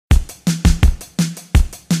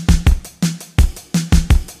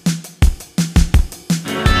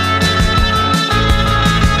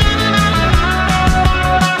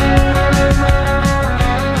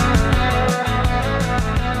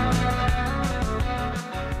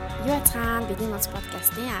байцгаана. Бидний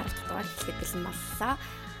подкастын 10 дахь дугаар хэлэхэд бэлэн боллоо.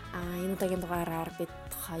 Энэ удаагийн дугаараар бид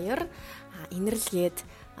хоёр Энэрэл гээд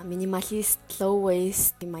минималист, low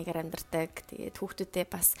waste маягаар амьдардаг. Тэгээд хүүхдүүдэд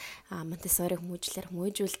бас Монтессориг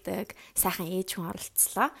хүмүүжүүлдэг сайхан ээж хүн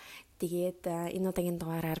оролцлоо. Тэгээд энэ удаагийн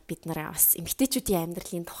дугаараар бид нараа бас эмэгтэйчүүдийн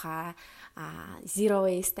амьдралын тухай zero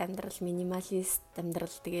waste амьдрал, минималист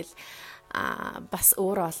амьдрал тэгэл бас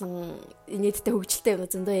өөр олон нийтдээ хөгжилтэй юм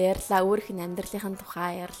зөндөө ярьлаа. Өөрийнх нь амьдралын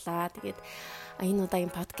тухай ярьлаа. Тэгээд энэ удаагийн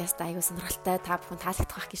подкаст аягүй сонирхолтой та бүхэн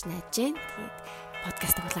таалагдах байх гэж найдаж байна. Тэгээд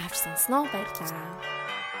подкастыг улаан авч сонсноо баярлалаа.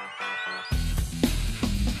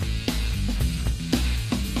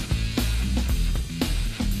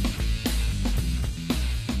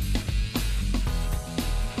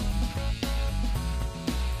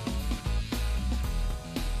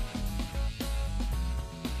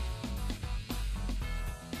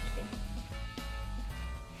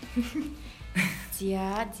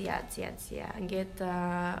 Зя. Ингээд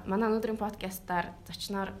манай өнөөдрийн подкастаар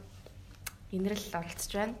зочноор Энэрэл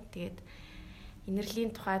оролцож байна. Тэгээд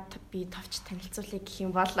Энэрэлийн тухайд би товч танилцуулъя гэх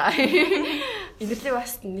юм бол Энэрлийг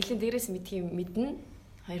бас нэлийн дээрээс мэднэ.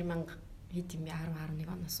 2000 хэд юм 10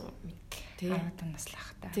 11 оноос тий 10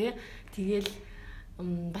 наслах та. Тий. Тэгэл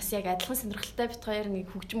бас яг адилхан сонирхолтой бит хоёр нэг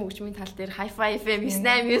хөгжмийн тал дээр Hi-Fi FM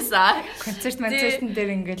 98 концертн дээр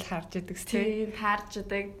ингээл харж идэг тий. Таарж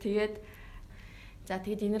идэг. Тэгээд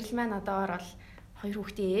Энэрэл маань одоогор бол 2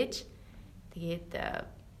 хүүхдийн ээж. Тэгээд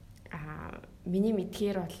миний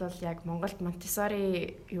мэдхээр бол яг Монголд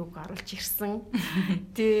Монтессори юуг оруулж ирсэн.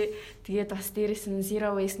 Тэгээд бас дээрээс нь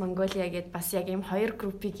Zero Waste Mongolia гэдээ бас яг ийм 2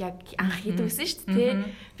 группийг яг анх хийдгсэн шүү дээ.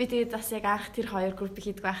 Би тэгээд бас яг анх тэр 2 группийг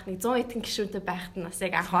хийдэг байхад нэг 100 эдэн гишүүнтэй байхад нь бас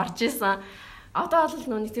яг анх орж исэн. Одоо бол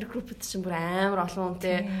нүг тэр группүүд чинь бүр амар олон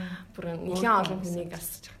үнэтэй бүр нэлээд олон хүнийг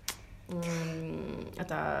бас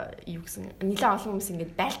одоо юу гэсэн нэлээд олон хүмүүс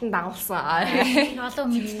ингэж байлдан дагуулсан.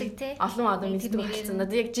 Олон мэддэг тий. Олон мэддэг болсон.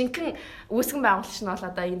 Одоо яг жинхэнэ үүсгэн байгуулагч нь бол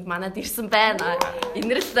одоо энд манад ирсэн байна.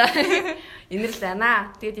 Энэрэл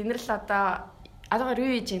байна. Тэгээд Энэрэл одоогоор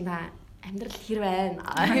юу хийж байна? Амьдрал хэр байна?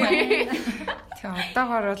 Тэгээ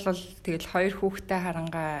одоогоор бол тэгэл 2 хүүхдээ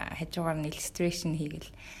харангаа хажуугаар нь illustration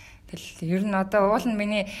хийгээл. Тэгэл ер нь одоо уул нь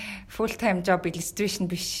миний full time job illustration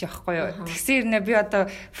биш яахгүй юу. Тэгсэн хэрнээ би одоо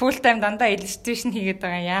full time дандаа illustration хийгээд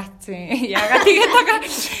байгаа яац. Ягаад тэгээд байгаа.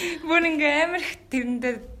 Бүр ингээ амар их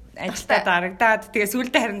тэрэндээ ажилдаа дарагдаад тэгээ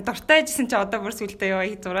сүулдэ харин дуртай ажилласан чи одоо бүр сүулдэ ёо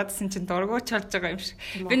зураадсэн чинь дургууч болж байгаа юм шиг.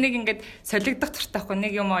 Би нэг ингээд солигдох дуртай байхгүй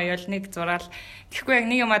нэг юм оёол нэг зураал. Тэгэхгүй яг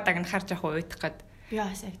нэг юмаа дагнахаар жоох уйдах гээд. Би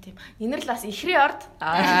бас яг тийм. Энэрэл бас ихрийн орд.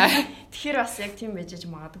 Тэгэхээр бас яг тийм байж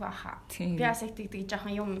магадгүй баха. Би бас яг тэгдэг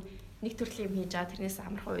жоохон юм нэг төрлийн юм хийж байгаа тэрнээс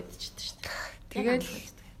амархан уйдчихдаг шүү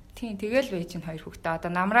дээ. Тэгэл байж ин 2 хүүхдээ одоо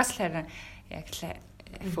намраас л харин яг л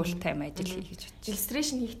full time ажил хийж байна.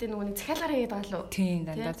 Illustration хийхдээ нөгөө нэг захиалгаар хийгээд байгаа лу. Тийм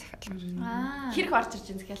дандаа захиалгаар. Хэрэг орж ирж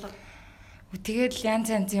байгаа захиалгаар. Тэгээд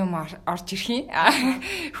янз юм орж ирэх юм.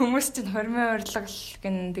 Хүмүүс чинь хормын урилга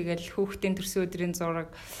гэн тэгэл хүүхдийн төрсөн өдрийн зураг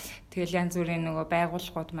тэгэл янз бүрийн нөгөө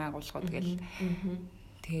байгууллагууд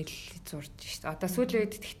тэгэл зурж шít. Одоо сүүлийн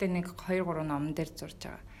үед гэхдээ нэг 2 3 номон дээр зурж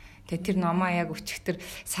байгаа. Тэгээ тэр номоо яг өчигдөр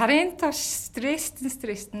сарын тош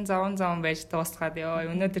стресстэн зовон байж дуусгаад ёо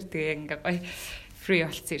өнөөдөр тэгээ ингээ гоё фри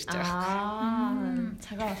болцсон ирж байгаа.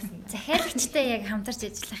 Цагаа болсон. Захиалагчтай яг хамтарч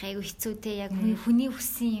ажиллах айгүй хэцүү те яг хүний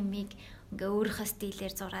хүссэн юмыг ингээ өөрийнхөө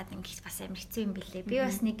стилээр зураад ингээ бас амар хэцүү юм билээ. Би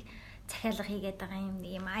бас нэг захиалга хийгээд байгаа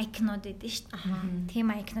юм айкнууд байдэн шүү дээ. Тийм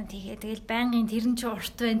айкнууд хийгээ. Тэгэл байнгын тэрэн чи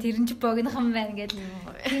урт байна, тэрэн чи богинохон байна гэдэг.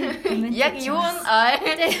 Яг юу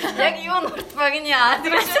нь урт богино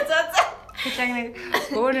Тэгэхээр нэг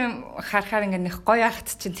өөр юм харахаар ингээ нэг гоё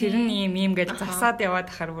ахт чинь тэр нь ийм гэж засаад яваад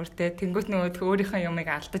ахаар бүртээ тэнгуут нөгөө өөрийнхөө юмыг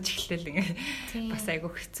алдаж эхлээл ингээ бас айгүй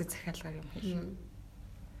хэцүү захиалга юм хийх.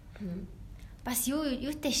 Бас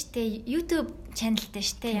юутай штэ YouTube channelтай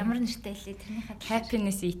штэ ямар нэртэй лээ тэрнийхээ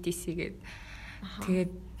Happiness ETC гэдэг.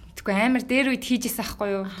 Тэгээд тэггүй амар дээр үед хийжсэн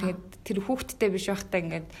ахгүй юу. Тэгээд тэр хүүхдтэй биш байхдаа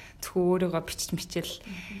ингээд зөвхөн өөрийгөө бичил.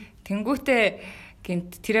 Тэнгүүтээ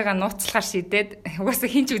гинт тэрийг нууцлахаар шийдээд угаасаа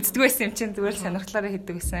хинч үздэг байсан юм чинь зүгээр сонирхлоороо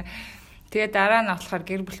хийдэг байсан. Тэгээ дараа нь болохоор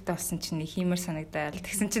гэр бүлтэй болсон чинь хиймэр санагдаад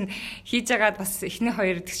тэгсэн чинь хийж байгаад бас эхний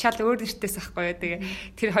 2 шал өөр нэртэйс ахгүй юу. Тэгээ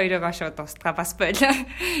тэр хоёроо шууд устгаа бас байлаа.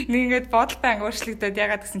 Нэг ингээд бодол банк өөрчлөгдөд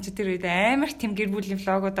ягаад гэсэн чинь тэр үед амар тийм гэр бүлийн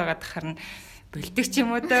влогууд байгаад харна бэлдэг ч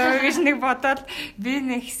юм уу даа гэж нэг бодоод би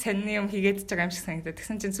нэг сонир юм хийгээд байгаа юм шиг санагдаад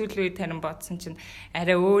тэгсэн чинь сүүлийн үед харин бодсон чинь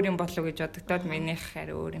арай өөр юм болов гэж бодогдоод минийх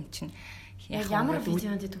арай өөр юм чинь ямар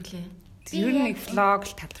видеонд идэвлээ. Ер нь нэг влог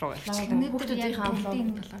л тал руу явчихлаа. Хүүхдүүдийнхээ влог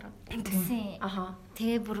талаараа.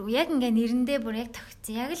 Тэгээ бүр яг ингээ нэрэндээ бүр яг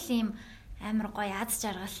тогтсон. Яг л ийм амар гоё аз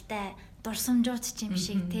жаргалтай дурсамжууд ч юм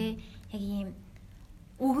шиг те яг ийм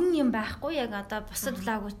өгөн юм байхгүй яг одоо бусад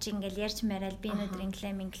влогууд чи ингээл ярьж мараал би өнөөдөр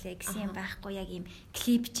инглээ гэсэн юм байхгүй яг ийм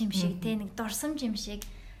клип ч юм шиг те нэг дурсамж юм шиг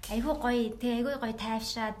айгуу гоё те айгуу гоё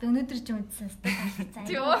тайвшраад би өнөөдөр ч үндсэн стат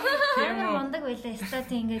тийм мундаг байлаа стат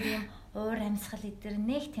ингээд ийм уур амьсгал эдэр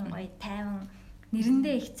нэг тийм гоё тайван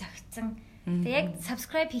нэрэндээ их зөгцсөн тэг яг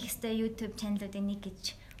subscribe хийх ёстой YouTube channel-уудын нэг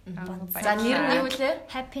гэж за нэр нь юу лээ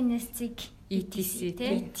happiness seek etc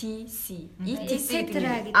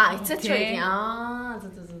etc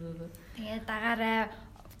тэгээд дагаараа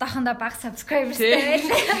одоохондоо баг subscribers-тэй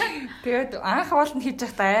байлаа. Тэгээд анх ууланд хийж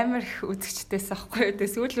байхдаа амар их үзэгчтэйс аахгүй.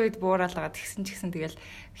 Тэгээд сүүл үед бууралгаад тэгсэн ч гэсэн тэгэл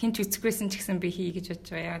хинч үзэхгүйсэн ч гэсэн би хий гэж бодож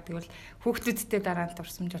байгаа. Тэгвэл хүүхдүүдтэй дараа нь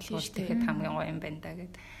дурсамж болгож тэгэхэд хамгийн гоё юм байна да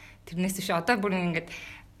гэд. Тэрнээс биш одоо бүр ингээд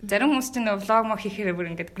зарим хүмүүс чинь влог мо хийхээр бүр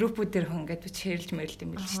ингээд группүүдээр хүн ингээд шеэрлж мэрэлд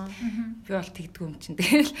юм байл шүү дээ. Би бол тэгдэггүй юм чинь.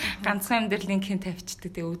 Тэгэл ганцхан юм дээр линкийг тавьчихдаг.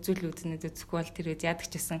 Тэгээ үзүүл үзнэд үзэхгүй бол тэр үед яадаг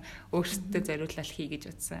ч гэсэн өөрсдөө зориулаад хий гэж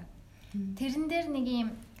бодсон. Тэрэн дээр нэг юм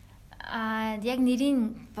яг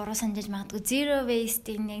нэрийн буруу санджиж магадгүй zero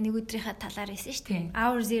waste-ийн яг нэг өдрийнхаа талаар байсан шүү дээ.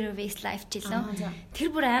 Our zero waste life жилөө. Тэр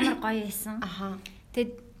бүр амар гоё байсан.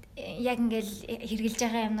 Тэгэд яг ингээл хэрглэж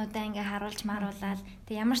байгаа юмнуудаа ингээ харуулж маруулаад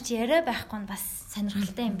тэг ямар ч яриа байхгүй нь бас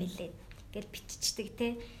сонирхолтой юм билээ гэж биччихдэг те.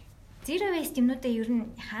 Zero waste юмнуудаа ер нь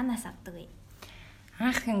хаанаас авдаг вэ?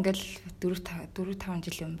 Анх ингээл 4-5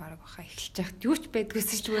 жил юм баг баха эхэлж яхад юу ч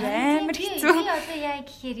байдгүйсэн ч бүр амар хэцүү. Би одоо яа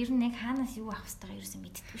гэхээр ер нь яг хаанаас юу авах хэрэгтэй ерөөсөн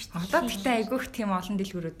мэддэггүй шүү дээ. Одоо тэгтээ айгүйх тийм олон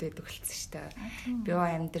дэлгүүрүүд байдаг болсон шүү дээ. Би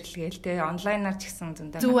амьдрал гээл те онлайнаар ч гэсэн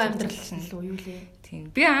зөндөө зөв амьдрал шүү юу лээ. Тийм.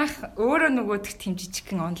 Би анх өөрөө нөгөөдх тийм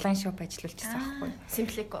жижигхэн онлайн шоп ажиллуулчихсан байхгүй.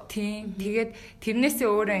 Simplico. Тийм. Тэгээд тэрнээсээ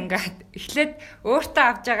өөрөө ингээд эхлээд өөртөө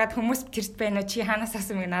авч яагаад хүмүүс тэрт байна уу чи хаанаас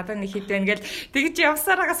авсан юм надад нэг хэд байна гэл тэгж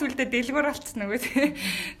явсараагаас үлдээ дэлгүүр болцсон нөгөө.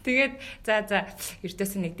 Тэгээд за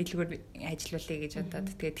эртөөс нэг дэлгүүр ажиллуулъя гэж бодоод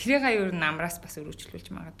тэгээд тэрийг аюур намраас бас өргөжлүүлж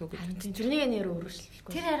магадгүй гэж. Тэрнийг нэр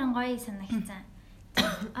өргөжлөхгүй. Тэр харин гоё санагцсан.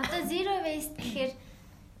 Одоо zero waste гэхээр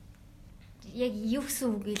яг юу гэсэн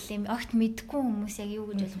үг гэлээ огт мэдгүй хүмүүс яг юу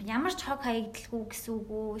гэж болох ямар ч хог хаягдaltaгүй гэсэн үг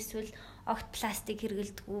үү эсвэл огт пластик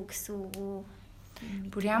хэрэгэлдэггүй гэсэн үг үү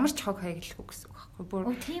бүр ямар ч хог хаягдaltaгүй гэсэн үг байхгүй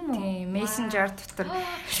бүр тийм мессенжер дотор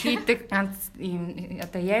хийдэг ганц ийм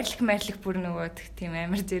одоо яарлах майрлах бүр нөгөө тийм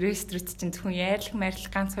амар зэрэстрүүт чинь зөвхөн яарлах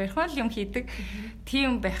майрлах ганц хоёрхан л юм хийдэг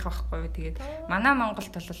тийм байх байхгүй тэгээд манай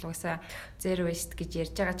Монголд бол угаасаа zero waste гэж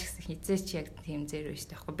ярьж байгаа ч гэсэн хизээч яг тийм zero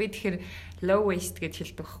waste байхгүй би тэгэхээр low waste гэж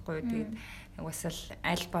хэлдэг байхгүй тэгээд угаасаа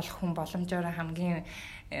аль болох хүн боломжоор хамгийн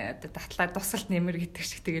оо татлаар тусалт нэмэр гэдэг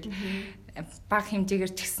шиг тэгэл бага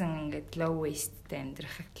хэмжээгээр ч гэсэн ингээд low waste-тэй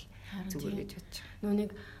амьдрахыг зүгээр гэж бодож байгаа.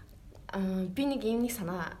 Нүг би нэг юм нэг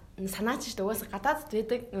санаач шүү дээ угаасаа гадаадд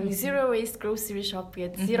байдаг нүг zero waste grocery shop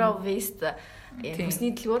гэдэг zero waste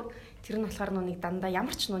хүсний дэлгүүр тэр нь болохоор нүг дандаа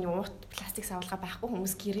ямар ч нүг уут пластик савлага байхгүй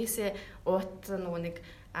хүмүүс гэрээсээ уут нэг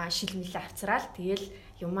шилмэлээ авцраал тэгэл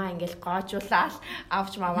юмаа ингээл гоожуулаад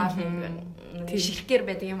авч маваад нэг ширхгээр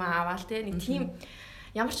байдаг юм аваал те нэг тийм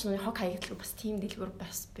ямар ч нэг хог хаягдал бас тийм дэлгүүр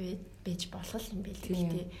бас байж болох юм байл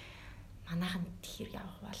гэхдээ манайхан тэгэхээр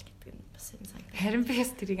явах бол гэдэг нь бас юм санагдав. Харин би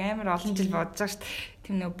бас тэрийг амар олон жил бодож байгаа шүү дээ.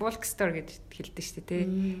 Тийм нэг bulk store гэж хэлдэг шүү дээ те.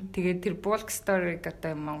 Тэгээд тэр bulk store-ыг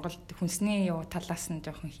одоо Монголд хүнсний талаас нь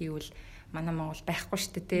жоохон хийвэл манай Монгол байхгүй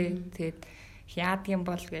шүү дээ те. Тэгээд яадгийн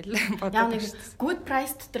бол гэл бодоод шүү дээ. Good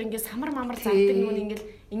price дотор ингээд самар мамар зардаг нүг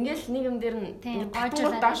ингээл нэг юм дээр нь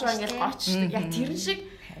гоожуулаад доошоо ингээд гоочдаг. Яг тэр шиг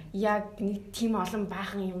яг нэг тийм олон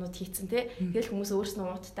баахан юмнууд хийцэн те. Тэгэл хүмүүс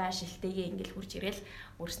өөрснөө ууттай шилтэйгээ ингээл хурж ирээл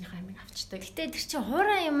өөрснийхөө амийг авчдаг. Гэтэ тэр чинь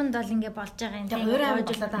хуурай юмд бол ингээ болж байгаа юм. Тэгээ хуурай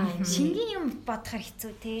гоожуулаад байгаа юм. Шингэн юм бодохоор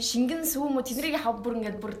хэцүү те. Шингэн сүүмүү тэднийг хав бүр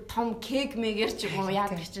ингээд бүр том кек мэгэр ч юм уу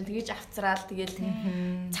яадаг чинь тэгэж авцраал тэгэл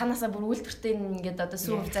цаанаасаа бүр үйлдвэртэй ингээд одоо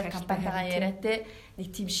сүү хувьцаа компанитайгаа яриа те.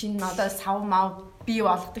 Нэг тийм шинэ одоо сав мав бий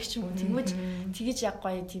болгодог ч юм уу. Тэгэж яг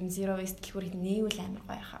гоё тийм zero waste дэлгүүрийг нээвэл амар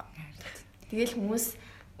гоё хаа. Тэгэл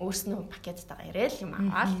хүмүүс өөрснөө пакеттайгаа ирээл юм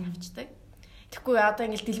аваад авчдаг. Тэгэхгүй одоо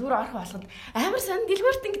ингээл дэлгүүр орох болгонд амар сайн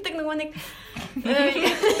дэлгүүрт ингэдэг нөгөө нэг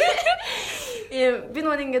би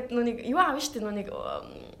нөгөө ингээд нүг юу аав штэ нүг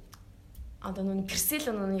одоо нүг персил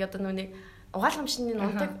нүг одоо нүг угаалгамшны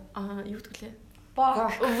нундаг юу гэдэг лээ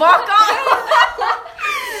вок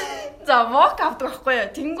за вок авдаг байхгүй юу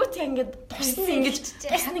тэнгуут ингээд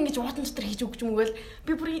тусна ингэж уутан дотор хийж өгч мөгөөл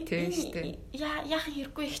би бүр яах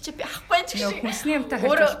хэрэггүй их чи би авахгүй ч гэсэн хүнсний юмтай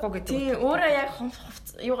хэлж болохгүй гэдэг. Тийм өөрөө яг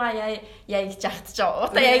юугаа яа гэж ахт ч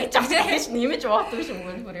уута яа гэж ахт гэж нэмэж уудаг юм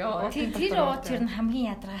мөгөөл бүр ёо. Тэр ууд тэр нь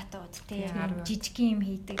хамгийн ядаргаатай ууд те жижиг юм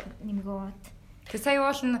хийдэг нэмгөө ууд. Тэг сая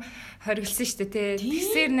уул нь хориглосон шүү дээ тий.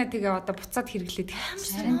 Тэгсээр нэ тэгээ одоо буцаад хэрэглээд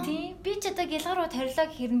харин тий. Би ч одоо гялгарууд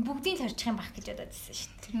хорилог хэрн бүгдийг л хорчих юм байх гэж бодоод байсан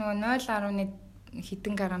шүү дээ. Тэр нөгөө 0.1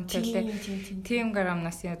 хэдэн грамтай лээ. Тийм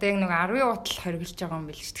грамнаас одоо яг нөгөө 10 утал хориглож байгаа юм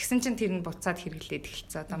биш. Тэгсэн чинь тэр нь буцаад хэрэглээд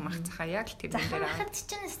эхэлсэн. Одоо мах цахаа яг л тэр юм дээр. Махад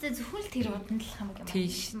ч нэстэ зөвхөн тэр уданд л хам юм.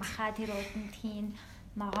 Махаа тэр уданд хийн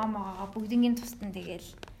ногоо бүгдийн тусдан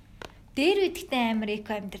тэгэл дээр үедгтэй амар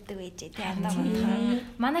эко амьдэрдэг байжээ тий андаа мөн.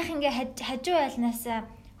 Манайх ингээ хажуу айлнаас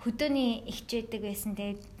хөдөөний ихчээдэг байсан.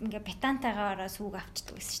 Тэгээд ингээ бетантайгаа сүүг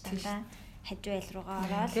авчдаг байсан шүү дээ. Хажуу айл руугаа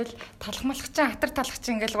ороод тэгэл талхмалх чинь хатар талх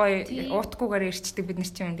чинь ингээл гоё уутгүйгээр ирчдэг бид нар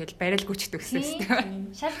чинь ингээл барайл гүчдэг гэсэн.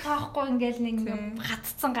 Шал тоохгүй ингээл нэг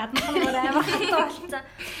гатцсан гаднах нь амар хатуу болцсон.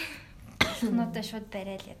 Талхнуудаа шууд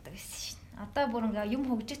барайл ядаг байсан шин. Одоо бүр ингээ юм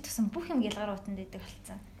хөгжиж тусан бүх юм гялгаар утанд идэг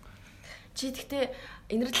болцсон. Чи тэгтээ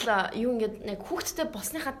Энэрэл юу ингээд яг хүүхдтэй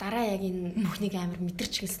болсныхаа дараа яг энэ бүхнийг амар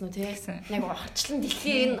мэдэрч гэлсэн үү те? Яг орчлон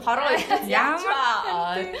дэлхийн энэ хороо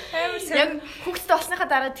ямар яг хүүхдтэй болсныхаа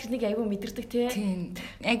дараа тэрнийг айгүй мэдэрдэг те? Тийм.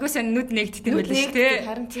 Айгүй сан нүд нэгддэг байлаа шүү те.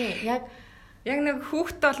 Харин тийм. Яг нэг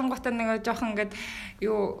хүүхдтэй болонготой нэг жоохон ингээд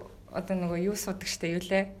юу одоо нөгөө юу судаг штэ юу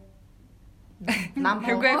лээ? Нам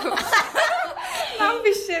Нам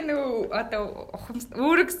биш нүү одоо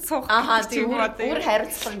үүрэг суух тийм өөр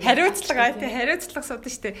хариуцлага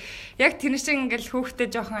суудаг штэ. Яг тэр шиг ингээл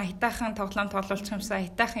хүүхдэд жоохон хайтаахан тоглоом тоглуулчих юмсан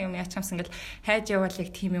хайтаахан юм яачих юмсан ингээл хайж яваал яг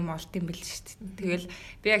тийм юм олд юм бэл штэ. Тэгэл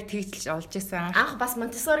би яг тэгж олж исэн. Анх бас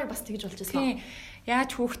Монтессори бас тэгж олж исэн.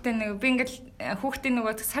 Яаж хүүхдээ нэг би ингээл хүүхдээ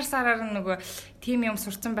нөгөө сар сараар нөгөө тим юм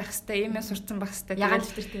сурцсан байх хэвээр юм сурцсан байх хэвээр ягаад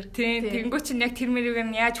тэр тийм тэнгуү чинь яг тэр мэрийг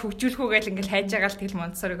нь яаж хөгжүүлэх үү гээл ингээл хайж байгаа л тэгэл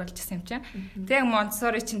Монтессориг олж исэн юм чинь. Тэг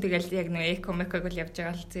Монтессори чинь тэгэл яг нөгөө эко-меког л явж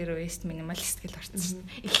байгаа л zero waste минималист гэл орсон шүү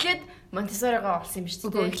дээ. Эхлээд Монтессоригоо олсон юм шүү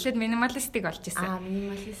дээ. Эхлээд минималистыг олж исэн.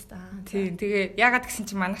 Минималист тийм тэгээ ягаад гэсэн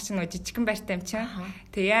чинь манайх чинь нөгөө жижигхэн байртай юм чинь.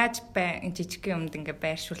 Тэг яаж жижигхэн юмд ингээ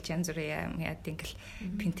байршуулж янз бүрийн яад ингээл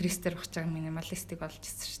Pinterest-ээр ухаж байгаа минималистыг олж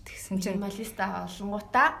исэн шүү дээ. Тэгсэн чинь минималист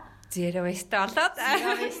олонгуудаа zero waste олоод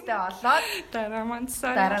дараа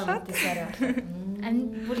Монтессори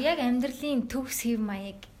бүр яг амьдралын төгс хэв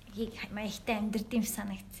маягтай амьдрд юм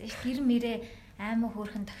санагдсан шүү. Гэр мэрээ аймаг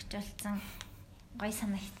хөөрхөн тогтчулсан гоё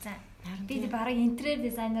санагдсан. Би бараг интерьер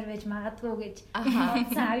дизайнер байж магадгүй гэж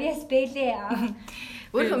бодсон. Авьяас бэлээ.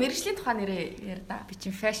 Өөрөө мэргэжлийн тухай нэрээ ярьда. Би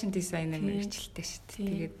чинь fashion designer мэргэжилтэй шүү дээ.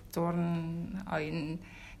 Тэгээд зурн оюун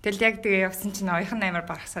тэгэл яг тэгээ явсан чинь оюухан амар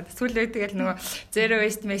барахсаад сүүлээ тэгэл нөгөө zero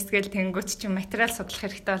waste гээл тэнгуүч чинь материал судлах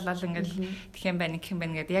хэрэгтэй болол ингээл тэх юм байна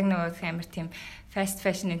гэдэг яг нөгөө амар тийм fast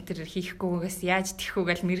fashion интерьер хийхгүйгээс яаж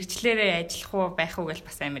тэхүүгээл мэрэгчлэрээ ажиллах уу байх уу гэж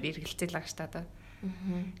бас амар эргэлзээл байгаа шүү дээ.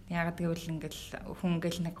 Яг гэвэл ингээл хүн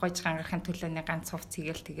ингээл нэг гойж гангарахын төлөө нэг ганц хувц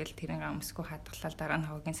хийгээл тэгэл тэрэн өмсгөө хадгалал дараа нь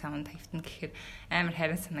хогийн савнд тавьтана гэхээр амар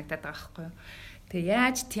харин санагдаад байгаа байхгүй юу. Тэгээ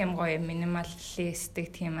яаж тийм гоё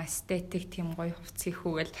минималистик тийм эстетик тийм гоё хувц хийх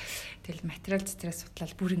үгээл тэгэл материал зэтрээс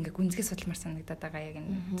судлал бүр ингээ гүнзгий судалмаар санагдаад байгаа яг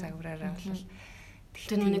энэ загвараараа бол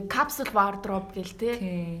тэр нэг капсул wardrobe гэл те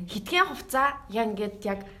хитгэн хувцаа яг ингээд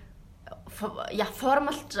яг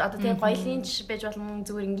формалч одоо тийм гоёлынч байж болно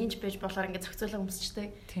зүгээр энгийнч байж болохоор ингээд зохицуулаа өмсчтэй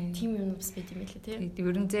тийм юм бас байт юм байлээ тийм.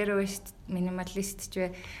 Ер нь zero waste минималист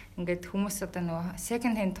ч ингээд хүмүүс одоо нөгөө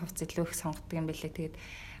second hand хувц илүү их сонгодог юм байлээ. Тэгээд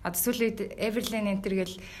одоо сүүлийн Everlane энтер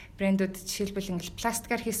гэл брэндүүд жишээлбэл ингээл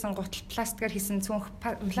пластикаар хийсэн гутал, пластикаар хийсэн цүнх,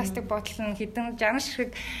 пластик ботл нь хэдэн 60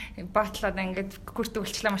 ширхэг ботлоод ингээд хүртэг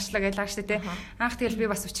өлчлөө марчлаа гэж байгаа шүү дээ. Анх тэгэл би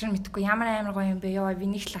бас учрыг мэдэхгүй ямар амар гоё юм бэ? Йоо би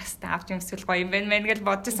нэг ластаа авч юмсэл гоё юм байна мэн гэж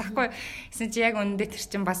бодож байгаа байхгүй. Гэсэн чи яг үнэндээ тэр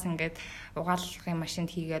чин бас ингээд угаалгын машинд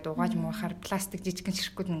хийгээд угааж муухаар пластик жижигхэн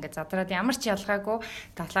ширхгүүд ингээд задраад ямар ч ялгаагүй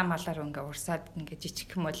далаа малаар ингээд урсаад ингээд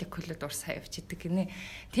жижигхэн молекулууд урсаа явчихдаг гинэ.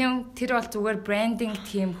 Тийм тэр бол зүгээр брендинг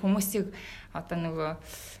тийм хүмүүсийг одоо нөгөө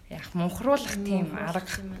яг мунхруулах тийм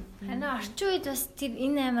арга. Харин орчин үед бас тэр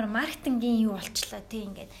энэ амар маркетингийн юу болчлоо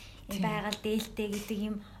тийм ингээд энэ байгаль дээлтэй гэдэг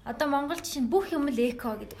юм. Одоо Монголд чинь бүх юм л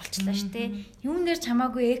эко гэдэг болчлоо шүү дээ. Юм нэр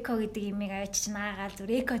чамаагүй эко гэдэг юмыг аваач чинь аагаал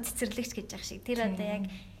зүр эко цэцэрлэгч гэж ах шиг. Тэр одоо яг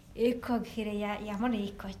эко гэхээр ямар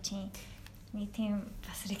эко чинь нэг тийм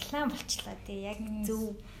бас реклам болчлоо тий яг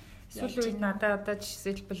зөв. Сүүлийн үед надад одоо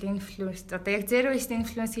жишээлбэл инфлюенс одоо яг zero waste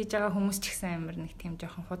инфлюенс хийж байгаа хүмүүс ч гэсэн амар нэг тийм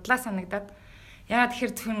жоохон худлаа санагдаад яагаад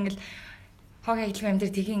тэгэхээр зөвхөн ингээл хог аялал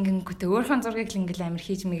амьдэр тийг ингэнгүүтээ өөрийнхөө зургийг л ингээл амар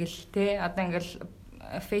хийж мэгэл те одоо ингээл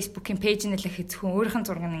Facebook-ийн пэйж нэлэх зөвхөн өөрийнхөө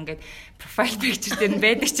зураг нь ингээд профайл picture дээр нь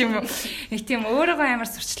байдаг ч юм уу нэг тийм өөрийгөө амар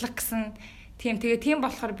сурчлах гэсэн тийм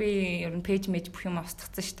болохоор би ер нь пэйж мэж бүх юм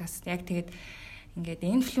устгацсан ш тас яг тэгээд ингээд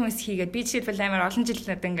инфлюенс хийгээд би жишээлбэл амар олон жил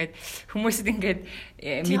надад ингээд хүмүүсд ингээд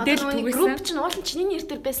мэдээлэл түгээсэн. Групп чинь уулын чиний нэр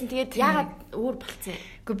дээр байсан. Тэгээд яагаад өөр болцсон юм?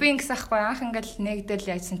 Гэхдээ би ингэс ахгүй анх ингээд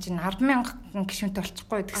нэгдэл яжсан чинь 10,000 гишүүнтэй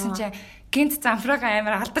болчихгүй. Тэгсэн чинь гинт замфрага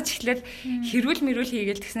амар алдаж эхлээл хэрүүл мэрүүл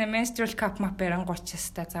хийгээл тэгснэ menstrual cup map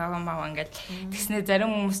барангуучс та заагаа маа ингээд тэгснэ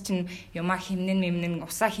зарим хүмүүс чинь юмаа химнэн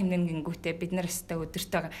усаа химнэн гингүүтээ бид нар өстэй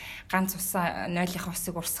өдөртөө ганц усаа 0-ийн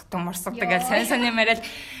усыг урсгадаг морсгадаг гэж сайн яриад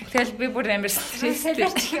тэгэл би бүр амар стресстэй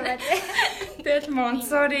тэгэл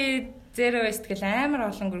Монсори Zero Waste гэл амар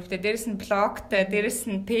олон групптэй дээрэс нь блогтой дээрэс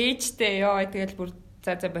нь пэйжтэй ёо тэгэл бүр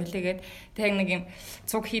за болигээд тэг нэг юм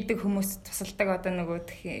цуг хийдэг хүмүүс тусалдаг одоо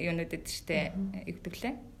нөгөө юунууд эд штэ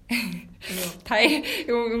ивдэглээ. Та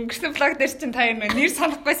өнгөрсөн блог дээр чинь та нэр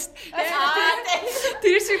санахгүй шүү дээ.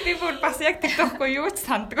 Тэр шиг би бүр бас яг тэгдэхгүй юу ч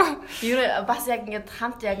сандгаа. Бас яг ингээд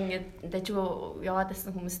хамт яг ингээд дажгүй яваад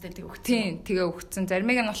байсан хүмүүстэй тэг өгсөн. Тийм тэгээ өгсөн.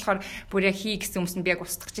 Заримыг нь болохоор бүр яг хий гэсэн хүмүүс нь би яг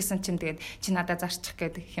устгахжсэн чинь тэгээд чи надад зарчих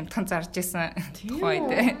гэдэг хямдхан зарж исэн тухай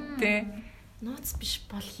тий. Нууц биш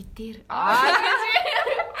бол хідээр.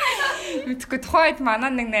 Мэдхгүй тухайд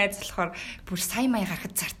манай нэг найз болохоор бүр сая мая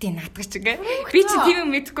гарахад зартын наадгач гээ. Би чи тийм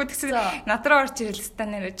юм мэдхгүй тэгсэн надраа орж ирэл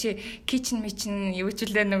станаар чи кичен мичин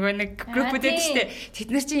юучлээ нөгөө нэг группүүд эд штэ.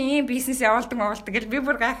 Тэд нар чи ийм бизнес явуулдаг гэл би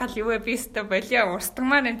бүр гайхал юу вэ бизнестэй болио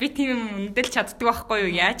урсдагмаар би тийм юм мэдэл чаддаг байхгүй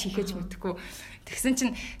юу яаж хийхэж мэдхгүй. Тэгсэн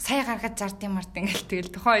чинь сая гарахад зартын мартын гэл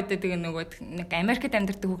тэгэл тухайн үед тэгээ нөгөө нэг Америкт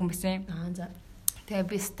амьдардаг хүүхэн байсан юм. За. Тэгээ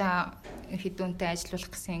би ста хідүүнтэй ажиллах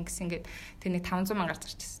гэсэн ингээд тэр нэг 500,000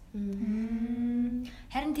 зарч ирсэн.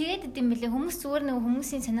 Харин тэгээд идэм билээ хүмүүс зүгээр нэг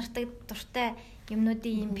хүмүүсийн сонирхдаг дуртай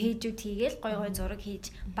юмнуудын юм пэйжүүд хийгээл гой зураг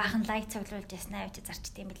хийж баахан лайк цавлуулж яснаа явж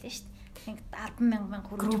зарчдсан юм билээ шүү дээ. Нэг 10,000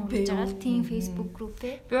 хүрэж байгаа л тийм Facebook групп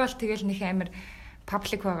ээ. Би бол тэгэл нэг амар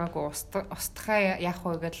паблик байгаагүй устгахаа яах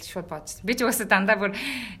вэ гэж шууд бодсон. Би ч уусаа дандаа бүр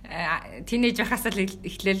тинейж байхаас л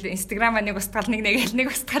эхлээл Instagram-а нэг устгаал нэг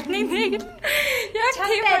устгаал нэг. Яг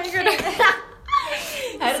тийм маягаар.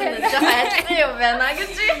 Харин ажлын юм байна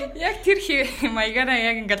гэж. Яг тэр маягаараа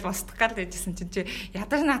яг ингээд устгах гал байжсэн чинь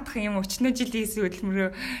ядаж наадах юм өчнөө жил хийсэн хөдөлмөрөө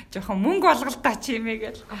жоохон мөнгө олголтаа чи юмээ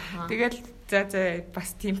гэл. Тэгэл за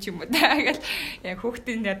бас тийм ч юм уу даа гэл яг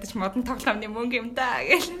хүүхдийн ядаж модон тоглоомны мөнгө юм даа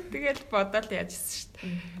гэл тэгэл бодоод яажсэн шүү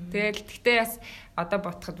дээ. Тэгэл гэхдээ бас одоо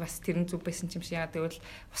бодоход бас тэр нь зүг байсан юм шиг яа тэгвэл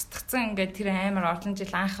устгацсан ингээд тэр амар олон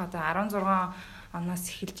жил анх одоо 16 оноос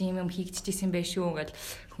эхэлж юм хийгдчихсэн байх шүү гэл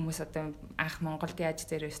хүмүүс одоо анх Монголд яаж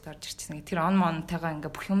зээрээс орж ирчихсэн. Тэр он монтойгоо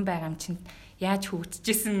ингээ бүх юм байгаа юм чинь яаж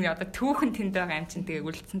хөгжижсэн одоо түүхэн тэнд байгаа юм чинь тэгээ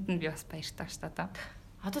үлдсэнд нь би бас баяртай шүү дээ.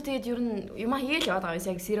 Одоо тэгээд ер нь юма хийгээл яваад байгаа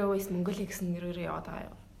юм яг Zero Waste Mongolia гэсэн нэрээр яваад байгаа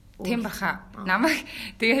юу? Тийм баха. Намайг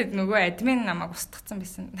тэгээд нөгөө админ намайг устгацсан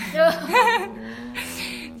байсан.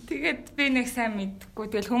 Тэгээд би нэг сайн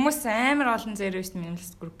мэдхгүй. Тэгэл хүмүүс амар олон Zero Waste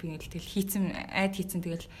минималист группийн тэгэл хийцэн айд хийцэн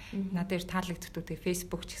тэгэл надад таалагддаг. Тэгээ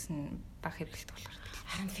Facebook ч гэсэн баг хэрэглэлт болохоор.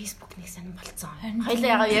 Харин Facebook нэг сонирн болцсон.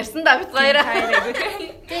 Хоёлаа ягаа ярьсан да бид хоёроо.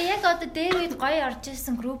 Тэгээ яг одоо дээр үед гоё орж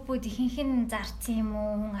ирсэн группүүд ихэнх нь зарцсан юм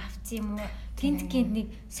уу, хүн авцсан юм уу? Тэнтгийнд нэг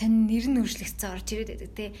сонин нэр нь өөрчлөгдсөн орж ирээд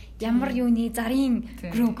байдаг те. Ямар юуны зарын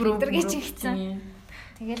групп гэж хэлсэн.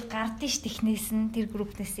 Тэгэл гардын ш технээс нь тэр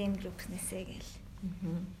группнээс энэ группнээсээ гээл.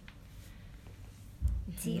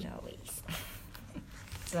 Zero Waste.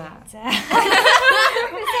 За.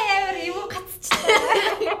 Үгүй ямар юм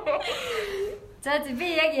гацчихлаа. За би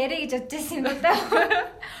яг яриа гэж бодчихсан юм да.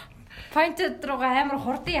 Point руугаа амар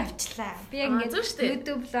хурдан явчлаа. Би яг ингээд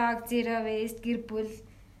YouTube vlog, Zero Waste, гэр бүл,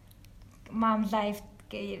 mom life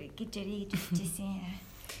гэж ярих гэж бодчихсан.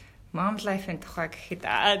 Mom life-ын тухай гэхэд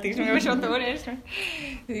тэгж юм шууд өөр ярьсан.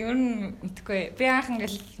 Ер нь мэдгүй. Би анх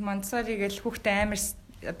ингээл Монсори гэл хүүхдээ амар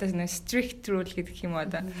одоо нэг strict rule гэдэг юм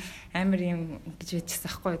одоо амар юм гэж бичсэн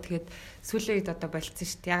аахгүй. Тэгээд сүүлийн үед одоо болцсон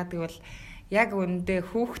шүү дээ. Яг тэгвэл яг үүндээ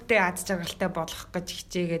хүүхдээ ад жаргалтай болох гэж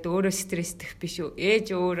хичээгээд өөрөө стресстэх биш үү?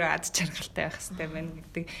 Ээж өөрөө ад жаргалтай байх хэрэгтэй байна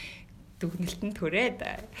гэдэг дүгнэлтэн төрээд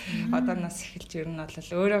одооноос эхэлж ер нь бол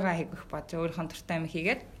өөрийгөө хайгөх бод өөрийнхөө дуртай юм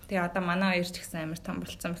хийгээд тэгээ одоо манай хоёр ч гэсэн амар том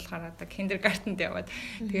болцсон болохоор одоо киндергартенд яваад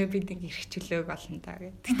тэгээ бид нэг эрхчлөөг олно даа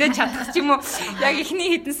гэх. Гэтэ чадах ч юм уу яг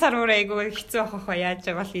ихний хэдэн сар өөр айгуу хэцүү байх хаа яаж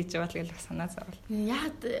байгаа л хийж байгаа л гэж санаа зовлоо.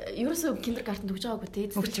 Яг ерөөсөө киндергартенд өгч байгаагүй те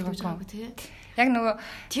өгч байгаагүй те. Яг нөгөө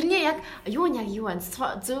тэрний яг юу нь яг юу вэ?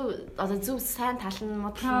 Зөв сайн тал нь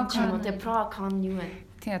модон ч юм уу те про кон юу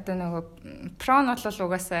вэ? Тийм одоо нөгөө про нь бол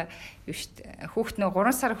угаасаа юу шүү дээ. Хүүхд нөгөө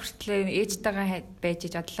 3 сар хүртэл ээжтэйгээ байж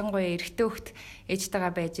иж одлонгоё эрэгтэй хүүхд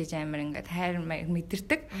ээжтэйгээ байж иж амар ингээд хайр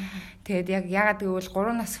мэдэрдэг. Тэгээд яг ягаад гэвэл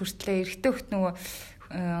 3 нас хүртэл эрэгтэй хүүхд нөгөө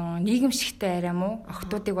нийгэмшигтэй арай муу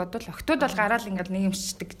охтуудыг бодвол охтууд бол гараал ингээл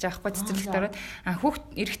нийгэмшдэг гэж аахгүй цэцэрлэгт ороод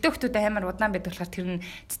эрэгтэй охтууд амар удаан байдаг болохоор тэр нь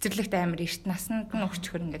цэцэрлэгт амар эрт насанд нь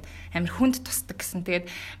өчгөр ингээд амар хүнд тусдаг гэсэн.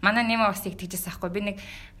 Тэгээд манай нэмээ бас яг тэгжээс аахгүй би нэг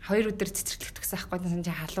 2 өдөр цэцэрлэгт төгсөн аахгүй гэсэн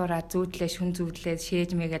чи халуураа зүүдлээ шүн зүүдлээ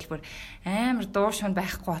шээж мэгээл бүр амар дуу шунд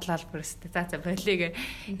байхгүй болоод бүр өстэй за болигээ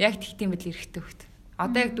яг тэгтийн бэл эрэгтэй охт.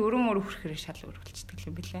 Одоо яг 4 мөр хүрхээр шал өргөлцдөг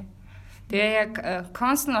юм билээ. Тэгээ яг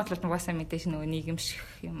конс нь бол угаасаа мэдээж нөгөө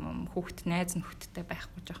нийгэмших юм хүүхэд найз нөхдөдтэй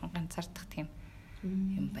байхгүй жоохон ганцаардах тийм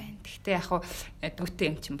юм байна. Гэхдээ яг хуу дүүтэй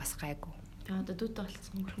юм чинь бас гайгүй. Тэгээ одоо дүүтэй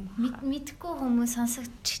болцсон хөрхөн. Мэдхгүй хүмүүс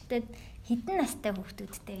сонсогчдод хэдэн настай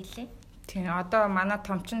хүүхдүүдтэй билээ? Тийм одоо манай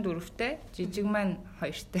том чин 4-тэй, жижиг маань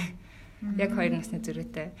 2-тэй. Яг 2 насны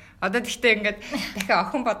зөрүүтэй. Одоо тэгтээ ингээд дахиад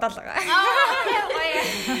охин бодоол.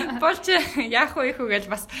 Болж яах вэ гэж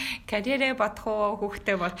бас карьерээ бодох уу,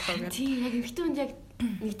 хүүхдээ бодох уу гэх. Тийм яг ихтэй хүнд яг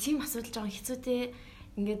нэг тийм асуудал жоохон хэцүүтэй.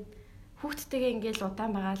 Ингээд хүүхдтэйгээ ингээд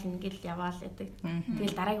удаан байгаал ингээд яваал гэдэг.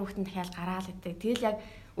 Тэгэл дараагийн хүүхдэнд дахиад гараал гэдэг. Тэгэл яг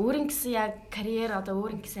өөрийн гэсэн яг карьер одоо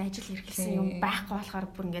өөрийн гэсэн ажил хэрэглэсэн юм байхгүй болохоор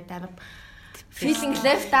бүр ингээд амар feeling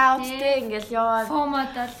left out те ингээл яваа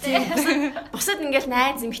фомодал те бусад ингээл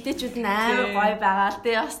найз эмэгтэйчүүд нь амар гоё байгаа л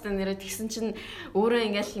те ястаа нэрээ тэгсэн чинь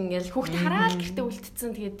өөрөө ингээл хүүхд хараад гэртээ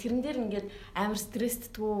үлдсэн тэгээд тэрэн дээр ингээд амар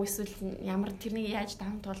стресстдгүү эсвэл ямар тэрнийг яаж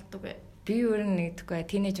даван туулдаг вэ? Би өөр нэгдэггүй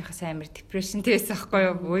тийнейж байхаас амар депрешнтэй байсан байхгүй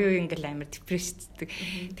юу? Уу ингээл амар депрештэй.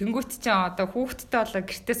 Тэнгүүт чинь одоо хүүхдтэй болоо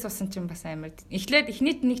гэртээ суусан чинь бас амар. Эхлээд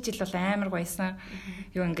эхнийд 1 жил бол амар гоёсан.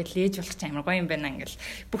 Юу ингээл лээж болох ч амар гоё юм байна ингээл.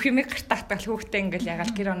 Бүх юмыг гартаа хатгал хүүхдтэй ингээл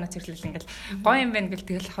ягаал гэр оноо цэвэрлэл ингээл гоё юм байна гэл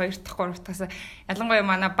тэгэл 2 дахь 3 дахьаас ялангуяа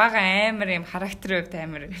манай бага амар юм характерын хувьд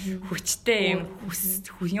амар хүчтэй юм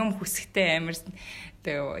юм хүсгтэй амар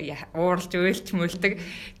тэгээ ууралж өөлч мөлдөг.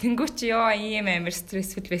 Тэнгүүч ёо ийм амар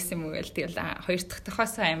стрессфул байсан юм уу гээл тэгэл 2 дахь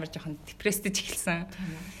тохоос амар жоохон депрессдэж эхэлсэн.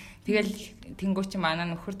 Тэгэл тэнгүүч манай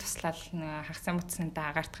нөхөр туслал хагцаа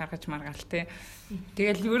мутсандаа агаарт гаргаж маргаал те.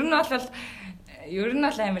 Тэгэл ер нь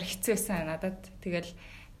бол амар хэцүү байсан надад. Тэгэл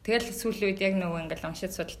сүүлийн үед яг нөгөө ингээл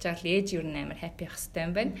уншиж судалж байгаа л ээж ер нь амар happy байх хэрэгтэй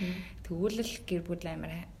юм байна. Тэгвэл л гэр бүл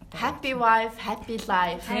амар happy wife, happy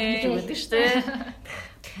life гэж өгдөг шүү дээ.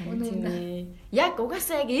 Яг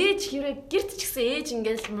угаасаа яг ээж хэрэг гэрт ч гэсэн ээж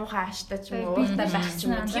ингээл муухай ааштай ч юм уу ууртай байх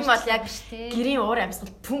ч юм уу. Тийм бол яг гэрийн уур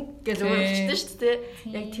амьсгал түнх гэж өөрчлөлтөө шүү дээ.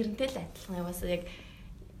 Яг тэрнтэй л адилхан угаасаа яг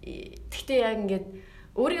тэгтээ яг ингээд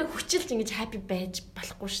өөрийгөө хүчилж ингэж happy байж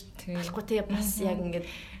болохгүй шүү дээ. Болохгүй те бас яг ингээд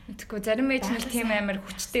тэгэхгүй зарим ээж нь тийм амар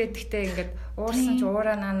хүчтэй гэдэгтэй ингээд уурсан ч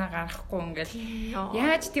уураа наана гарахгүй ингээд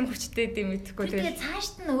яаж тийм хүчтэй гэдэм мэдэхгүй тэгээ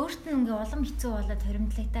цаашд нь өөрт нь ингээд улам хэцүү болоод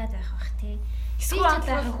хоримтлагтаад байх бах тий. Эсвэл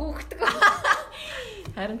байх хүүхдг.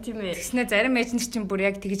 Харин тийм ээ. Тэгснэ зарим ээж нь чинь бүр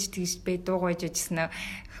яг тэгж бай дуугойж яжсэн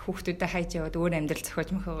хүүхдүүдэд хайж яваад өөр амьдрал зохиож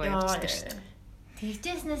мөхөөгөө явчихдаг шүү дээ.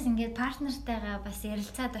 Тэгжээснээс ингээд партнертайгаа бас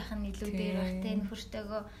ярилцаад байх нь илүү дээр бах тий.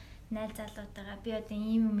 Нөхөртөөгөө найл залуутайгаа би одоо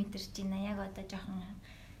ийм юм мэдэрч байна яг одоо жоохон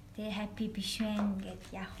тэгээ happy биш вэ гэд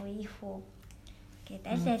яах вэ их үү гэд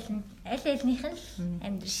аль альнийх нь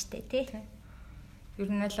амьдрал штэ тий. Ер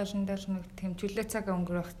нь аль олондоо л нэг тийм чөлөө цаг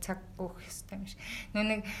өнгөрөх цаг өөх хэвээр юм шиг. Нөө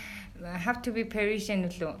нэг have to be Parisian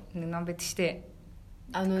үлээ нэг ном байдаг штэ.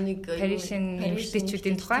 Нэг Парисын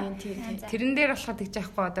эмэгтэйчүүдийн тухай. Тэрэн дээр болоход гэж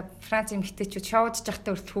яахгүй одоо Франц эмэгтэйчүүд шоудж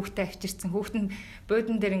явахдаа хүртэл хүүхдээ авчирсан. Хүүхэд нь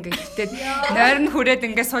буудан дээр ингээ хөвтөд нойр нь хүрээд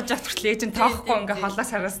ингээ сууж явах хүртэл ээж нь тоохгүй ингээ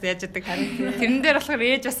холоос хараас яаж яадаг. Тэрэн дээр болохоор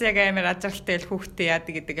ээж бас яг амар ажралтай л хүүхдээ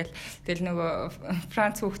яадаг гэдэг л. Тэгэл нөгөө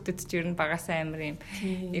Франц хүүхдүүд ч ер нь багасаа амар юм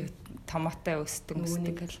томоотой өсдөг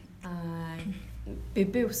л.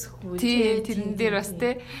 Бебе өсөхгүй. Тий, тэрэн дээр бас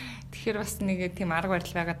тий. Тэгэхээр бас нэг тийм арга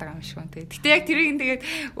барил байгаад байгаа юм шиг байна. Гэтэ яг тэрийг тэгээд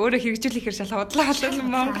өөрөө хэрэгжүүлэхээр шал худлаа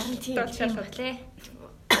Монголд бол шал худлаа.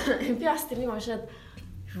 Би бас тэрийг уншаад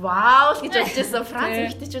вау гэж бодчихсон. Франц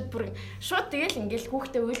эмэгтэйчүүд бүр шууд тэгэл ингээл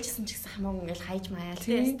хүүхдээ уйлжсэн ч гэсэн хамаагүй ингээл хайж маяал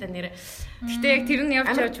тий. Нэр. Гэтэ яг тэр нь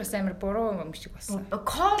явж бас амар буруу юм шиг болсон.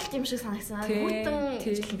 Cold юм шиг санагдсан. Хүйтэн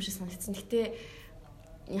юм шиг санагдсан. Гэтэ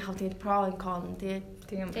яхав тэгээд pro and con тий.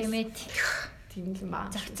 Тийм юм ба.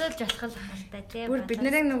 Зохицуулж болох л хаалтай тий. Бүр бид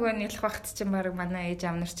нарыг нөгөө нийлэх багт чинь баг манай ээж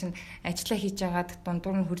аав нар чинь ажиллаа хийж байгаад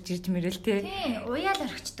дундуур нь хурж ирж мэрэл тий. Тий, уяал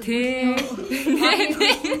орхичдаг. Тий.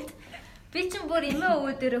 Би чинь бүр эмээ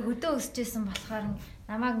өвөө дээрээ хөдөө өсөжсэн болохоор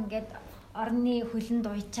намайг ингээд орны хөлөнд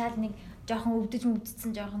уйчаал нэг жоохон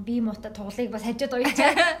өвдөжсэн жоохон бие муутай туглыг бас хажууд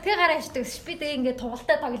уйчаа. Тэг гараа ичдэг. Би тэгээ ингээд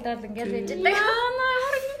тугалтай тоглоод ингээд байж байдаг.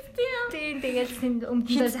 Тий, тэгэл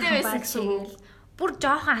өмдөндөө сайхан бааш. Бүр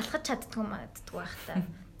жоохон алхаж чаддгүй байх та.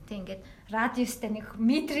 Тэг ингээд радиустай нэг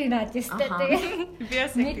метрийн радиустай тэгээ. Би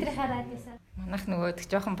бас метрийн радиусаар. Манайх нөгөө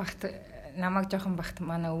жоохон багт намайг жоохон багт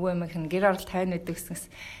манай өвөө эмээх нь гэр орол тайван байдаг гэснээс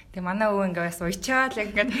тэгээ манай өвөө ингээ бас уйчаал яг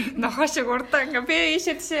ингээд нохоо шиг урдаа ингээ би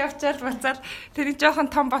ийшээ тийшээ явчаал буцаал тэр жоохон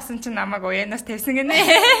том болсон чинь намайг уянаас тавьсан гинэ.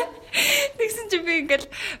 Тэгсэн чи би ингээл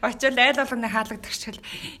очиод айл болгоны хаалгадагчхэл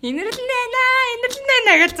энэрэл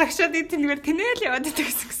нэ гэж загшаад тэнгээр тэнээл яваад байдаг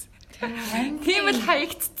гэсэн. Тийм л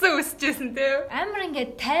хаягдцсан өсчихсэн тий. Амар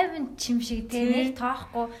ингээд 50 чим шиг тий нэг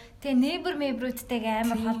тоохгүй. Тэгээ нейбер мэйбрүүдтэйгээ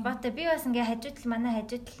амар холбоотой. Би бас ингээ манай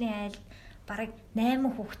хажуудлын айл бараг 8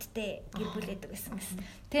 хүүхэдтэй гэр бүл байдаг гэсэн.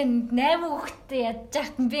 Тэгээ 8 хүүхэдтэй ядж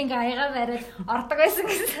яхад би ингээ аягаа бариад ордог байсан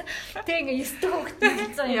гэсэн. Тэгээ ингээ 9 хүүхэдтэй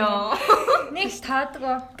болсон юм. Нэг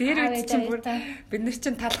таадгүй. Тэр үед чинь бүр бид нар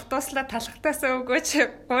чинь талах дууслаа талахтаасаа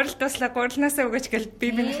өгөөч, гурил дууслаа гурилнаасаа өгөөч гэл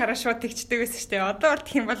би биний хараа шууд тэгчдэг байсан шүү дээ. Одоо бол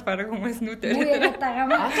тийм бол бараг хүмүүс нүд өрөөд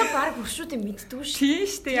байгаа. Одоо бараг хуршуудыг мэддэггүй шүү. Тийм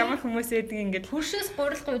шүү дээ. Ямар хүмүүс эдэг ингээд хуршээс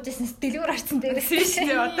гурил гуйжсэн дэлгүүр арцсан дээрээс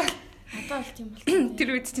шүү дээ. Одоо бол тийм бол.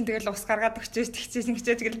 Тэр үед чинь тэгэл ус гаргаад өгчөөс тэгчээс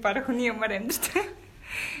ингэчээ тэгэл бараг хүний юмар амьдэртэй.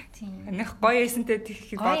 Тийм. Нэх гоё эсэнтэй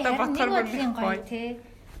тэгэх одоо бодохоор гоё тий.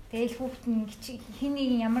 Тэгэл хүүхэд нь хин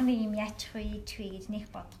нэг ямар нэг юм яачих вэ, ийчих вэ гэж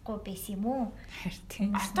нэх бодохгүй байсан юм уу?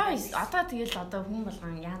 Харин. Одоо тэгэл одоо хүн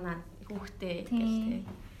болгон яана хүүхдээ тэгэл тий.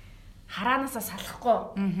 Хараанасаа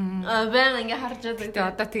салахгүй. Баян ингээ харж байгаа.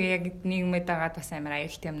 Гэтэ одоо тэгээ яг нийгмэд байгаад бас амар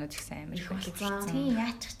аюултай юмнууд ихсэн амар их болсон. Тийм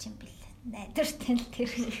яачих юм бэл. Найдвартай л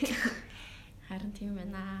тэр. Харин тийм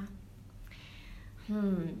байна.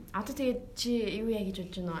 Одоо тэгээд чи юу яа гэж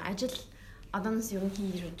бодож байна уу? Ажил одооноос юу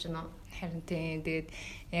хийж бодож байна уу? Харин тийм тэгээд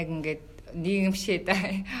яг ингээд нийгэмшээд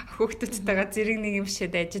хүүхдүүдтэйгээ зэрэг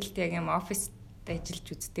нийгэмшээд ажилд яг юм оффист ажиллаж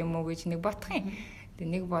үзт юм уу гэж нэг бодох юм. Тэгээд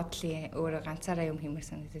нэг бодлын өөрөө ганцаараа юм хиймээр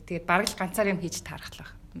санагдав. Тэгээд бараг л ганцаараа юм хийж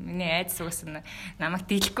таарахлах. Миний айдас угсаа намайг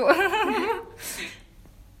дийлэхгүй.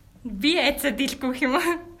 Би айдасаа дийлэхгүй юм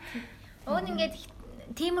аа. Өн ингээд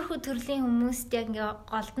тиймэрхүү төрлийн хүмүүст яг ингээ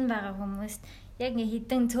голдон байгаа хүмүүст яг ингээ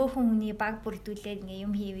хідэн цөөхөн хүний баг бүрдүүлээд ингээ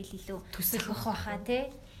юм хийвэл илүү төсөлөх баха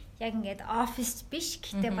тий. Яг ингээд оффис биш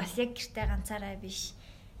гэхдээ бас яг гэртээ ганцаараа биш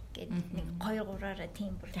гээд нэг 2-3-аараа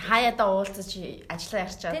тийм бүр. Хаяада уулзаж ажиллаа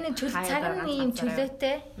ярьчаад. Тэгээ нэг цаг нь юм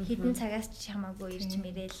чөлөөтэй хідэн цагаас ч хамаагүй ирж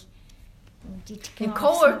мэрэл жижиг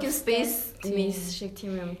co-working space шиг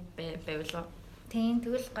тийм юм байвал. Тийм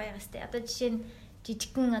тэгвэл гоё гэстэй. Одоо жишээ нь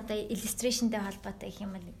жижигхэн одоо illustration-тэй холбоотой гэх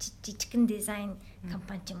юм бол жижигхэн дизайн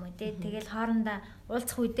компани ч юм уу тий. Тэгэл хоорондоо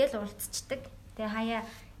уулзах үедээ л уулзчихдаг. Тэгээ хаяа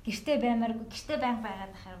гэртээ баймааргүй гэртээ байнг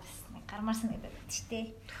байгаад ахаар бас нэг гармаарсан гэдэг үү ч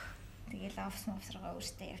тий. Тэгэл офис руугаа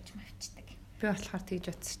өөртөө явж мавчдаг. Би болохоор тэгж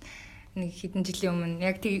бодсон шүү дээ. Нэг хэдэн жилийн өмнө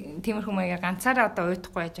яг тиймэрхүү маягаар ганцаараа одоо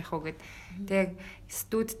уйдахгүй байж ах уу гэд. Тэг яг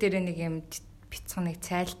студ дээр нэг юм бяцханыг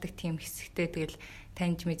цайлдаг тийм хэсэгтэй тэгэл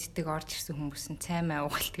таньж мэддэг орж ирсэн хүмүүс нь цаймаа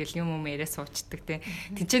уугалт тэгэл юм яриа суучдаг тий.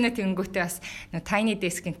 Тинчэнэ тэнгүүтээ бас нөө tiny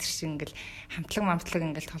desk-ийн тэр шиг ингээл хамтлаг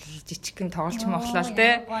ингээл тоглож жижигхэн тоглож моглол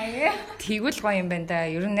тий. Тэгвэл гоё юм байна да.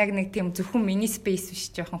 Ер нь яг нэг тийм зөвхөн mini space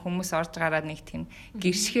биш жоохон хүмүүс орж гараад нэг тийм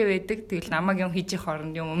гэршгэ байдаг. Тэгэл намайг юм хийж их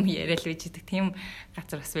оронд юм яриа л байж идэг. Тийм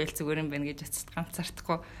газар бас байл зүгээр юм байна гэж бодсод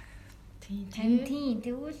ганцаардахгүй. Тийм.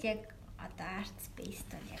 Тэгвэл яг одоо art space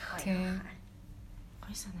тоо яг гоё.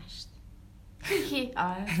 Гоё санаа шүү. Хи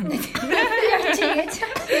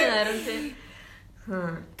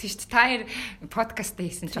тийш таар подкаст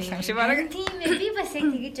хийсэн ч болох юм шиг бараг. Тийм ээ би бас яг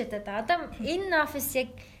тэгэж бодоод байгаа. Одоо энэ офис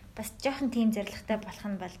яг бас жоохон тийм зорилготой болох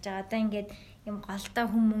нь болж байгаа. Одоо ингээд юм голтой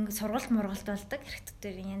хүмүүс сургалт мургалт болдог.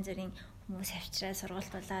 Хэрэгтүүдээр янз бүрийн хүмүүс авчираа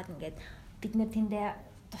сургалт болоод ингээд бид нэр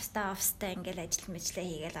тэндээ тусдаа офстай ингээл ажил мэжлээ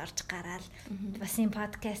хийгээл орж гараал бас юм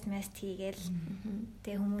подкаст маст хийгээл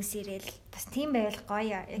тэгээ хүмүүс ирээл бас тийм байвал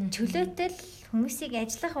гоё. Яг чөлөөтэй л хүмүүсийг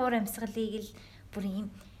ажиллах уур амьсгалыг л бүр юм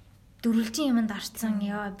дөрвөлжин юмд орцсон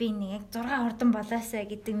ёо би нэг яг 6 хурдан болоосаа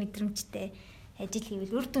гэдэг мэдрэмжтэй ажил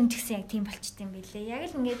хийвэл үр дүн ч гэсэн яг тийм болчт юм билээ.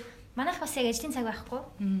 Яг л ингээд манайх бас яг ажлын цаг байхгүй.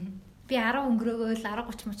 Би 10 өнгөрөөгөө л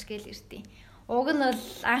 10:30 мөч гээл иртий. Уг нь бол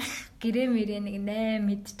анх гэрээ мэрээ нэг 8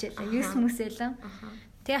 мэдчихлээ. 9 хүмүүсэлэн.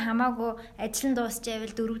 Тэгээ хамаагүй ажил нь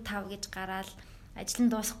дуусчаавал 4-5 гэж гараал ажил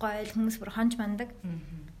нь дуусахгүй байл хүмүүс бүр хонж мандаг.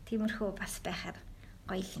 Тиймэрхүү бас байхаар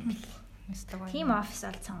гоё юм бэл. Тийм офис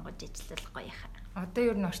ол сонгож ажиллал гоё хаа.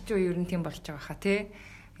 Одоо ер нь орчин үе ер нь тийм болж байгаа хаа тий.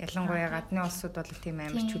 Ялангуяа гадны улсууд бол тийм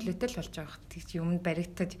амар чөлөөтэй л болж байгаа. Тэгж юмд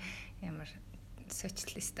баригдаж ямар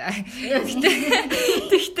социалист.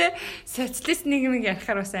 Тэгтээ социалист нийгмийг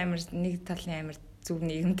ярихаар бас амар нэг талын амар зүг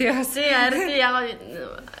нийгэмтэй бас харин яг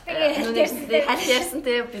хальт ярьсан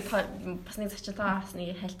те би бас нэг зочинтойгоо бас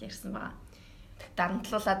нэг хальт ярьсан байгаа.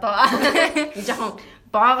 Дарамтлуулаад байгаа. Би жоохон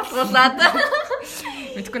бооголгуулаад.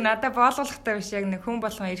 Мэдгүй надад боолуулахтай биш яг нэг хүн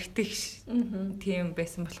болгон эргэтэй тийм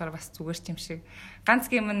байсан болохоор бас зүгээр ч юм шиг.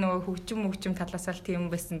 Ганц гэм нөгөө хөгжим талаас л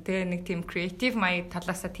тийм байсан те нэг тийм креатив маяг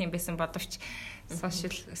талаасаа тийм байсан бодовч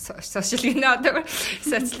сошиал гинэ одоо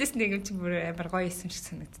социалист нийгэм чинь бүр амар гоё юм шиг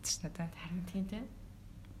санагддаг ш надад. Харин тийм те.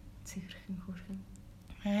 Цэвэрхэн хөөрхөн.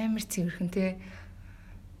 Амар цэвэрхэн те.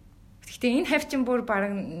 Гэхдээ энэ хавчин бүр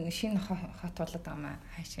баг шинэ хот болоод байгаа маа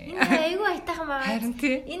хаашаа. Энэ айгүй айтайхан байгаа. Харин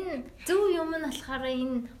тий. Энэ зөв юм нь болохоор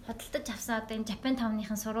энэ хөдөлтөж авсан одоо энэ Japan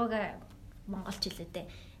 5-ын сурууг монголч хэлээдээ.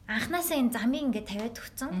 Анхнаасаа энэ замыг ингээд тавиад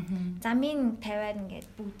өгсөн. Замыг тавиад ингээд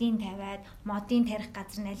бүгдийг тавиад, модын тарих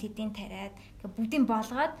газар найл хэдийн тариад, ингээд бүгдийг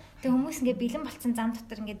болгоод тэг хүмүүс ингээд бэлэн болцсон зам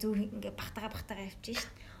дотор ингээд зөв ингээд багтагаа явчих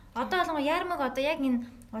шít. Одоо болгоо ярмаг одоо яг энэ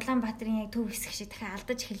Улаанбаатарын яг төв хэсэг шиг дахиад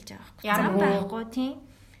алдаж эхэлж байгаа байхгүй. Зам байхгүй тийм.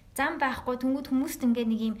 Зам байхгүй тэнгууд хүмүүст ингээ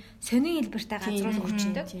нэг юм сонин хэлбэртэй газар руу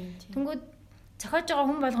өчтдөг. Тэнгууд зохиож байгаа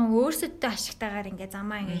хүн болгон өөрсөдөө ашигтайгаар ингээ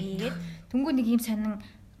замаа ингээ хийгээд тэнгууд нэг юм сонин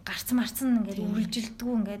гарцсан ингээ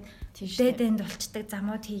үргэлжилдэггүй ингээ дээдэнд болчдаг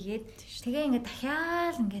замууд хийгээд тэгээ ингээ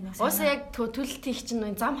дахиад ингээ нэг уусаа яг төлөлт хийх чинь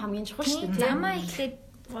зам хамгийн чухал шүү дээ. Замаа ихлээд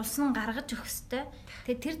улсын гаргаж өгөх хэвээр.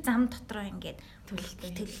 Тэгээ тэр зам дотроо ингээ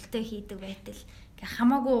төлөлтөө хийдэг байтал ингээ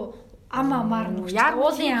хамаагүй амаар яг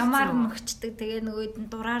уулын амаар мөгчдөг. Тэгээ нөгөөд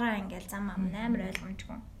нь дураараа ингээл зам амар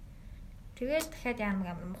ойлгомжгүй. Тэгэл дахиад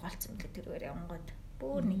ямар мухалцсан бэлээ тэргээр явангууд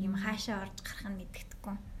бүр нэг юм хаашаа орж гарах нь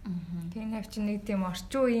мэддэхгүй. Тэгээ нав чи нэг тийм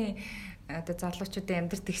орчин үеийн одоо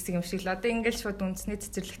залуучуудын амьдрэх хэсэг юм шиг л одоо ингээл шууд үндэсний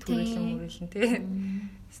цэцэрлэгт хүрээлэн тий.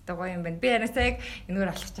 Өстой гоё юм байна. Би янаасаа яг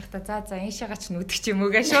энэгээр алхаж байхдаа за энэ шагач нүдэх ч юм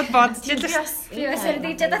уу гэж шууд бодож илээ. Би бас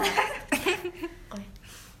ярьдаг чадаад.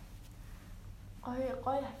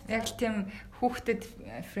 Гоё. Яг л тийм хүүхдэд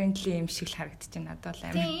фрэндли юм шиг л харагдаж байна надад бол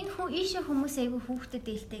амар. Тэгээ энэ ийшээ хүмүүс айгүй хүүхдэд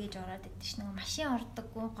ээлтэй гэж ороод идэв ш. Нэг машин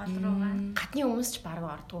ордоггүй гол руугаа. Гадны хүмүүс ч баг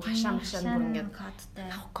ордоггүй. Хашаа бүр ингээд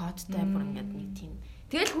кодтай бүр ингээд нэг тийм.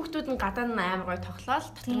 Тэгэл хүүхдүүд нь гадаа нь амар гоё тоглоол.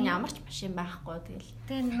 Дотор нь ямар ч машин байхгүй.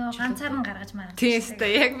 Тэгээ нөгөө ганцаар нь гаргаж маргаж. Тийм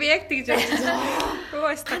өстой яг би яг тэгж бодож байна.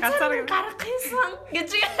 Өө өстой ганцаар гаргах юмсан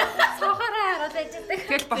гэж цохороо хараад байждаг.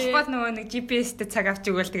 Тэгэл болохгүй нөгөө нэг GPS-тэй цаг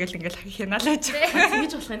авч өгөөл тэгэл ингээл хянаалаач.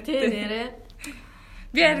 Тэгж болох юм тий нэрээ.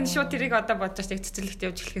 Би харин шууд тэрийг одоо бодож яг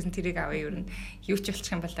цэцэрлэгт явж эхлэхээс нь тэрийг авъя юу н. Юу ч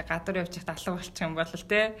болчих юм бол гадуур явж байхад алга болчих юм бол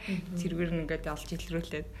те. Тэргээр нь ингээд олж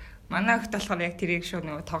илрүүлээд манай хөлт болохоор яг тэрийг шууд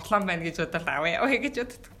нөгөө тоглоом байна гэж бодоод авъя гэж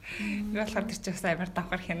боддог. Би болохоор тэр чинь бас амар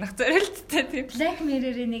давхар хянах зорилттой тийм. Black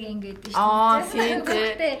Mirror-ийн нэг ингээд дээ шүү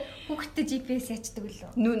дээ. Хүүхдээ GPS ячдаг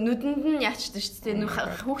лөө. Нүдэнд нь ячдаг шүү дээ.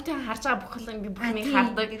 Хүүхдээ харж байгаа бүх юм би бүхнийг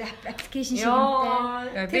хардаг. Аппликейшн шиг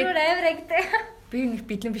юмтай. Тэр амар агтай. Би нэг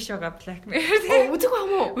бэлэн биш байгаа Black Mirror. Үзэг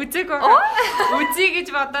юм уу? Үзэг байгаа. Үзье гэж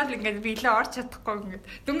бодоод ингээд биелээ орч чадахгүй ингээд.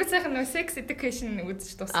 Дөнгөж сайхан нөө sex education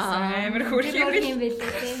үзэж дууссан. Амар хөөрх юм байлээ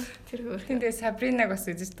тий. Тэр хөөрх. Тэгээ Sabrina-г бас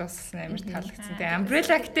үзэж дууссан амар таалагдсан. Тэгээ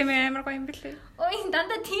Umbrella Academy амар гоё юм бэлээ. Ой энэ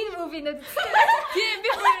дандаа teen movie-нууд. Тийм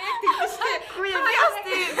би бүр яг тэгсэн шүү дээ. Үгүй би бас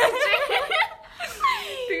тийм.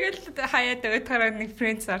 Тэгэл хаяад өтгөрөө нэг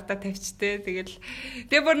friends артаа тавьчтэй. Тэгэл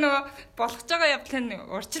тэгээ бүр нөгөө болгож байгаа явдлыг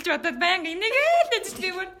урчилж бодоод байнга энийгээ л гэж би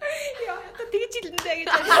бүр яа одоо тэгж хэлнэ гэж.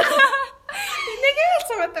 Энийгээ л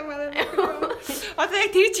цогод байгаа. Одоо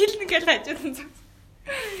яг тэгж хэлнэ гэж хажуулсан.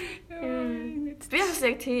 Би бас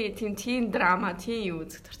яг тийм драма тийм юу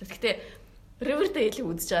үзэх дуртай. Гэтэ Riverdale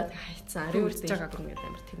үзэж чад хайцсан. Riverdale гэдэг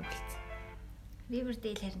амар тийм болцсон.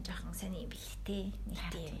 Riverdale харин жоохон сони юм билээ те. Нэг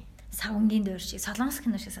тийм савнгийн дуур шиг солонгос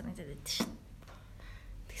кино шиг санагдаад байдаг шин.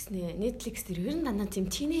 Тэгснэ Netflix дээр ер нь дандаа тийм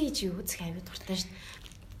тинейж юу үзэх аюул дуртай шин.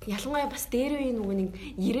 Ялангуяа бас дээр үеийн нөгөө нэг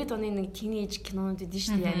 90-ад оны нэг тинейж кинонууд идэв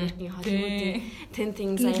шин. Америкийн Hollywood-ийн 10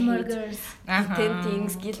 Things I Hate, 10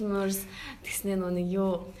 Things, Gilmore's тэгснэ нөгөө нэг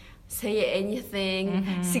юу Say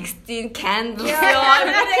Anything, 16 Candles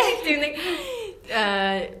тийм нэг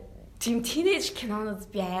тийм тинейж кинонууд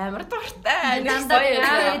би амар дуртай. Дандаа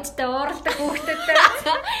ээжтэй ууралдаг хүүхдүүдтэй.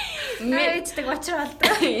 Ээжтэй очир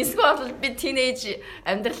болдог. Эсвэл би тинейж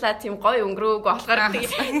амьдралаа тийм гоё өнгөрөөг болохоор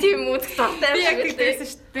тийм үзэх дуртай. Би яг тэгсэн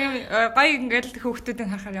шүү дээ. Гоё ингээл хүүхдүүдийн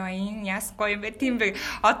харахаар энэ яас гоё юм бэ? Тийм бэ.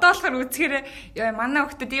 Одоо болохоор үзэхээр манай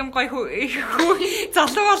хүүхдүүд ийм гоё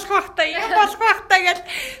залуу болох байхдаа ийм болох байхдаа гэж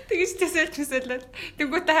тэгж төсөөлөл.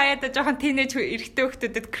 Тэнгүүтээ хаяада жоохон тинейж эрэгтэй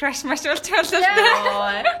хүүхдүүдэд краш маш болж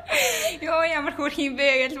болоо. Йоо ямар хөөрх юм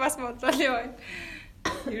бэ гэж бас бодлоо ёо.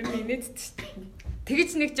 Ер нь инээдтэй шүү дээ. Тэгэж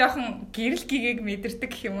нэг жоохон гэрэл гигийг мэдэрдэг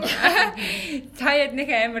гэх юм уу. Таяад нэг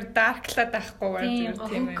амар дарклаад байхгүй байх тийм юм.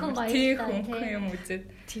 Тийм хөнгөн юм үзээд.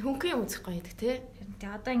 Тийм хөнгөн юм үзэх гоё гэдэг тий.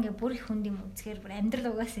 Тэгээ одоо ингээ бүр их хүнд юм үзэхээр бүр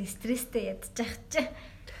амьдрал угаасаа стресстэй ядчих чи.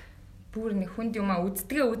 Бүр нэг хүнд юм а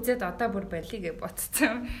үздэгээ үзээд одоо бүр балигээ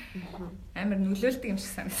ботцсон. Амар нөлөөлдөг юм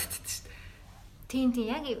шиг санагддаг шүү дээ. Тийм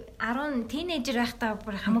яг 10 тинейжер байхдаа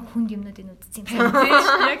бүр хамаг хүнд юмнуудыг үзсэн юм.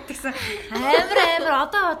 Яг тэгсэн.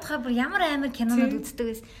 Амар одоо бодохоор бүр ямар амар кинонууд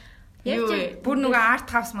үздэг байсан. Яг бүр нөгөө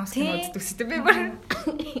арт хаус мас кино үздэг шүү дээ. Би бүр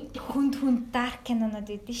хүнд дарк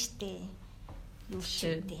кинонууд өгдөө штэ.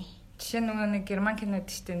 Жишээ нөгөө нэг герман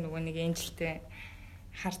кинод штэ нөгөө нэг энжилтэй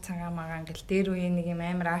хар цагаан магаан гэл дээр үе нэг юм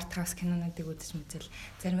амар арт хаус кинонуудыг үзэж мэдэл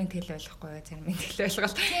зарим нь тэгэл ойлгохгүй зарим нь тэгэл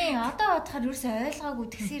ойлгол. Тийм одоо бодохоор юусэн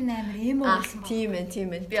ойлгоогүй тэгсэр амар эмо болсон ба. Тийм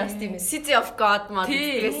ээ. Би бас тийм City of God мод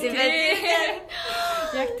гэсэн байх.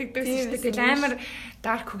 Яг тэгдэг шүү дээ. Тэгэл амар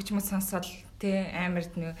дарк хөгжмөд сонсоод тэ амар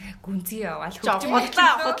нэг гүнзгий яваал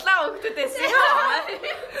худлаа өгдөөс.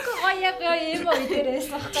 Гоё эмо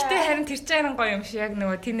идэрээс багтаа. Гэтэ харин тэр чинь гоё юм шиг яг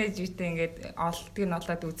нөгөө тинейж үедээ ингээд олдгийг нь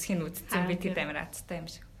олоод үзхийг үзсэн би тэр амар азтай юм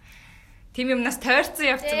шиг. Тим юмнаас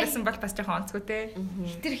тойрцсон явцсан байсан бол бас жоохон онцгүй те.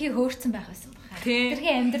 Хитрхи хөөрцөн байх байсан баха.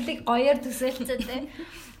 Хитрхи амьдралыг гоёор төсөөлцөө те.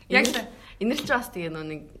 Яг Энэрэл ч бас тэгээ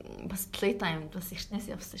нэг бас playtime бас эртнээс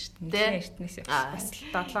явсан шүү дээ. Эртнээс явсан. Бас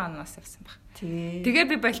 7 оноос явсан баг. Тэгээ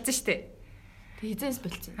би болцсон шүү дээ. Хизээс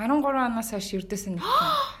болцсон. 13 оноос хойш ердөөс нь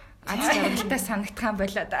аз жаргалтай санагдах юм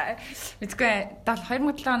байлаа да. Мэдгүй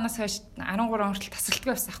 2007 оноос хойш 13 он хүртэл тасралтгүй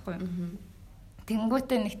явсан байхгүй юу?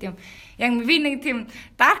 Тэнгүүтээ нэг тийм яг би нэг тийм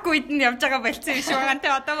дарк үед нь явж байгаа болцсон юм шиг байгаа те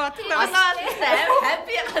одоо бодлоо. Одоо амар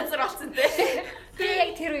happy газар болсон те. Би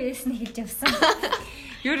яг тэр үеэс нь хэлж явсан.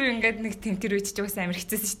 Юу ингээд нэг тийм тэр үед ч бас амар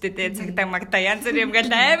хэцээсэн шүү дээ те. Цагдаа магдаа янз бүр юм гээл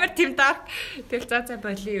амар тийм дарк. Тэгэл за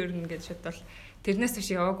болий ер нь ингээд шууд бол тэрнээс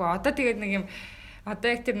биш яваагүй. Одоо тэгээд нэг юм одоо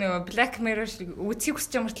яг тэр нэг Black Mirror шиг үзхийг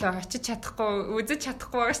хүсэж байгаа мөртлөө очиж чадахгүй, үзэж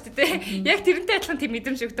чадахгүй байгаа шүү дээ. Яг тэрнтэй адилхан тийм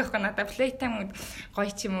мэдрэмж өгдөг байхгүй надад playtime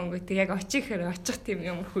гоё ч юм уу гэдэг. Яг очих тийм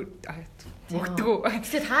юм өгдөгөө.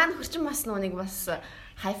 Тэгээд хаана хурчин бас нэг бас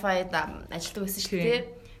hi-fi-д ажилладаг байсан шүү дээ.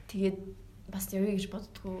 Тэгээд бас явъя гэж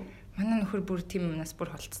боддгоо. Манай нөхөр бүр тийм юмнаас бүр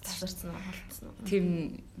холцсон.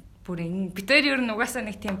 Тийм бүр битээр ер нь угаасаа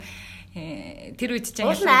нэг тийм тэр үед ч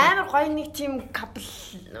амар гоё нэг тийм капл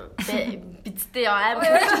бидтэй амар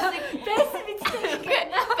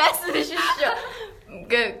байсан биш шүү.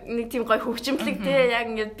 Нэг тийм гоё хөгжимлэг те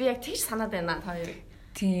яг ингээд би яг тэгж санаад байна та хоёрыг.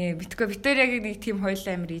 Тийм битээр яг нэг тийм хоёул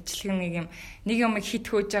амар ижлэг нэг юм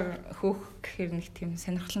хит хөөж байгаа хөөх гэхээр нэг тийм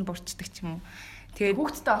сонирхол нь бурчдаг ч юм уу. Тэгээд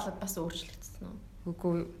хүүхдтэй болоод бас өөрчлөгдсөн үү?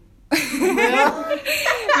 Үгүй.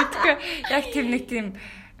 Битээ яг тийм нэг тийм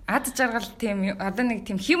ад жаргал тийм одоо нэг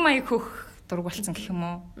тийм хэм маяг хөөх дург болсон гэх юм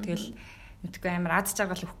уу. Тэгэл мэдгүй амар ад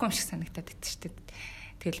жаргал өгөхгүй юм шиг санагдаад байт шүү дээ.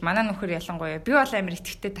 Тэгэл манай нөхөр ялангуяа би бол амар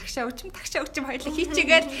итгэвтэй тагшаа өчм хоёлаа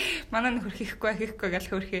хийчихгээл манай нөхөр хийхгүй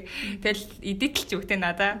гал хөөрхий. Тэгэл эдитэлж өгдөө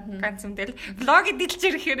надаа ганц юм тэгэл влог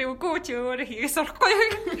эдитэлж ирэхээр үгүй чи өөрөө хийгээ сурахгүй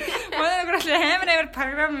юу. Манай нөхөр амар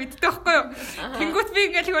програм мэддэг байхгүй юу. Тэнгүүт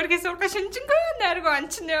би ингээл хөөрхий сурах шинжэнгөө найргуу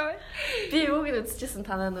анчна. Би юуг нь үзчихсэн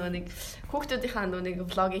танаа нөгөө нэг хүүхдүүдийнхаа нэг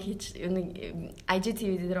влогийг хийж нэг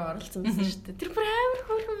IGTV дээр оролцсон байсан шүү дээ. Тэр бүр амар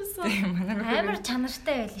хөөрхөн байсан. Амар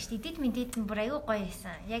чанартай байлаа шүү дээ. Эдит мэдээд бүр аюу гоё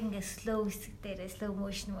байсан. Яг ингээ slow хэсэг дээрээ slow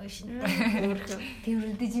motion хөөрхөн.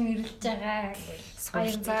 Тэрвэрлдэж мэрэлж байгаа гэж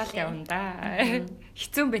сурцаал явна да.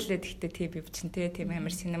 Хэцүү байлээ гэхдээ тийм бив чин тийм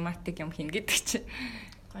амар cinematic юм хийн гэдэг чинь.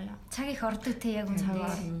 Гоё. Цаг их ордог те яг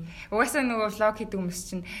үнэндээ. Угаасаа нөгөө влог хийдэг хүмүүс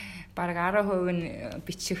чинь баг 10% нь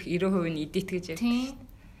бичих 90% нь эдит гэж ярьдаг.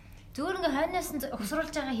 Зүгээр ингээ хойноос нь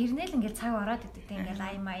ухсруулж байгаа хэрнээл ингээ цаг ороод идэг те ингээ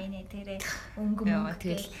ай майны тэрэ өнгө мөнгө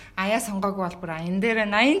тэгэл аяа сонгоогүй бол бүр аян дээр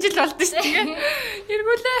 80 жил болд шүү дээ.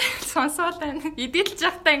 Эргүүлээ сонсоол байна. Эдэлж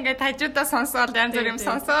явахдаа ингээ тажуудаа сонсоол янз бүр юм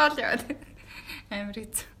сонсоол яваад. Амар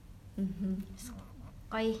хэц.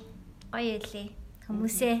 Гоё эле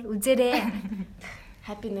хүмүүсээ үзээрэй.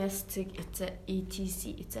 Happiness etc.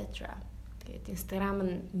 etc. Тэгээд Instagram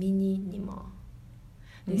нь минималист.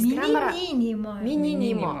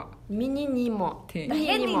 Минималист.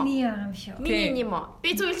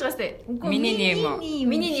 Би зөвлөж байгаас тээ. Минимал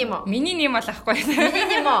ахгүй.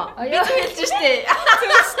 Би зөвлөж штэ.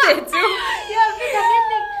 Зөв. Яа би дахиад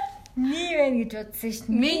нэг байна гэж бодсон шүү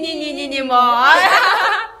дээ. Минимал.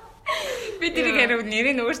 Би тэрийг харав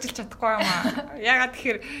нэрийг өөрчилж чадахгүй юм аа. Ягаад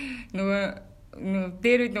тэгэхээр нөгөө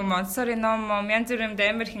дээр үед монсори ном янз бүрийн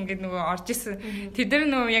амар их ингээд нөгөө орж исэн. Тэд нар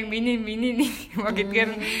нөгөө яг миний юм гэдгээр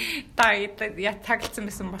та таглцсан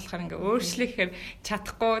байсан болохоор ингээд өөрчлөхээр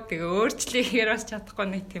чадахгүй тэгээ өөрчлөхээр бас чадахгүй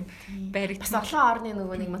нэг тийм байрыг бас олон орны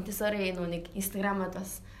нөгөө нэг монтесори нөгөө нэг инстаграмад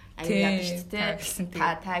бас аяа яд шүү дээ.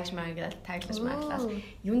 Та таглаж маглаа.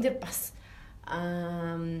 Юун дээр бас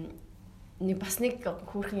нэг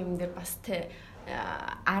хүүхэн юм дээр бас те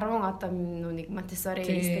 10 одоо нэг Монтесори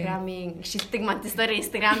инстаграмын шилдэг Монтесори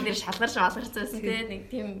инстаграм дээр шалгарч малгарцсан тийм нэг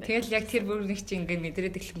тийм. Тэгэл яг тэр бүр нэг чинь ингээд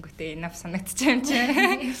мэдрээд эхлэнгүүтээ энэв санагдчих юм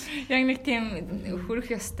чинь. Яг нэг тийм хөрөх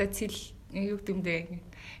ёстой цэл юу гэмдэ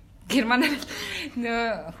германаар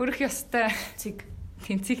нөө хөрөх ёстой цэг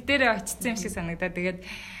тэнцэг дээр очсон юм шиг санагдаа. Тэгээд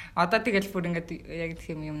одоо тэгэл бүр ингээд яг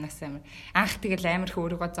гэх юмнаас амар анх тэгэл амар их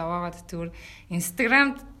өөрийгөө зовоогоод зүгээр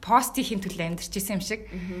Instagram пост хийх төлөө амьдарч исэн юм шиг.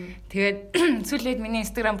 Тэгээд сүүлээд миний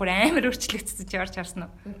Instagram бүр амар өөрчлөгдсөн чи орж харсан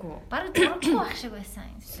уу? Үгүй. Бараг зурхгүй байх шиг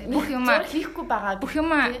байсан. Бүх юм хийхгүй байгаа. Бүх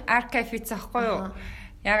юм аркайв хийсэн аахгүй юу?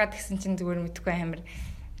 Яагаад гэсэн чинь зүгээр мэдгүй амар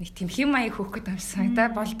нэг тийм хэм маяг хөөх гэдэг юм санагдаа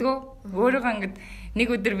болдгоо. Өөрөөгөө ингээд нэг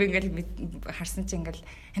өдөр би ингээд харсан чинь ингээд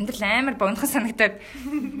амьдрал амар богинохан санагдаад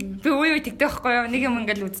би үе тэгдэг байхгүй юу? Нэг юм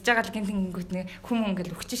ингээд үзэж байгаа л гинтэнгүүт нэг хүм ингээд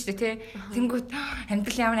өгч штэ тий. Тэнгүүт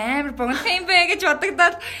амьдрал амар богинохан юм бэ гэж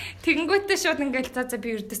бодогдоод тэгэнгүүтээ шууд ингээд за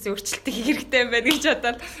би өрдөөс өөрчлөлтийг хийх хэрэгтэй юм байна гэж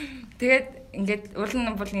бодоод тэгээд ингээд уул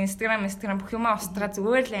нь бол Instagram бүх юмаа устгаа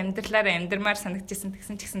зүгээр л амьдралаар амьдрмаар санагдчихсан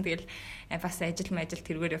тэгсэн ч гэсэн тэгэл бас ажил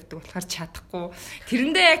тэргээр явдаг болохоор чадахгүй.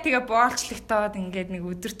 Тэрэндээ яг тэгээ боолчлогтоод ингээд нэг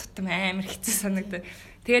өдөр тутам амар хэцүү санагдаад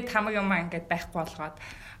тэгээд хамаг юмаа ингээд байхгүй болгоод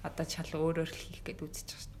одоо чал өөрөөр хийх гээд үзэж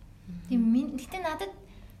байгаа шүү дээ. Тийм гэтээ надад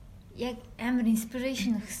яг амар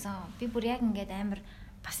inspiration өгсөн. Би бүр яг ингээд амар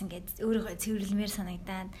бас ингээд өөрийгөө цэвэрлэмээр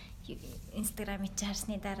санагдаад Instagram-ийг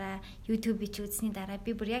харсны дараа, YouTube-ийг үзсний дараа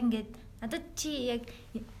би бүр яг ингээд надад чи яг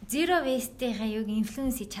zero waste-ийнхаа юг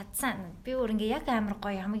инфлюенс хийж чадсан. Би бүр ингээд яг амар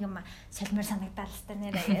гоё хамаг юм солимоор санагдал л та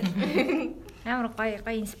нэрээ яг. Амар гоё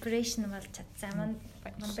inspiration болж чадсан.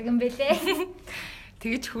 Мундаг юм бэлээ.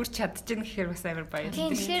 Тэгэж хурч чадчихна гэхээр бас амар баярлалаа.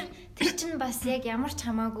 Тийм тэгэхээр тэр чинь бас яг ямар ч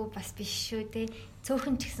хамаагүй бас биш шүү те.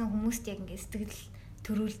 Цөөхөн ч гэсэн хүмүүст яг ингээд сэтгэл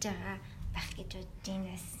төрүүлж байгаа байх гэж бодож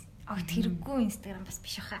байна. Огт хэрэггүй Instagram бас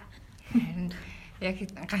биш баха. Харин яг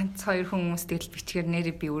ганц хоёр хүмүүс тэгэл бичгээр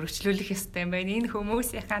нэрээ би өргөжлүүлэх ёстой юм байна. Энэ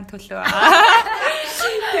хүмүүсийнхаа төлөө.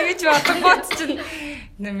 Тэгэж бодгоот чинь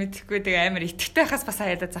мэдхгүй тэгээ амар итгэвтэй хаас бас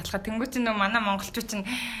хаяада залхаа. Тэнгүү чинь нөө манай монголчууд чинь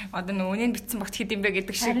одоо нөө үнэн битсэн багт хэд юм бэ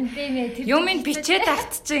гэдэг шиг. Юм ин бичээд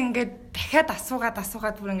авт чинь ингээд дахиад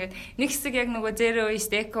асуугаад бүр ингээд нэг хэсэг яг нөгөө zero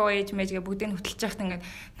waste, eco age мэжгээ бүгдийг хөтлж яхад ингээд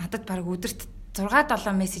надад баг өдөрт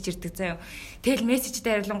 6-7 мессеж ирдэг заяа. Тэгэл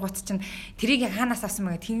мессежтэй харилцангууд чинь тэрийг хаанаас авсан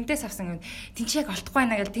маяг тэндээс авсан гэв. Тин чи яг олдохгүй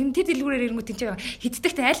байна гэл тэр дэлгүүрээр ирэнгүү тин чи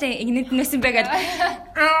хиддэгт айл ингэнэднээс юм бэ гэл.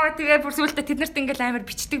 Тэгээ бүр сүултээ тэднэрт ингээл амар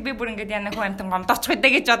бичдэг би бүр ингээд яна хөө амтан гомдооч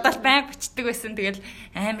хөдөө гэж бодоод байнг бичдэг байсан. Тэгэл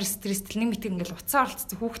амар стресстэй нэг мэт ингээл уцаа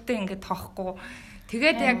оролцсон хүүхдээ ингээд тоохгүй.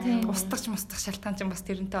 Тэгээд яг устгах шалтгаан чинь бас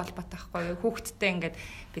тэрнтэй холбоотой байхгүй юу? Хүүхдтэй ингээд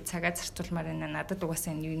би цагаа зарцуулмаар байна. Надад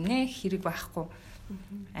угаасаа энэ юм нэ хэрэг байхгүй.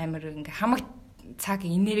 Амар ингээ хамаг цаг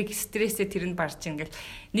энерги стрессээ тэрэнд барж ингээл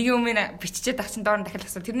нэг юм биччихээд авчин доор нь дахиад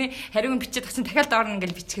асуу тэрний хариуг нь бичээд авчин дахиад доор нь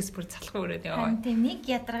ингээл бичгээс бүр залхуу өрөөд яваа. Тийм нэг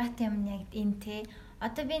ядаргаатай юм яг энэ те.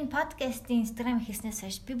 Одоо би энэ подкастын Instagram хийснээс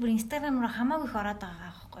хойш би бүр Instagram руу хамаагүй их ороод байгаа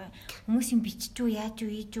байхгүй юу. Хүмүүс юм биччихүү яаж юу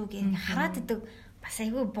ийж үү гэх хараад идэг бас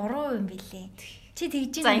айгүй буруу юм билээ. Чи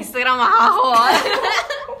тэгж за Instagram аах уу.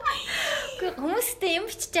 Хүмүүстэй юм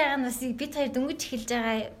бичиж байгаа нь бас бид хоёр дөнгөж эхэлж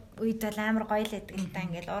байгаа үед бол амар гоё л байдаг л та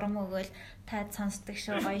ингээл урам өгөөл та сонсдог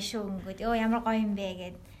шүү гоё шүү өнгөд ёо ямар гоё юм бэ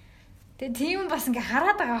гэд. Тэгээ тийм бас ингээ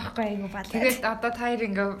хараад байгаа байхгүй айгу балаа. Тэгээд одоо та хоёр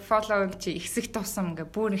ингээ фоллоу чи ихсэх тусам ингээ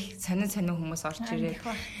бүр их сонин хүмүүс орж ирээ.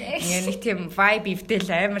 Ингээ нэг тийм vibe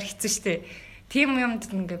ивдэл амар хэцүү штэ. Тийм юмд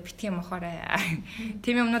ингээ битгий мохоорой.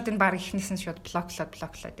 Тийм юмнуудыг баг ихнээс нь шууд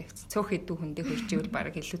блоклоод явцсан. Цөөх хэдүү хүндээ хөрживэл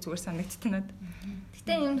баг илүү зүгээр санагдтанаад.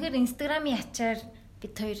 Гэтэ үнэхээр Instagram-ийн ачаар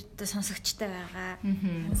бид хоёртой сонсогчтой байгаа.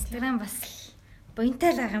 Instagram бас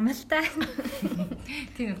буянтай байгаа юм л да.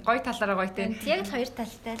 Тийм гоё талаараа гоё те. Яг л хоёр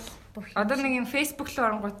талтай л бүх. Одоо нэг юм Facebook руу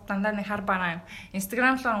оронгууд дандаа нэг хар бараа юм.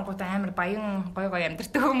 Instagram руу оронгууд амар баян гоё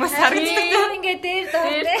амьдардаг хүмүүс харагддаг. Ингээ дээр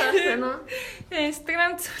доо.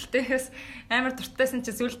 Instagram зөвлөлтөөс амар дуртайсан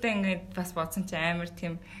чи зүйлдээ ингээд бас бодсон чи амар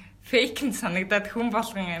тийм фейк нь санагдаад хүн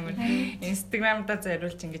болгон амар Instagram-да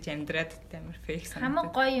зориулж ингэж амьдраад амар фейк санагдаад. Хамаг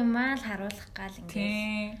гоё юм аа л харуулах гал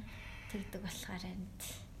ингэж тэгдэг болохоор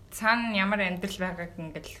энэ. Цаана ямар амьдрал байгааг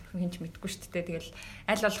ингээл хинч мэдгүй шүү дээ. Тэгэл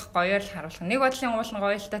аль болох гоёор л харуулах. Нэг бодлын уул нь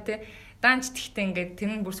гоё л та тий. Данч тэгтээ ингээд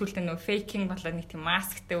тэр нь бүр сүлдээ нөө фейкинг болоод нэг тийм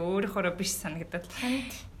масктай өөрөөхөө биш санагдаад.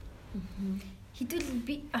 Хэдүүл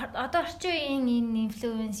би одоо орчин үеийн энэ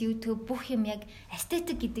инфлюенс YouTube бүх юм яг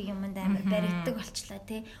эстетик гэдэг юмд амар баригддаг болчлаа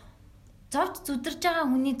тий. Зовж зүдэрж байгаа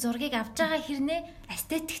хүний зургийг авч байгаа хэрнээ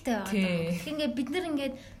эстетиктэй байгаа. Тэг ингээд бид нар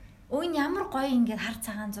ингээд өөний ямар гоё ингээд хар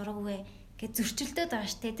цагаан зураг вэ гэж зөрчилдөд байгаа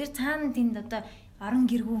штэ. Тэр цаана тэнд одоо орон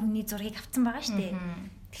гэргүй хүний зургийг авсан байгаа штэ.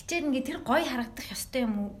 Тэгчээр ингээд тэр гоё харагдах ёстой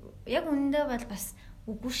юм уу? Яг үнэндээ бол бас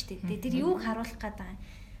үгүй штэ. Тэр юуг харуулах гээд байгаа юм?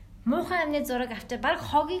 Муухай амны зураг авчаад баг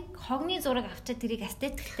хогны зураг авчаад тэрийг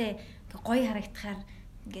эстетиктэй гоё харагдахаар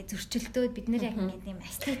ингээд зөрчилдөөд бид нар яг ингээд юм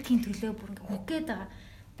эстетикийн төлөө бүр ингээд үхгээд байгаа.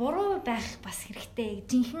 буруу байх бас хэрэгтэй.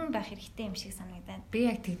 Жинхэнэ байх хэрэгтэй юм шиг санагдаад. Би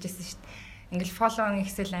яг тэгжсэн шүү дээ. Ингээл фоллоуинг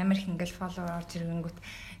ихсэл амар их ингээл фоллоу орж ирэнгүүт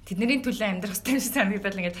тэдний төлөө амьдрах хэрэгтэй юм шиг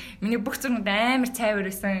санагдал ингээл миний бүх зургууд амар цайвар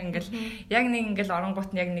байсан ингээл яг нэг ингээл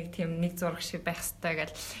оронгууд яг нэг тийм нэг зураг шиг байх хэрэгтэй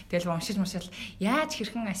гэл тэгэл уншиж мушаал яаж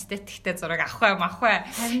хэрхэн эстетиктэй зураг авах вэ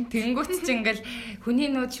тэгэнгүүт чи ингээл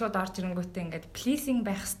хүний нүд шууд орж ирэнгүүтээ ингээд pleasing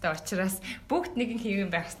байх хэрэгтэй учраас бүгд нэг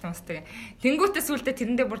хийгэн байх хэрэгтэй тэгэнгүүтээ сүулдэ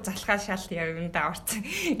тэрэндээ бүр залхаа шал яг юундаа орсон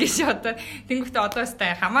гэж одоо тэгэнгүүтээ одоо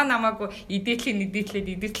өстэй хамаа намаагүй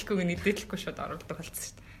идэлэхгүй шууд оруулдаг болсон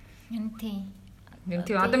шүү дээ. Юм тийм. Юм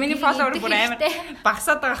тийм. Одоо миний фолловер бүр амар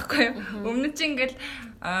багасаад байгаа байхгүй юу? Өмнө чинь ингээл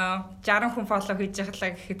 60 хүн фоллоу хийж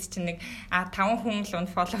яхалаа гэхэд чинь нэг 5 хүн л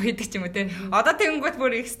унфоллоу хийдэг ч юм уу те. Одоо тэгэнгүүт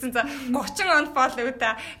бүр ихсэн за 30 унфоллоу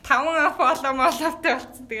та 5 фоллоу моловтой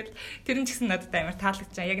болсон. Тэгэл тэр нь ч гэсэн надад амар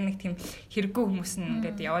таалагдж байгаа. Яг нэг тийм хэрэггүй хүмүүс нь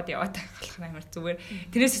ингээд яваад болохоор амар зүгээр.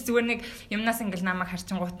 Тэрнээс зүгээр нэг юмнаас ингээл намайг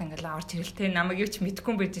харчингуут ингээл орж ирэл те. Намайг юу ч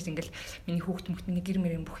мэдгүй байж ингээл миний хүүхд мөхтний гэр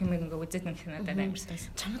мэрийн бүх юм ингээ үзээд нэг надад амар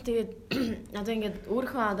сонсон. Чамд тэгээд одоо ингээд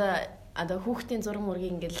өөрийнхөө одоо хүүхдийн зураг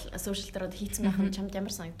мөргийг ингээл сошиал дээр хийцэн байх нь чамд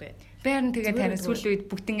ямар санагдав? Бээр нь тэгээд харин сүүлийн үед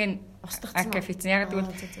бүгднийг устгацсан. Кафецэн яг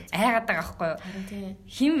тэгвэл айгаад байгаа байхгүй юу?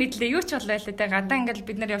 Хин мэдлээ юу ч болоо л дээ. Гадаа ингээл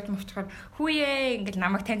бид нар явж мөвчхөр хүүе ингээл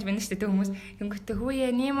намайг таньж байна шүү дээ хүмүүс. Тэнгүүтээ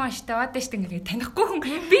хүүе нимо штэ одоо штэ ингээл танихгүй хүн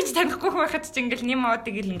би ч танихгүй хүн байхад чи ингээл нимо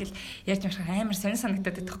одыг ингээл ярьж мөрөх амар сонир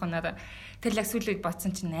санагдаад байхгүй надаа. Тэгэл яг сүүлийн үед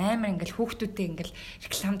бодсон чинь амар ингээл хүүхдүүдтэй ингээл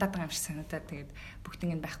рекламдаад байгаа юм шиг санагдаад тэгээд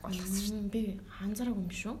бүгднийг байхгүй болгосон шүү дээ. Би анзаараагүй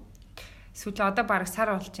юм шүү. Сүүл одоо бараг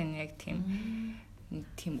сар болж байна яг тийм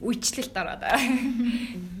үйлчлэлт ороод.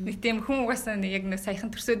 Нэг тийм хүн угаасаа яг нэг саяхан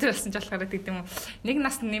төрсөдөр болсон ч болохоор тийм нэг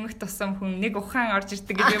нас нэмэх тусам хүн нэг ухаан орж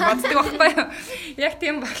ирдэг гэж боддог байхгүй юу? Яг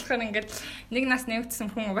тийм болохоор ингээд нэг нас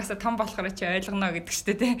нэмэгдсэн хүн угаасаа том болохоор чи ойлгоно гэдэг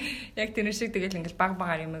штэ тий. Яг тэр шиг тэгэл ингээд баг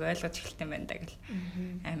багаар юм ойлгож эхэлт юм байна да гэл.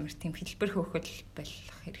 Амар тийм хэлбэр хөөхөл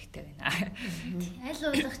болох хэрэгтэй байна. Аль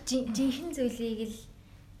болох жинхэнэ зүйлийг л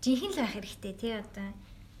жинхэнэ л байх хэрэгтэй тий одоо.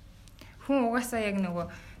 Хүн угаасаа яг нөгөө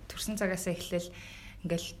төрсэн цагаасаа эхлээл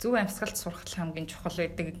ингээл зөв амьсгалд сурах хамгийн чухал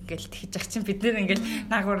байдаг ингээл тэгж ах чинь бид нэр ингээл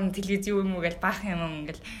наагур нь телевиз юу юм уу гэж баах юм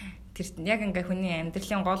ингээл тэр яг ингээ хүний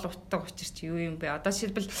амьдралын гол утга учир чи юу юм бэ? Одоо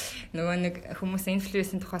шилбэл нөгөө нэг хүмүүс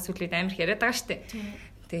инфлюенсийн тухай сүлээд амар их яриад байгаа штэ.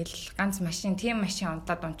 Тэгэл ганц машин, тийм машин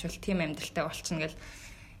унтаад унчвал тийм амьдралтай болчихно гэл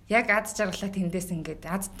яг аз жаргалаа тэндээс ингээд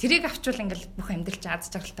тэрийг авчвал ингээл бүх амьдрал чи аз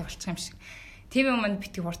жаргалтай болчих юм шиг. Тийм юм манд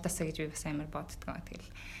битгий хуртаасаа гэж би бас амар боддгоо. Тэгэл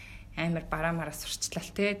амар бараамаараа сурчлал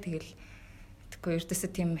те тэгэл тэгэхгүй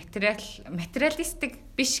ердөөсөө тийм материалистик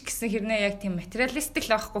биш гэсэн хэрнээ яг тийм материалистик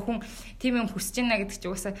л байхгүй хүн тийм юм хүсэж байна гэдэг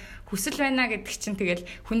чинь угаасаа хүсэл байна гэдэг чинь тэгэл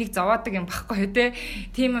хүнийг зовоодаг юм байхгүй юу те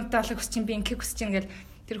тийм юмтай болох хүсэж чинь би ингээ хүсэж чинь гэл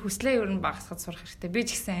тэр хүслээ ер нь багасгаж сурах хэрэгтэй би ч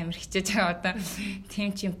гэсэн амар хичээж байгаа одоо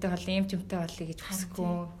тийм ч юмтай болоо юм ч юмтай болъё гэж хүсэхгүй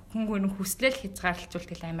хүн хүн хүслээл хязгаарлалцвал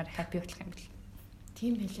тэгэл амар хаппи болох юм бэл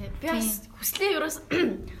тийм байлээ би бас хүслээ ерөөс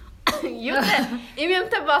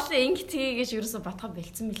юмтай болоо ингэ тгий гэж ерөөсө батгаа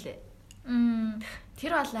бэлдсэн мөлий.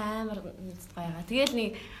 Тэр бол амар гоё. Тэгэл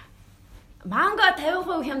нэг манго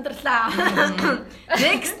 50% хямдрлаа.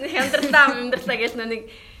 Next хямдрлаа гэж нэг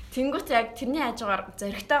тэнгуут яг тэрний хажуугаар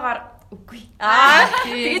зоригтойгоор үгүй.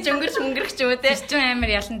 Тэгэж өнгөрч юм уу те. Тэр чинь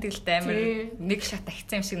амар ялан тэгэлтэй амар нэг шат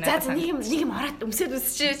агцсан юм шиг надад. За нэг юм ороод өмсөд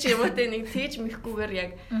үсчээ юм уу те нэг тэгж мэхгүйгээр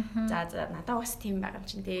яг за надад бас тийм байгаа юм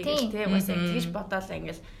чинь те гэж те бас яг тэгж бодоол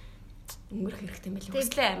ингээл өнгөрөх хэрэгтэй мэл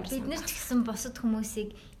хүслээ амар. Бид нар ч гэсэн босод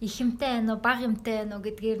хүмүүсийг их юмтай байна уу, бага юмтай байна уу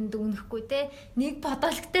гэдгээр нь дүгнэхгүй те. Нэг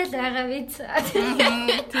бодолгтой л байгаа биз. Тийм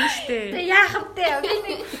штэ. Тэг яах вэ?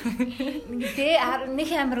 Нэг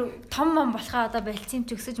амар том болохоо одоо бэлцэм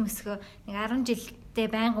ч өсөж мөсгөө нэг 10 жилдээ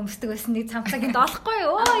байнга өмсдөг байсан нэг цамцаг энд олохгүй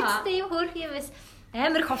юу? Эцтэй юм хөөрх юм эс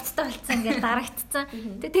амар ховцтой болцсон ингээд дарагдцсан.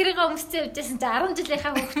 Тэг тэрийг өмсцэн явжсэн чи 10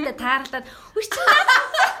 жилийнхаа хүүхдэд таарлаад үгүй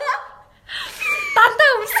дандаа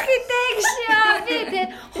өмсөхтэй гэж яа би тэ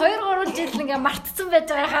 2-3 жил ингээ мартцсан байж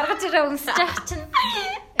байгаа гаргаж ирээ өмсөж явах чинь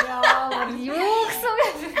яа юу гэсэн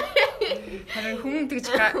харин хүн тэгж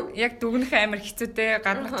яг дүгнэх амар хэцүүтэй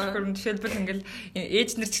гаднах төрхөөр жишээлбэл ингээл ээж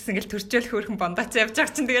нар ч гэсэн ингээл төрчөөл хөөрхөн бондооч явж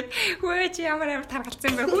байгаа чинь тэгээд хөөе чи ямар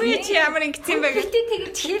таргалцсан бэ хөөе чи ямар ингэсэн бэ гэж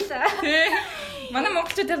тэгж хэл манай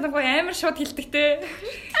монголчууд тэр нэг амар шууд хэлдэг те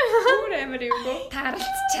өөр амар юу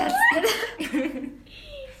тарлцчаал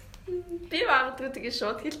би магадгүй тэгээ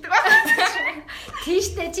шууд хэлдэг байна.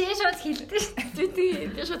 Тийштэй чи шууд хэлдэг шүү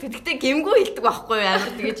дээ. Би шууд тэгтээ гэмгүй хэлдэг байхгүй юу?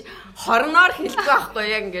 Амар тэгэж хорноор хэлдэг байхгүй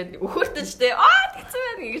яг ингээд өхөртөжтэй тэгсэн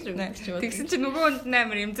байна гэж өгдөг. Тэгсэн чи нөгөө хүнд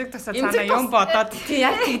амар эмзэг тасаа цаана юм бодоод тий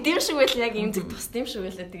яг тийм шиг байл яг эмзэг тус тийм шиг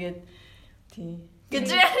байлаа тэгээд тий. гэж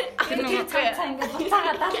тэр цаа ингээд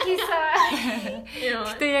буцаагаад далхийсан.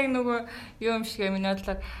 Гэтэ яг нөгөө юу юм шиг миний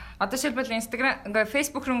бодлоор одоо шилбэл Instagram ингээ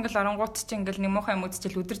Facebook руу ингээл оронгууд чи ингээл нэг муухай юм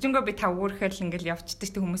үзчихэл өдөржингөө би тав өөрөөхөл ингээл явчихдаг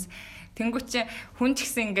шүү хүмүүс. Тэнгүүч хүн ч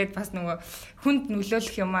гэсэн ингээд бас нөгөө хүнд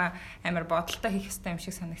нөлөөлөх юм амар бодолтой хийх хэрэгтэй юм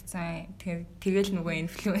шиг санагдсан. Тэгэл нөгөө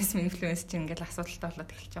инфлюенс чи ингээл асуудалтай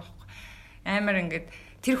болоод эхэлж байгаа байхгүй. Амар ингээд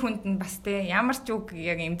тэр хүнд нь бас те ямар ч үг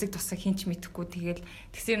яг эмзэг тусах хинч мэдэхгүй тэгэл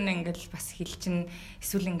тэгсэр нь ингээл бас хилчин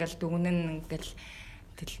эсвэл ингээл дүгнэн ингээл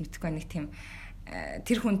тэл мэдэхгүй нэг тийм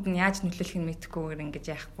тэр хүнд нь яаж нөлөөлөх нь мэдэхгүйгээр ингэж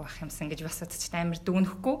яахгүй байх юмсан гэж бас бодож та амар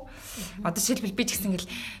дүгнэхгүй. Одоо жишээлбэл би ч гэсэн ингээл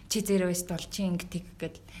чи зэро вест бол чи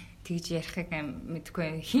ингээд тэгж ярихыг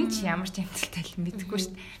мэдэхгүй хинч ямар ч юмтай л мэдэхгүй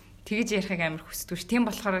шүү дээ. Тэгж ярихыг амар хүсдэг ш. Тийм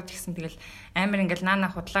болохоор ч гэсэн тэгэл амар ингээл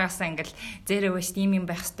наана худлагаасаа ингээл зэро вест ийм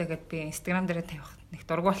байх хэрэгтэй гэд би Instagram дээр тавих нэг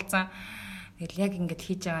дургу болцсон. Тэгэл яг ингээд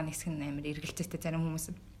хийж байгаа нэг хэсэг нь амар эргэлзээтэй зарим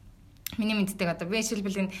хүмүүс. Миний мэддэг одоо би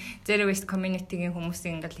жишээлбэл энэ zero waste community-гийн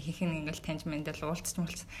хүмүүсийн ингээл хийхин ингээл таньж мэндэл уулзч.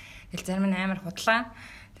 Тэгэл зарим нь амар худлаа.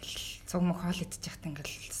 Тэгэл цуг мөх хоол идчих та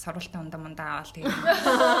ингээл сорволтын ундаа аваад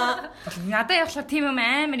тэгээ. Надад явахлаар тийм юм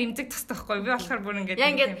амар имзэг тусдаг хгүй. Би болохоор бүр ингээд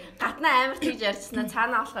яа ингээд гатнаа амар тэгж ярьчихснаа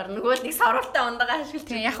цаанаа болохоор нөгөө л нэг сорволтын ундагаа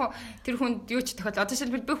ашиглаж. Тийм яг хуу тэр хүнд юу ч тохиол. Одоо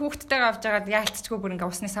жишээлбэл би хүүхдтэйгээ авч байгаад яалтчгүй бүр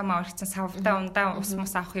ингээд усны самаа орчихсан савдаа ундаа ус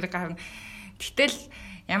мус авах хэрэг гарна. Гэтэл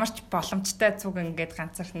ямар ч боломжтой цуг ингээд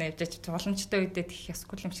ганцаархнаа явж боломжтой үедээ их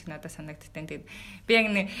ясгүй юм шиг надад санагддаг. Тэгээд би яг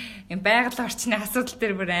нэг юм байгаль орчны асуудал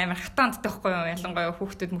дээр бүр амар хатаанд тахгүй юм. Ялангуяа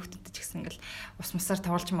хүүхдүүд ч гэсэн ингээл ус мусаар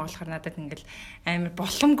тоглож моглохоор надад ингээл амар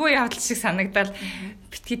боломгүй явдал шиг санагдал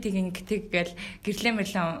битгий тэгингээл гэрлээ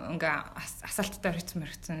мэрлээ ингээ асаалттай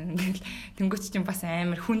орчихсон ингээл тэнгуүч чинь бас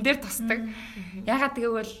амар хүн дээр тусдаг. Ягаад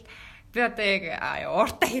гэвэл би одоо яг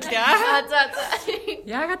ууртаа хэлээ.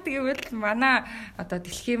 Ягаад гэвэл манай одоо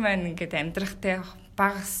дэлхий маань ингээд амьдрахтай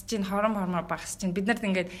багасж чинь хормоор багасж чинь бид нарт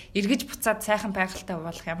ингээд эргэж буцаад сайхан байгальтай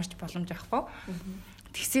болох ямар ч боломж байхгүй.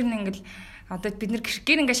 Тэгсэр нь ингээд одоо бид нар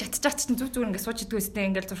гэр ингээд шатчих чинь зүг зүгээр ингээд сууж идэх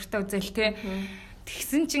үстэй ингээд зургтаа үзэл тэ.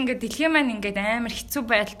 Тэгсэн чинь ингээд дэлхий маань ингээд амар хэцүү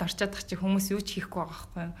байдалд орчоод тах чи хүмүүс юу ч хийхгүй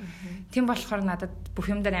байгаа байхгүй. Тийм болохоор надад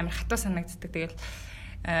бүх юм дээр амар хатуу санагддаг. Тэгэл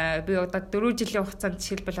би одоо 4 жилийн хугацаанд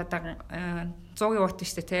жишээлбэл одоо 100-ийн уут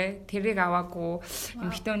шүү дээ тий. Тэрийг аваагүй,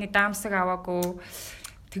 эмэгтэй хүний даамсаг аваагүй.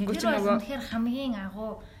 Тэнгүүч нөгөө тэгэхээр хамгийн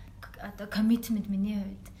агуу одоо commitment миний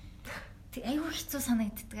хувьд айгүй хэцүү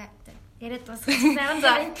санагддаг. Яриад дуусах.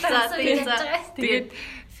 Тэгээд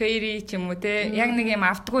фэри ч юм уу те яг нэг юм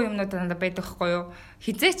автгүй юмнууд байдаг байхгүй юу?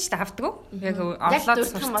 Хизээч автгүй. Яг орлоод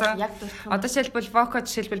сурцсан. Одоо жишээлбэл воко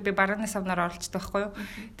жишээлбэл би барааны савнаар оролцдог байхгүй юу?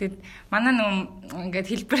 Тэгэд манай нөө ингээд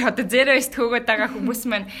хэлбэр одоо zero waste хөөгөөд байгаа хүмүүс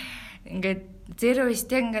маань ингээд zero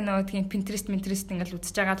waste яг ингээ нөгөө тийм Pinterest ингээл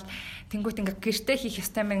үзэж байгаа л тэнгуут ингээ гэртээ хийх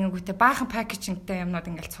ёстой мэнгүүтээ баахан пакэжингтэй юмнууд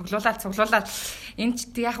ингээл цуглуулаад энэ ч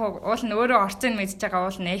яг уул нь өөрөө орцын мэдж байгаа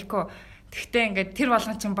уул нь эко. Тэгтээ ингээд тэр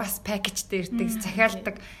болгон чинь бас пакэжтэй ирдэг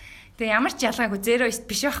захиалдаг. Тэгээ ямар ч ялгаагүй zero waste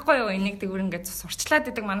биш байхгүй юу? Энийг тэгвэр ингээд сурчлаад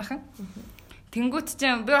идэг манайхан. Тэнгүүт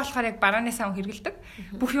чинь би болохоор яг барааны сав хэргэлдэг.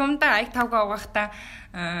 Бүх юмдаа аяг тавгаа угаахта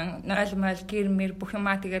 0 гэрмэр бүх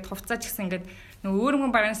юмаа тэгээд хувцаа ч гэсэн ингээд нөгөө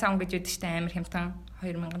өөрөнгөн барааны сав гэж яддаг штэ амар хямдхан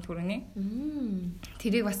 2000 төгрөний.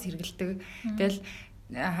 Тэрийг бас хэргэлдэг. Тэгэл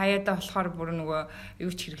хаяада болохоор бүр нөгөө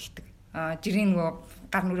юу ч хэргэлдэг. Жирийн нөгөө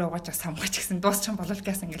гар нүрээ угааж самгаач гэсэн дуусчихсан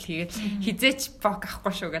бололгаас ингээл хийгээд хизээч бок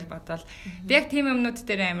авахгүй шүү гэж бодвол би яг тийм юмнууд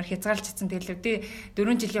дээр амар хязгаарлагдсан. Тэгэл би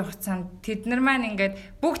 4 жилийн хугацаанд тэд нар маань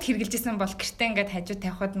ингээд бүгд хэрглэжсэн бол гэртээ ингээд хажуу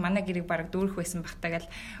тавихад манай гэрийг бараг дүүрэх байсан багтаа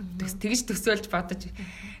гэл тэгж төсөөлж бодож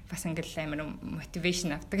бас ингээл амар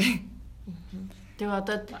мотивашн авдаг. Тэгээ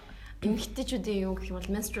одоо эмэгтэйчүүдийн юу гэх юм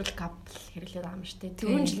бол menstrual cup хэрэглээд байгаа юм шүү дээ.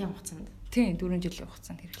 4 жилийн хугацаанд. Тийм 4 жилийн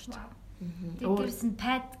хугацаанд хэрэглэж байгаа. Дээрээс нь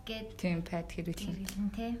pad гэдэг. Тийм pad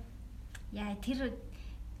хэрэглэн тий. Яа тэр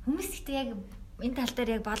хүмүүс ихтэй яг энэ тал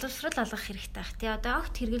дээр яг боловсрол олгох хэрэгтэй бах. Тий одоо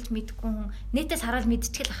огт хэрэглэж мэдгүй хүн нэтээс хараад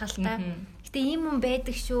мэдчихэл ахал та. Гэтэ ийм юм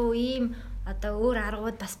байдаг шүү, ийм одоо өөр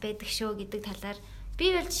аргууд бас байдаг шүү гэдэг талаар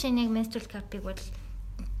би бол жишээ нь яг menstrual cup-ыг бол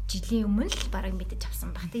жилийн өмнө л бараг мэдэж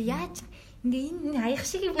авсан баг. Тий яаж ингээ энэ аяг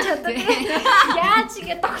шиг юм чаддаг. Яаж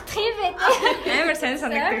ингэ тогтох юм бэ? Амар сайн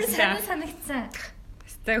санагдсан. Санагдсан.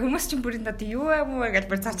 Тэгээ хүмүүс чинь бүрийн даа юу юм бэ гэж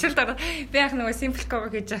бүр зочил дараа би яг нөгөө simple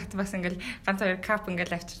cover хийж яхад бас ингээл ганц хоёр cup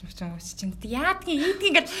ингээл авчиж мөч чинь яадгийн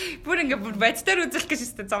ийдгийн ингээл бүр бодтоор үзүүлэх гэж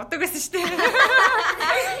өстэй зовдөг байсан шүү дээ.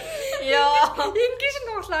 Яа ингэж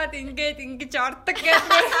нуурлаад ингэж ордог гэж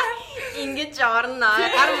ингэж орно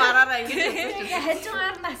гар мараараа ингэж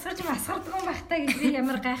хажуугаар нь асгардаг юм багтаа гэж би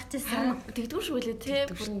ямар гайхчихсан. Тэгдгүй шүү лээ те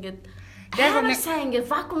бүр ингэж амар сайн ингээд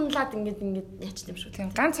вакуумлаад ингээд ячт юм шүү.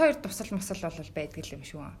 Тийм ганц хоёр тусал мосол бол байдаг юм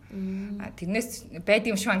шүү. Тэрнээс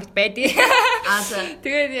байдаг юм шүү ингэж байдаг.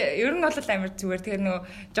 Тэгээд ер нь бол амар зүгээр. Тэгэхээр нөгөө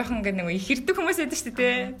жоохон ингээд нөгөө их хэрдэг хүмүүс байдаг шүү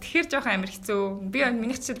дээ. Тэгэхээр жоохон амар хэцүү. Би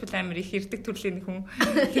миний хичээлбэл амар их хэрдэг төрлийн хүн.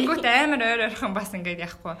 Тэнгүүт амар ойр ойрхон бас ингээд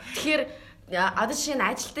яахгүй. Тэгэхээр одоо жишээ нь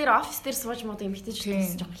ажил дээр офис дээр сууж мод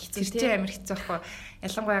эмэгтэйчүүдээс жоохон хэцүү тийм. Тэр амар хэцүү байхгүй.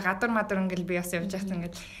 Ялангуяа гадар мадар ингээл би бас явж байхад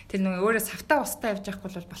ингээд тэр нөгөө өөрөө савтаа устаа явж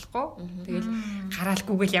байхгүй бол болохгүй. Тэгэл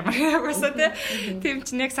хараалгүйгэл ямар яваасаа тийм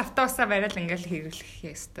ч нэг савтаа устаа барайл ингээл хэрэглэх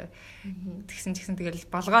ёстой. Тэгсэн ч гэсэн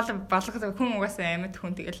тэгэл болгоод хүн угаасаа амьд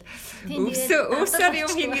хүн тэгэл өөсөөр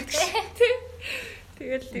юм хийн гэдэг тийм.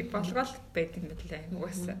 Тэгэл тийг болгоол байт юм билээ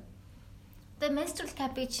угаасаа. Тэгээ menstrual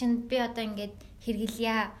capitation би одоо ингээд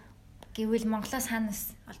хэрэглэе гэвэл Монголоос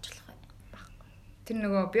хаанаас олж болох вэ? Тэр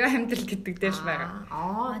нөгөө био амьдрал гэдэг дээр л байгаа.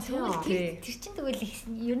 Тэр чинь тэгвэл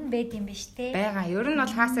ер нь байд юм биш те. Бага. Ер нь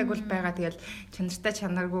бол хаасайг бол байгаа. Тэгэл чанартай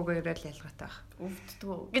чанаргүйгээр л ялгаатай баг.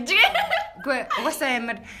 Өвддөг гэж. Үгүй угаасаа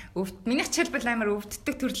амар миний хичээлбэл амар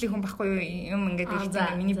өвддөг төрлийн хүн байхгүй юм ингээд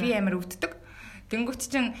хэлсэн. Миний би амар өвддөг. Тэнгүүт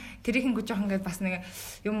чинь тэрийнхэнгүү жоох ингээд бас нэг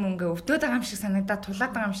юм ингээ өвдөд байгаа юм шиг санагдаад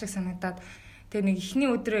тулаад байгаа юм шиг санагдаад тэгээ нэг ихний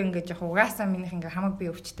өдрөө ингээ жоох угаасаа минийх ингээ хамаг би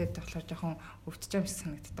өвчтэй болохоор жоохон өвдөж юм шиг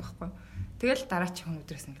санагддаг байхгүй. Тэгэл дараагийн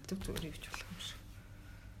өдрөөс ингээ зүгээр өвч болох юм шиг.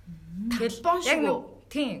 Тэгэл яг нэг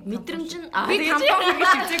тийм мэдрэмж нь би тампон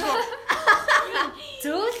гэж үзээгүй.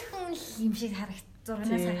 Зөөлхөн юм шиг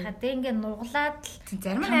зургаас харахад тэг ингээ нуглаад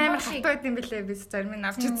зарим нь амар хат байд юм бэлээ би зарим нь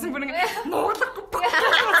авч идсэн бүр ингээ нуглахгүй.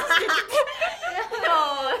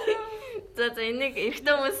 За энийг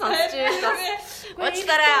эрэгтэй хүмүүс сонсож байна.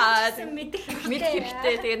 Уучлаарай. Мэдэх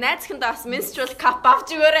хэрэгтэй. Тэгээ найзхандаа бас menstrual cup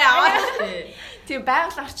авч өгөөрэй аваа. Тэгээ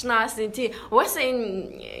байгаль орчноос тий угаасаа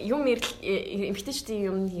энэ юм эмэгтэйчдийн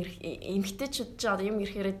юм эмэгтэйчүүд ч одоо юм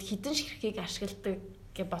ирэхээр хідэн ширхгийг ашигладаг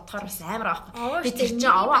гэж бодохоор бас амар аахгүй. Би тэр чинь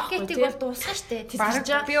аваа ахгүй тий бол дуусах штэ. Бараг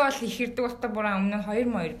би бол их хэрдэг болтой бүрэн өмнө нь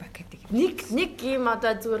 2 пакет. Нэг юм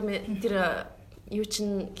одоо зүгээр тэр юу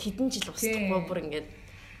чин хідэн жил устдаггүй бүр ингээд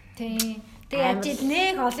тий. Тэгээ ажил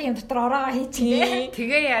нэг олон юм дотор ороогоо хийчихээ.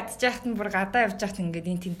 Тэгээ ядж яхад нь бүр гадаа явж яхад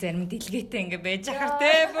ингээд энэ тийм зарим дэлгээтэй ингээд байж ахаар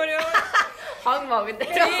те бүр юу хог мог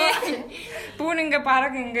гэдэг. Бүр ингээд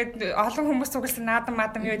бараг ингээд олон хүмүүс сугалсан наадам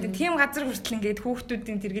маадам юу гэдэг. Тийм газар хүртэл ингээд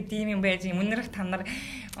хүүхдүүдийн тэргээд ийм юм байж үнэрх танаар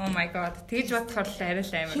oh my god тэгж бодохоор л арай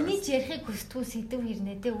л амар. Хиний ч ярихыг хүсдэггүй сэдв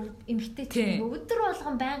хэрнээ те эмхтэй чинь өдөр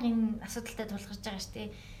болгон байнга энэ асуудалтай тулгарч байгаа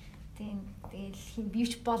штэ. Тийм тэгэл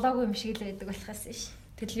бивч болоогүй юм шиг л байдаг болохоос ш.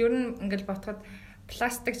 Тэгэл ер нь ингээл ботход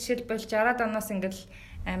пластик жишээлбэл 60-аад оноос ингээл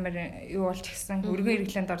амар юу болж гисэн өргөн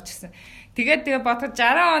хэрэглээнд орж гисэн. Тэгээ ботход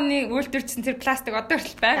 60 оны үйлдвэрчсэн тэр пластик одоо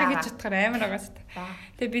хүртэл байгаа гэж бодохоор амар байгаас та.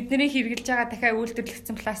 Тэгээ бидний хэрэглэж байгаа дахиад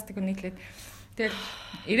үйлдвэрлэгдсэн пластик үнэглээд тэгэл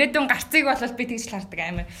ирээдүйн гарцыг бол би тэгж л хардаг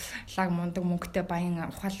амар лаг мундаг мөнгөтэй баян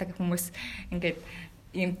ухаалаг хүмүүс ингээд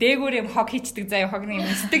ийм дээгүүр юм хог хийчдэг заяа хогны юм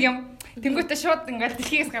өсдөг юм. Тэнгүүтээ шууд ингээл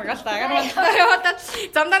дэлхийгээс гаргаал та. Агаар яваад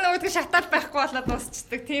замдаа нөгөөдгөө шатаад байхгүй болоод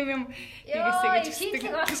дуусчдаг. Тийм юм хийгээсэй гэж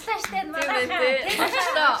хэлдэг. Багшлаа штэ манай.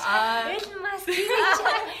 Элмас хийж.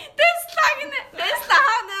 Тесла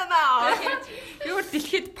ханаа. Юу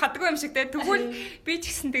дэлхийд падгүй юм шиг те. Тэгвэл би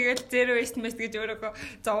ч гэсэн тэгэл zero waste mess гэж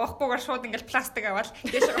өөрөөгөө зовоохгүйгээр шууд ингээл пластик аваад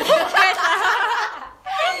дээш.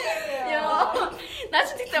 Яа. Наач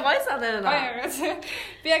тэгтээ гоё санаа.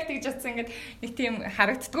 Би яг тэгж бодсон ингээд нэг тийм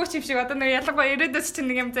харагддаггүй ч юм шиг одоо нэг ялангуяа ирээдүйд чинь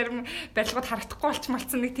нэг юм зарим барилгууд харагдахгүй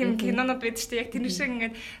болчмалцсан нэг тийм кинонууд байдаг шүү дээ. Яг тэр шиг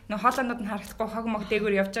ингээд нэг хоолойнууд нь харагдахгүй хог мог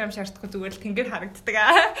дээгүүр явж байгаа юм шаардахгүй зүгээр л тэнгэр харагддаг.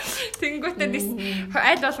 Тэнгүүтээ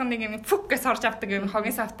аль болгон нэг юм фүк гэж орж авдаг юм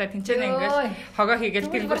хогийн савтаа тэнцэнэ ингээд хогоо хийгээл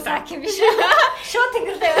тэнгэр сак юм биш. Шууд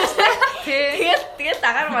тэнгэртэй явчихсан. Тэгэл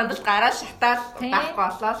агаар мандал гараа шатаад байх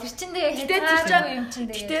болоо. Тэр чинь тэгээ юм чинь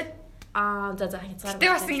тэгээ за хязгаар.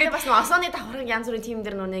 Тэгээ бас ингээд бас осооны давхраг янз бүрийн тим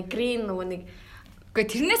дээр нөгөө гэрийн нөгөө нэг үгүй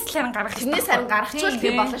тэрнээс л харин гаргахчвал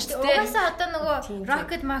тэгээ болно шүү дээ. Угаасаа одоо нөгөө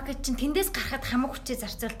rocket market чинь тэндээс гарахад хамаг хүчээ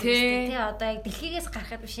зарцуулдаг шүү дээ. Тий одоо яг дэлхийгээс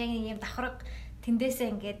гарахад биш яг юм давхраг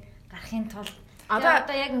тэндээсээ ингээд гарахын тулд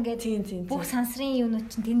одоо яг ингээд бүх сансрын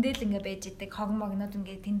юунууд чинь тэндээ л ингээд байж идэг. Хог могнод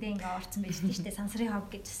ингээд тэндээ ингээд орцсон байж дээ шүү дээ. Сансрын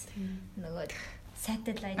хог гэж нөгөө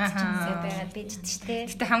satellite чинь байгаад байж дээ.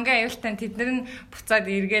 Гэтэ хамгийн аюултай нь тэд нар нь буцаад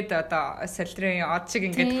эргээд одоо солирын од шиг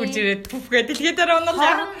ингээд хурж ирээд бүфгээ дэлхий дээр онол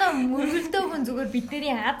хоорондоо мөргөлдөө хүн зүгээр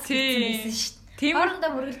бидний аз гэсэн шүү дээ.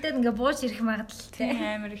 Хоорондоо мөргөлдөөд ингээд бууж ирэх магадлалтай.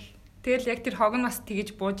 Амар их. Тэгэл яг тэр хог нь бас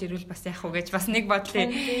тэгэж бууж ирвэл бас яах вэ гэж бас нэг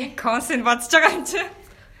бодлын консен бодож байгаа юм чи.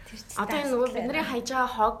 Одоо энэ нөгөө бидний хайж байгаа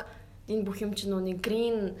хог энэ бүх юм чинь нүг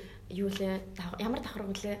грийн юу лээ ямар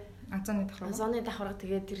давхраг үлээ Азоны давхар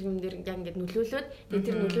тэгээд тэр юм дээр яг ингээд нөлөөлөд тэгээд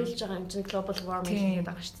тэр нөлөөлж байгаа юм чинь global warming гэдэг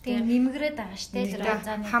байгаа шүү дээ. Тийм нэмгэрээд байгаа шүү дээ. Тэр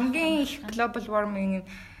азоны хамгийн их global warming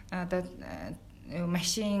одоо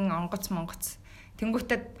машин онгоц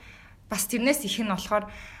тэнгуүтэд бас тэрнээс их нь болохоор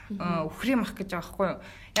өхрийн мах гэж байгаа байхгүй юу.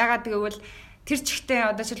 Ягаад гэвэл тэр чигтээ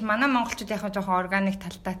одоо жишээл манай монголчууд яг жоохон органик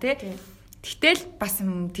талтай тий. Тэгтэл бас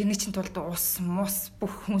тэрний чинь тулд ус мус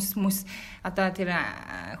бүх хүмүүс одоо тэр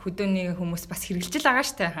хөдөөний хүмүүс бас хэрэгжилж байгаа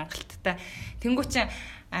штэ хангалттай. Тэнгүү чинь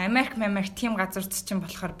Америк тийм газарт чинь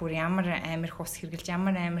болохоор бүр ямар амирх ус хэрглэж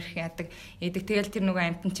ямар амирх яадаг эдэг тэгэл тэр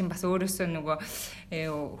нөгөө амтэн чинь бас өөрөөсөө нөгөө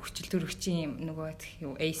хүчил төрөгчийн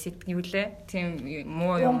нөгөө acid юу лээ тийм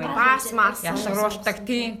муу юм бас ялгаруулдаг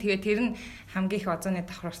тийм тэгээ тэр нь хамгийн их озоны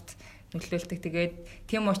давхралт нөлөөлдөг тэгээд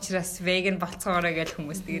тийм учраас веган болцоогоорой гэж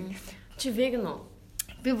хүмүүс тэгээд чи веган уу?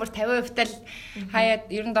 Би бүр 50% тал хаяад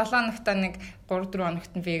 97 хоногт нэг 3-4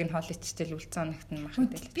 хоногт нь веган хоол иччихэл үлцэн хоногт нь мах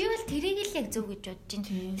идэл. Би бол тэрийг л яг зөв гэж бодож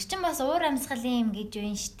байна. Тэр чинь бас уур амьсгалын юм гэж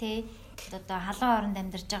байна ш тэ. Одоо халуун оронд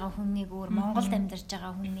амьдарч байгаа хүнийг өөр, Монголд амьдарч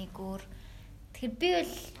байгаа хүнийг өөр. Тэгэхээр би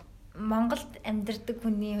бол Монголд амьдардаг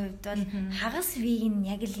хүний хувьд бол хагас веган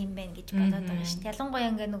яг л юм байна гэж бодоод байгаа ш.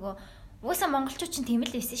 Ялангуяа ингээ нөгөө уусаа монголчууд чинь тийм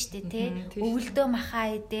л байсан ш тэ. Өвөлдөө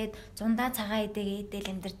махаа идээд, зундаа цагаа идээд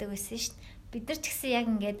амьдардаг байсан ш. Бид нар ч гэсэн яг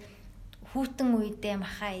ингээд хүүтэн үедээ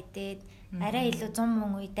махаа идээд арай илүү 100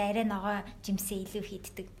 мөн үедээ арай ногоо жимсээ илүү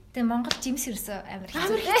хийддэг. Тэгээ Монгол жимс ерөөсөө амар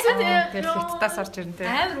хэцүү. Тэр хятадаас орж ирнэ те.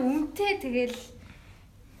 Амар үнэтэй тэгэл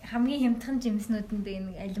хамгийн хямдхан жимснүүдэнд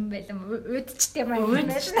энэ алин байлам уудчтэй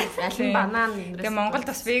маань алин банан юм. Тэгээ Монголд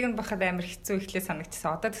бас веган байхад амар хэцүү ихлээр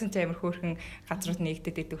санагдчихсан. Одоо тэгсэн чинь амар хөөрхөн газрууд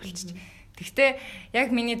нэгдэд идэв болчих. Гэхдээ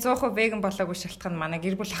яг миний 100% веган болоогүй шалтгаан манай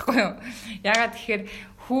гэр бүл ахгүй юу. Ягаад тэгэхээр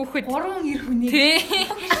хүүхэд 3 эр хүний.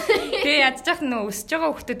 Тэгээ ядчих нөө өсөж байгаа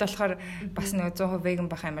хүүхдэд болохоор бас нөө 100% веган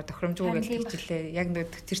байх амар тохиромжгүй гэж хэлжлээ. Яг нөө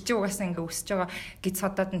тэр чинь угаасаа ингээ өсөж байгаа гид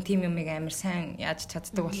содоод нь тим юмыг амар сайн яаж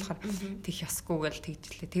чаддаг болохоор тийх ёсгүй гэж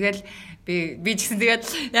тэгжлээ. Тэгэл би ч гэсэн тэгэл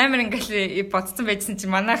амар ингээл бодсон байжсэн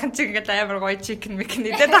чинь манайхан ч ингээл амар гоё чикен микен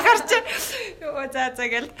идээд ахаар чи ёо за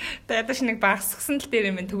гэл ядаж нэг багсгсан л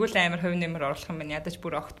дээр юм тэгвэл амар хувь нэмэр оруулах юм байна. Ядаж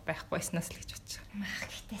бүр огт байхгүй байснаас л гэж бодчих. Мах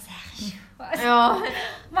гэхдээ сайхан шүү. Йоо.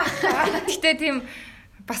 Гэтэ тийм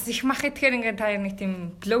бас их мах идэхээр ингээд та нэг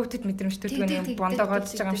тийм bloated мэдрэмжтэй нэг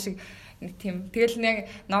бондогоодж байгаа юм шиг нэг тийм тэгэл нэг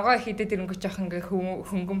ногоо хийдээд ирэнгүүт жоох ингээ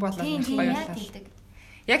хөнгөн болоод баярлалаа.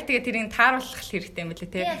 Яг тэгээ тэрийг тааруулах хэрэгтэй юм лээ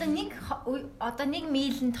тий. Одоо нэг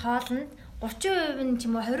мийлэнд хоолнд 30% нь ч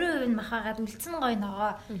юм уу 20% нь махаагаад үлдсэн гоё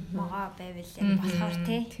ногоо байвал яг болохоор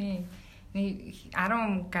тий. Нэг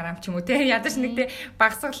 10 грамм ч юм уу те ядаж нэг те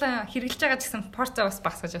багсгалаа хэрэгжилж байгаа ч гэсэн порцоо бас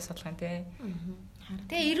багсгаж бас болох юм те.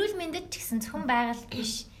 Тэгээ эрүүл мэндэд ч гэсэн зөвхөн байгаль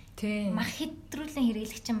биш. Мах хэтрүүлэн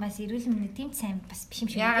хэрэглэх чинь бас эрүүл мэндэд тийм сайн бас биш юм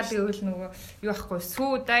шиг. Яагаад гэвэл нөгөө юу байхгүй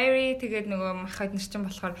сүү diary тэгээд нөгөө мах хэднэр чинь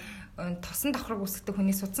болохоор тосон давхраг үсгдэг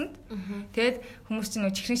хүний суцанд. Тэгээд хүмүүс чинь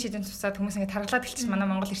нөгөө чихрийн шийдэн цусаад хүмүүс ингээд таргалаад хэлчих манай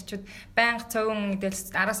монгол ирчүүд байнга цовин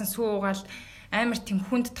гэдэл араас нь сүү угаал амар тийм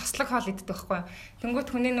хүнд тослог хоол иддэг байхгүй. Тэнгүүт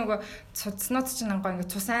хүний нөгөө цуцнууд чинь ангой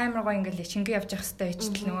ингээд цус амар гоо ингээд шингээ явж явах хэрэгтэй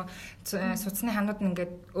байчтал нөгөө суцны ханууд нь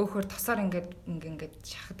ингээд өөхөр тосоор ингээд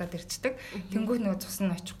шахагдаад ирчдэг. Тэнгүүт нөгөө цус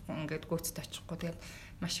нь очихгүй ингээд гөөцөд очихгүй. Тэгээд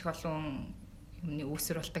маш их олон юмны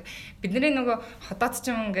үүсэр болдог. Бидний нөгөө ходоод ч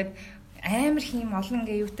юм ингээд амар хийм олон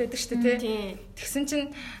ингээ юутай байдаг шүү дээ тий. Тэгсэн чинь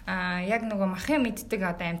яг нөгөө махын мэддэг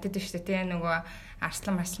одоо амьтад шүү дээ тий. Нөгөө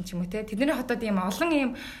арслан ч юм уу те тэдний хотод ийм олон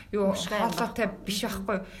ийм юу хоолойтой биш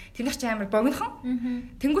байхгүй. Тэднийх ч амар богинохон.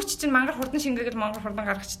 Тэнгүүч чинь мангар хурдан шингээгээл мангар хурдан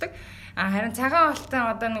гаргацдаг. Харин цагаан олтой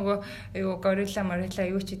одоо нөгөө юу горилла морилла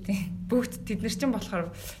юу ч идэв. Бүгд тэднэр чинь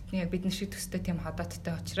болохоор яг бидний шиг төстэй тийм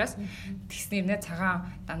ходооттой учраас тэгснэрнээ цагаан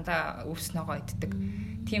дандаа өвс ногоо иддэг.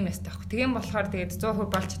 Тийм ястай байхгүй. Тийм болохоор тэгээд 100%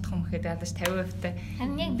 болж чадах юм гэхэд ядаж 50% тай.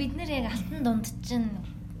 Харин яг бид нэр яг алтан дунд чинь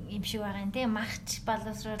юм шиг байгаа юм те махч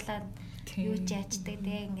боловсруулаад юу ч яачдаг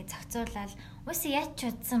тэгээ ингээд зохицуулаад үгүй яач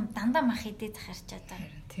чадсан дандаа мах идээд захарч одоо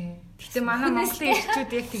тий. Гэхдээ манай монголын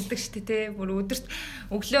ирчүүд яг тэгдэг шүү дээ тий. Бүр өдөрт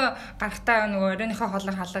өглөө гарахтаа нөгөө оройныхоо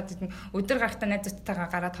хоолоор халаад идэн өдөр гарахтаа найзуудтайгаа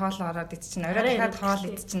гараад хоол ороод идчихнэ. Орой дахиад хоол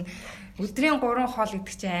идчихнэ. Өдрийн 3 хоол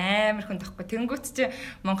идэх чинь амар хүн тахгүй. Тэнгүүт чи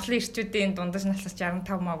монголын ирчүүдийн дундаж наслаас 65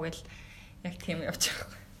 мав гэл яг тийм явж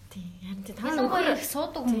байгаа. Харин та нөхөр их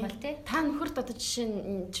суудаг хүн бол тий. Та нөхөрт одоо жишээ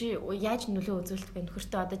нь чи яаж нөлөө үзүүлдэг вэ?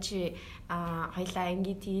 Нөхөртөө одоо чи хоёлаа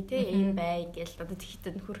ингэ тий те юм бай гэж одоо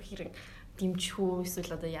тэгэхдээ нөхөр хэрэг дэмжих үү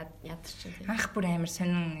эсвэл одоо ядарч чинь тий. Анх бүр амар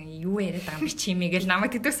сонин юу яриад байгаа юм би чимээ гэж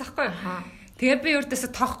намайг тэдвэс ахгүй. Тэгээ би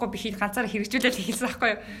өөртөөсөө тоохгүй би ганцаараа хэрэгжүүлэл хийлсэн байхгүй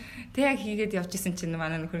юу. Тэг яг хийгээд явж исэн чинь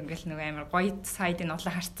манай нөхөр ингээл нөгөө амар гоё сайдыг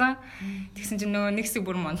улаа харцсан. Тэгсэн чинь нөгөө нэг хэсэг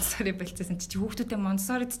бүр Монтессори болчихсон чи хүүхдүүдээ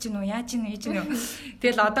Монтессорид чи нөгөө яаж ийн ээж нөө.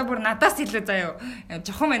 Тэгэл одоо бүр надаас илүү заяа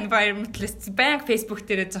жохон environmentalist банк Facebook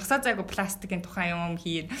дээрээ зогсоо зайгүй пластикийн тухайн юм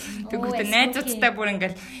хийн. Тэгвэл найзуудтай бүр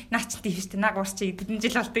ингээл наа чи тийм шүү дээ. Наа гурч чи хэдэн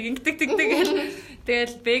жил болдог ингэдэг гэл.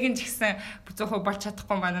 Тэгэл бэгэн ч гэсэн 100% болж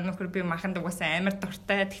чадахгүй манай нөхөр би маханд угаасаа амар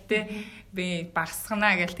дуртай. Гэтэ би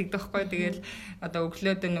багсгана гэж тэгдэхгүй. Тэгэл одоо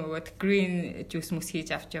өглөөд нөгөө гэрийн жуус мөс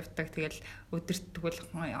хийж авч явдаг. Тэгэл өдөрт тэгвэл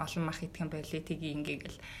олон мах идэх юм байлээ тгий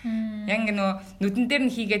ингээл. Яг нөгөө нүдэн дээр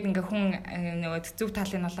нь хийгээд ингээ хүн нөгөө зөв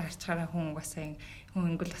талын олоо харчаараа хүн угаасаа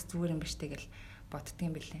хүн ингл бас зүгээр юм ба штэ гэл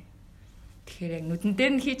боддгийм билээ. Тэгэхээр яг нүдэн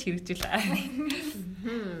дээр нь хийж хэрэгжүүлээ.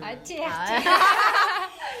 Ачи яач.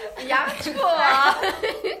 Яачгүй.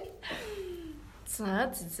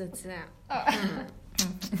 За.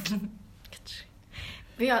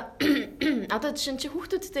 Би одоо жишээ чи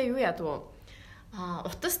хүүхдүүдтэй юу яадаг вэ?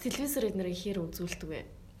 Утас телевизээр эднэр ихээр үзүүлдэг вэ?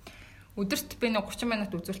 Өдөрт би нэг 30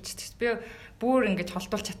 минут үзүүлчихсэн. Би бүр ингэж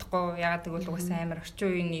холдуулж чадахгүй. Ягаад гэвэл угаасаа амар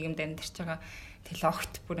орчин үеийн нийгэмд амьдарч байгаа. Тэгэл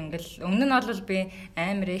огт бүр ингээл өмнө нь бол би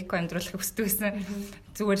амар эко амьдруулах хүсдэгсэн.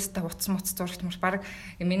 Зүгээрс та утас муц зурагт маш баг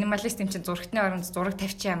минималист юм чинь зурагтны оронд зураг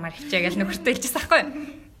тавьчих ямар хичээ гэж нөхөртэй хэлчихсэн байхгүй.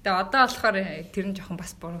 Тэгээ одоо болохоор тэр нь жоохон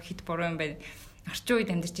бас буруу хит буруу юм байна. Орчин үед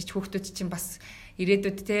амьдарч ич хүүхдүүд чинь бас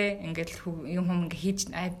ирээдүйд те ингээл юм ингээ хийж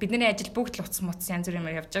бидний ажил бүгд л утас муц янз бүр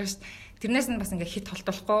юмар явж байгаа шүү дээ. Тэрнээс нь бас ингээ хит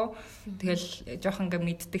холдуулахгүй. Тэгэл жоохон ингээ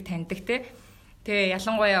мэддэг таньдаг те. Тэгээ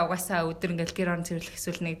ялангуяа угаасаа өдөр ингээл гэр орон цэвэрлэх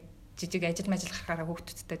эсвэл нэг жижиг ажил гарахаараа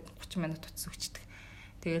хүүхдүүдтэй 30 минут утас өгчдөг.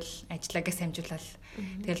 Тэгэл ажиллагаас хамжуулаад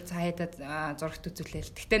тэгэл цааяда зурагт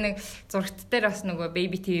үзүүлээл. Гэтэ нэг зурагт дээр бас нөгөө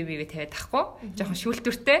baby TV тавиад ахгүй. Жохон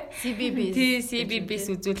шүүлтүртэй.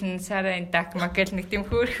 CBBS үзүүлэн Sarah and Duck гэл нэг тийм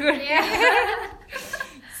хөөрхөр.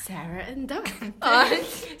 Sarah and Duck.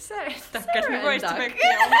 Sarah and Duck гэх нөгөө их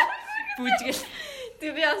бүжгэл.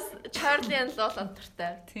 Тэг би бас Charlie and Lola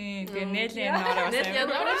дуртай. Тийм. Тэгээ Nelly нөрөө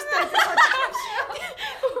бас.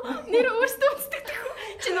 Нэр өөртөө үздэг.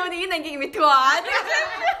 Чи нөгөө нэг ангийг мэдгүй аа.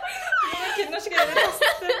 Кино шиг яриад.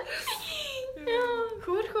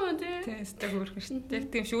 Хөөрхөн тий. Тийм, хөөрхөн шүү дээ.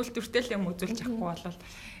 Тийм шүүлтүртэй л юм үзүүлж чадахгүй болол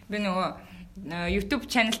би нөгөө YouTube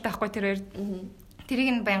channel таахгүй тэр тэрийг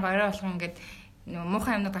нь байнга орой болгоо ингээд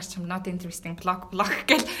муухай юмнууд гарч юм not interesting blog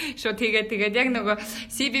гэл шууд тэгээд яг нөгөө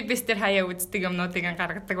CBBS дээр хаяа үздэг юмнуудыг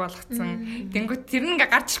гаргадаг болгоцсон. Тэнгүүт тэр нь ингээ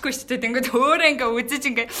гарч ирэхгүй шүү дээ. Тэнгүүт өөрөө ингээ үзэж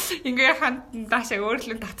ингээ ханд даашаа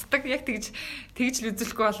өөрлөн татдаг. Яг тэгж л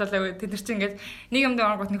үзүүлэхгүй болоо тэд нар чинь ингээ нэг юм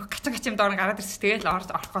дооргоот нэг гачим доор гараад ирсэн. Тэгээд л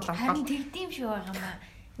орохгүй л. Харин тэгдэм шүү байгаа маа.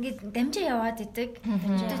 Ингээд дамжаа яваад идэг.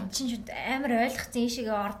 Дамжаа чинь амар ойлгоцсон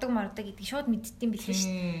ийшээгээ ордог гэдэг шууд мэддэм билээ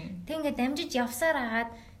шүү. Тэг ингээд дамжиж явсаар агаад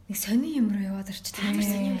нэг сони юм руу яваад орчдөг.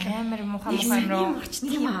 Амар муухай руу орчдөг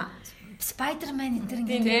юм аа. Spider-Man энэ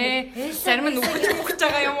ингээд зарим нь үхэж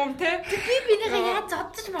байгаа юм те. Би бинийгээ яаж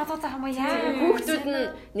зодож бодоод байгаа юм яа. Хүүхдүүд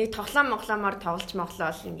нь нэг тоглоомоор тоглож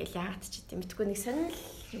моглол ингээд яагаад ч гэдэг. Мэдгүй нэг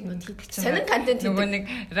сонирхол сонин контент нөгөө нэг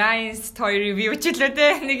Ryan's Toy Review ч лөө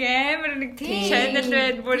те. Нэг амар нэг channel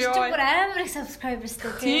байд бүр ёо. Бүр амар их subscribers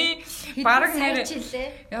те. Бараг нэр.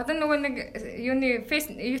 Одоо нөгөө нэг юуны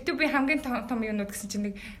YouTube-ийн хамгийн том юмнууд гэсэн чинь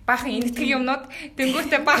нэг баахан энэтхэг юмнууд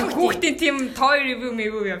тэнгуүтээ баахан хүүхдийн тийм toy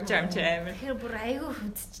review явж байгаа юм чи амар. Тэгэхээр бүр айгүй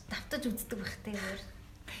үзэж давтаж үздэг байхтай өөр.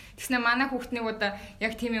 Тэгснэ манай хүүхдний удаа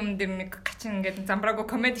яг тийм юм дээр нэг гачин ингээд замбраагүй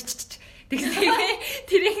комент иччих.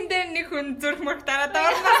 Тэрийн дээр нэг хүн зүрх мөрх дараад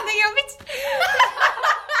орнос нэг юм бич.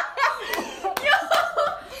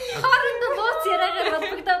 Харин нууц яриагаар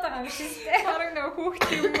бодогдоод байгаа юм шиг те. Харин нэг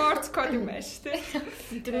хүүхдийн морц код юм байна шүү дээ.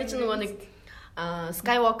 Тэр нэг нөгөө нэг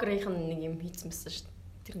Skywalker-ийн нэг юм хийцмэсэн шүү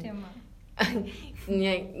дээ. Тэр тийм аа.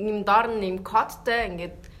 Ийм доор нь ийм кодтой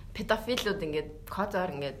ингээд педофилууд ингээд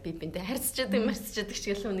кодоор ингээд би бинтэй харьцчихэд марцчихэд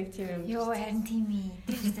шиг л нэг тийм юм. Йоо харин тийм ээ.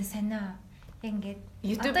 Тэрнээ санаа. Ингээд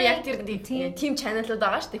YouTube яг тэр тийм чаналууд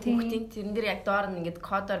байгаа шүү дээ хүүхдийн. Тэрэн дээр яг доор нь ингээд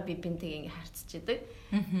кодоор би бинтэйг ингээд харьцчихэд.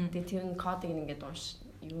 Тэгээ тэр кодыг ингээд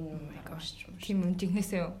юу уншиж юм. Тийм юм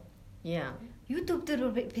жигнэсээ юу? Яа. YouTube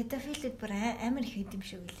дээр педофилууд бүр амар их хэдэм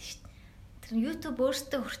шиг байлаа шүү дээ. Тэр YouTube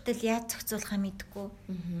өөртөө хүртэл яаж зохицуулахаа мэдгүй.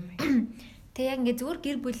 Тэгээ яг ингээд зүгээр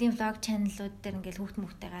гэр бүлийн влог чаналууд дээр ингээд хүүхд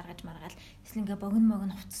мөхтэй гаргаж маргаал эсвэл ингээд богино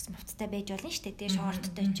мовцтой байж болно шүү дээ. Тэгээ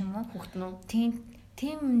шорттой ч юм уу. Хүүхднүү.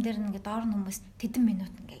 Тийм юм дээр ингээд доор нь хүмүүс тэдэн минут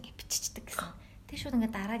ингээд биччихдэг гэсэн. Тэгээ шууд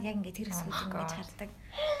ингээд дараад яг ингээд тэр хэсгүүд ингээд хардаг.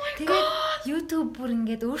 Тэгээд YouTube бүр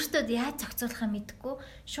ингээд өөртөө яаж зохицуулахаа мэдгүй.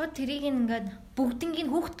 Шууд тэрийг ингээд бүгднийг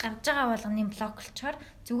хүүхд гарч байгаа болгоны блог болчоор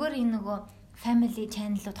зүгээр энэ нөгөө family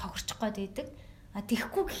channel-ууд хохирчих гээд байдаг. А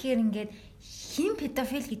тэгэхгүй гэхээр ингээд хин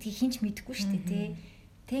педофил гэдгийг хинч мэдэхгүй шүү дээ тий.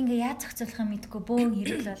 Тэг ингээ яаж зохицуулахаа мэдэхгүй бөөн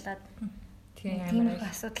хэрэг болоод тийм их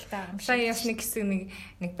асуудалтай байгаа юм шиг. Сая ясны хэсэг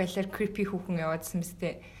нэг балиар creepy хүүхэн яваадсан биз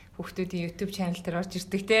дээ. Хүүхдүүдийн YouTube channel дээр орж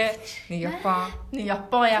ирдэг те. Нэг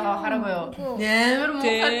Япон ягаа хараагүй юу? Амар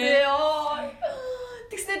муухай тий.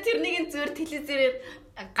 Тэгснэ тэр нэгэн зөөр телевизээр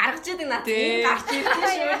гаргаж идэг наад гарч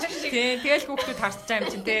ирдээ шүү. Тий, тэгэл хүүхдүүд харж байгаа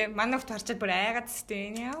юм чинь те. Манай хүүхд харчаад бүр айгаад тест.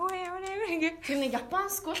 Ямар ингэ. Тэр нэг Япон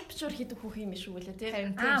скульптур хийдэг хүүхэн юм шүү лээ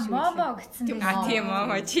те. Момо гэсэн. Тийм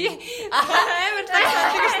момо чи. Амар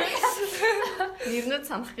таадаг шүү. Нэрнүүд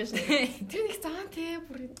санах гэж. Тэр нэг цаан те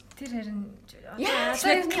бүр тэр харин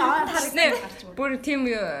бүр тийм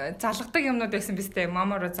залгадаг юмнууд байсан биз дээ.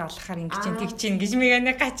 Момороо залгахаар ингэж тэгж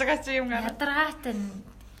мэгэнэ гацгаач юм гараад. Ядаргаатай.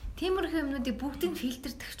 Тиймэрхүү юмнуудыг бүгдийг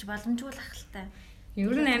фильтрдэгч боломжуулах л та.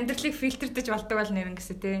 Ер нь амьдралыг фильтрдэж болдог бол нэрэн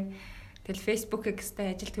гэсэн тий. Тэгэл Facebook-ийг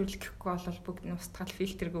гэстэй ажил төрөлгөхгүй бол бүгд нь устгал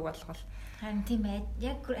фильтргүй болгол. Харин тийм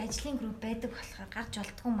яг ажлын групп байдаг болохоор гарч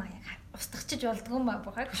болдгоо маа яг устгachж болдгоо маа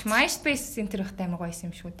бохоо. MySpace центр ихтэй амар гоё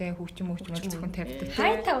юм шүү дээ. Хүүхчим зөвхөн тавьдаг.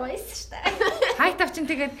 Хайтаа байсан шүү дээ. Хайтав чинь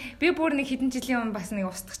тэгээд би бүр нэг хэдэн жилийн өмнө бас нэг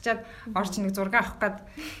устгачаад орж нэг зураг авах гээд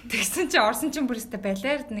тэгсэн чинь орсон чинь бүр өстө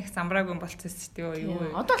балиард нэг замраагүй болчихсон шүү дээ.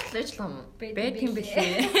 Юу. Одоо л ажиллаа юм. Бэт юм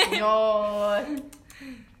бэлээ. Йоо.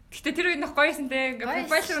 Гэтэ тэр үед нэг гоёсэн те.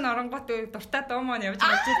 Ингээ профайлер нь оронгот дуртай дуу маань явж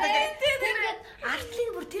байгаа. Тэгээд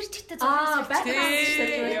артлын бүр тэр чигтээ зураг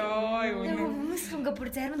авчихсан. Хүмүүс ингээ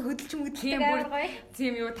бүр зарим нь хөдөлж мөдөлтэй амар гоё.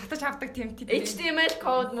 Тийм юу татаж авдаг тийм HTML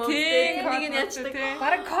код мөн нэг нь ячдаг.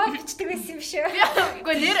 Бараг код бичдэг байсан юм шүү.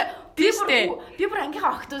 Үгүй нэр би бүр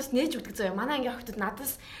ангийнхаа охтоос нээж өгдөг зөө. Манай ангийн охтод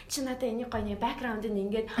надаас чи надаа энийг гоё нэг бэкграунд нь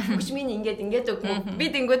ингээд хөгжмийн ингээд өгмөө. Би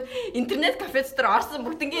тэнгүүд интернет кафе дотор орсон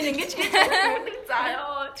бүгднийг ингэж гэдэг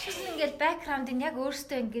заяа. Тэгсэн ингээд бэкграунд нь яг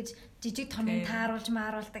өөртөө ингэж жижиг том тааруулж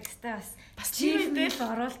мааруулдаг гэстэй бас тэр үедээ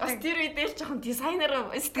оруулдаг. Бас тэр үедээ жоохон дизайнер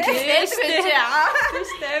сэтгэлтэй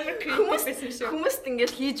амар creative байсан шүү. Хүмүүст ингээд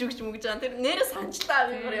хийж өгч мөгж байгаа. Тэр нэрээ санчлаа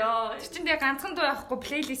би бүр ёо. Тэр чинь тэгээ ганцхан дуу явахгүй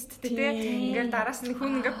плейлисттэй те. Ингээд дараас нь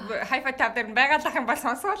хүн ингээд hi-fi tab дээр байгалах юм бол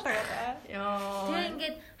сонсоол байгаа. Ёо. Тэгээ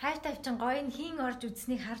ингээд hi-fi чинь гоё нь хийн орж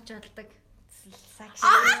үзснийг харж болдог. Сакш.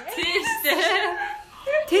 Тийм шүү.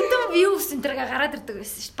 Тэдэн views энтергээ гараад ирдэг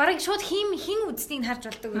байсан шүү. Бараг шууд хин үзснийг харж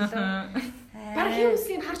болдог үлээ. Бараг хин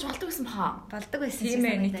үзснийг харж болдог байсан баа. Болдог байсан тийм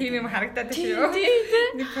ээ. Нэг тийм юм харагдаад байна шүү.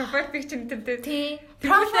 Нэг profile picture энтертэй. Тийм.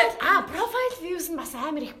 Profile views нь бас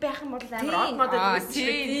амар их байх юм бол амар odd model байсан шүү.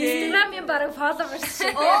 Instagram-ийн бараг followers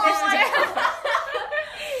шиг.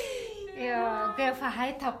 Яа, гэфа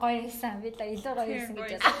хайтаа гоё байсан. Би л илүү гоё байсан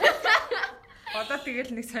гэж бодсон. Одоо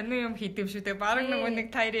тэгэл нэг сонир юм хийдэв шүү дээ. Бараг нэг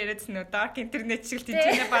таяр яриадсан нөө dark internet шиг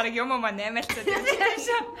тийчнээ бараг юм аа наймаалцаад байсан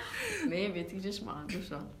шүү. Maybe тэгж магадгүй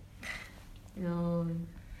шүү. Яа.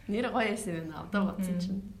 Нэр гоё эсэ вэ? Одоо бодсон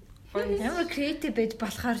чинь. Ямар creative байж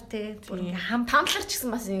болохоор те. Бүр ингээ хамтлагч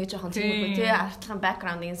гэсэн бас ингэ жоохон тийм үү те. Артлахын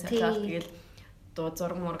background-ыг сольж тэгэл дуу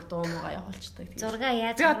зураг мураг дуу муугаа явуулчихдаг. Зургаа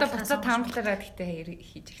яаж би одоо буцаад хамтлаараа гэхдээ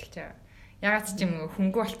хийж эхэлж байгаа. Ягаад ч юм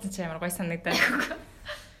хөнгөө болцсон ч амар гоё санагдаад.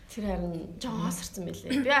 Тэр харин жоос харсан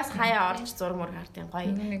байлээ. Би бас хаяа орж зураг мөр хартын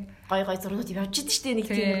гоё зургууд явж идэв штэ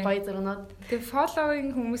нэг тийм гоё зургууд. Тэгээ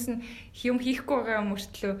following хүмүүс нь юм хийхгүй байгаа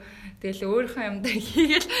мөртлөө тэгэл өөрийнхөө юмдаа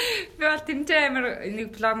хийгээл би бол тэмцээ амар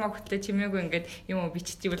нэг блог хөтлөө чимээгүй ингээд юм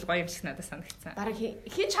биччихвэл гоё юм шиг надад санагдсан. Бараг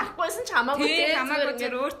хийж харахгүйсэн ч хамаагүй тийм хамаагүй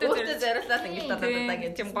тэр өөртөө зориулаад ингээд дадаа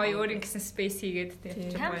гэж тийм гоё өөрийн гэсэн space хийгээд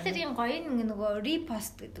тийм хамтлагийн гоё нөгөө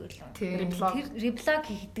repost гэдэг үү? Тэр reblog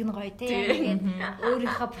хийдэг нь гоё тийм ингээд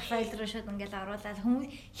өөрийнхөө профайл руу шууд ингээд оруулаад хүмүүс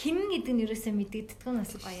хинэн гэдэг нь ерөөсөө мэддэгддэг нь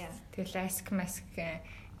бас гоё. Тэгэл ask mask гэл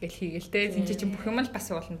хийгээл тийм чинь бүх юм л бас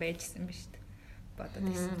уулна байжсэн биз дээ. Бодоод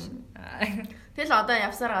байсан чинь. Тэгэл одоо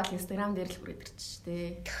явсараа бол Instagram дээр л хүрээд ирчих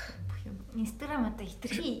штэ. Бүх юм. Instagram одоо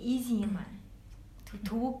хитрхи easy юм аа.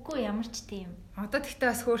 Төвөггүй ямар ч тийм. Одоо тэгтээ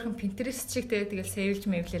бас хөөрхөн Pinterest шиг тэгэл сэвэлж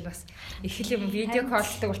мэвлэл бас их л юм видео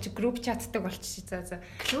коллдог болчих, group chatдаг болчих. За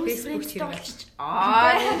Facebook хэрэгжүүлэгч.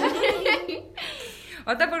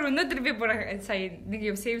 Одоо бүр өнөөдөр би бүр сая нэг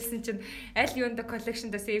юм сэвэлсэн чинь аль юунда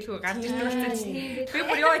коллекшнда сэвэлхүү гарч ирдэг болсон чинь би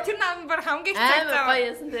бүр ёо тэр нам бүр хамгийн цаасан гоё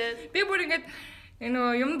юмсан тий. Би бүр ингээд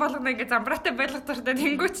юм болгоно ингээд замбраатай байлгах дуртай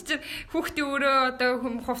тэнгүүч чинь хүүхдийн өөрөө одоо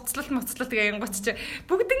хувцлалт тэгээ янгууч чинь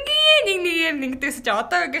бүгднгийн нэг юм нэгдээс чи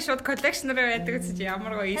одоо ингээд шууд коллекшнэр байдаг гэсэн чи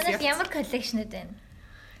ямар гоё ийс яа. Ямар коллекшнуд байна?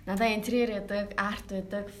 Надаа интерьер байдаг, арт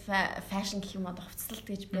байдаг, фэшн гэх юм одоо хувцлалт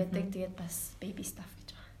гэж байдаг. Тэгээд бас baby stuff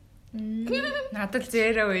гэж байна. Надад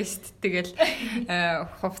zero waste тэгэл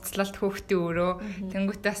хувцлалт хүүхдийн өөрөө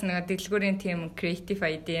тэнгуутаас нэг дэлгүүрийн тийм creative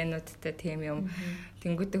idea-нуудтай тийм юм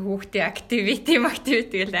тэнгуүтэй хүүхдийн activity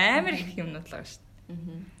тэгэл амар их юмнууд л байгаа шүү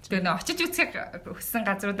Тэгээ нөө очиж үзэх өссөн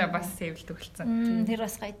газруудаа бас сэвэлдэг болсон. Тэр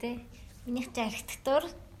бас гоё те. Минийх чи архитектур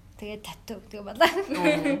тэгээ тату тэгээ болоо.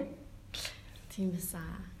 Тийм эсэ.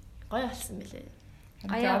 Гоё болсон мөлий.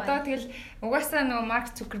 Одоо тэгэл угаасаа нөгөө Марк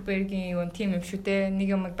Цукербергийн юу тийм юм шүү те. Нэг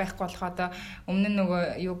юм байхгүй болох одоо өмнө нь нөгөө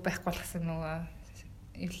юу байхгүй болохсан нөгөө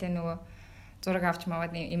эвлээ нөгөө зураг авч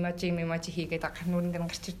маваад эможи хийгээд гар нүрэн дээр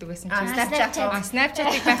гарч ирдэг байсан чинь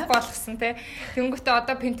Snapchat-ыг байхгүй болгосон те. Тэнгүүтээ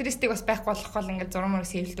одоо Pinterest-ийг бас байхгүй болгох бол ингээд зураг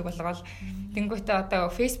мөрөс хэвлдэг болгоол. Тэнгүүтээ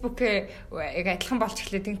одоо Facebook-ээ яг адилхан болж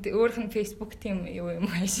эхлэв. Өөрөх нь Facebook тийм юу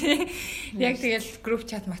юм ааш. Яг тэгэл group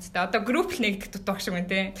chat маттай. Одоо group л нэгдэх дутуу шиг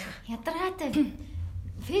байна те. Ядаргаатай.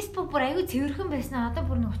 Facebook бүр аюу цэвэрхэн байснаа одоо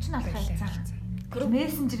бүр нэг 30 алах байлцаа. Group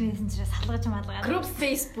мессенжерээс салгаж малгаа. Group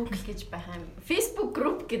Facebook гэж байх юм. Facebook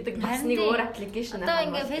group гэдэг бас нэг өөр аппликейшн аа.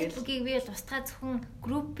 Одоо ингээ Facebook-ийг би бол устгаа зөвхөн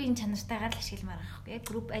группийн чанартайгаар л ашигламаар байхгүй. Яг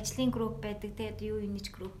group ажлын group байдаг. Тэгээд юу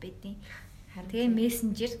юунич group байдیں۔ Тэгээ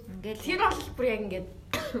мессенжер ингээл тэр бол бүр яг ингээд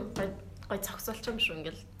гой цогцолч юм шүү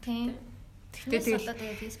ингээл. Тийм.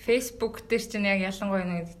 Тэгтээ Facebook дээр чинь яг ялангуяа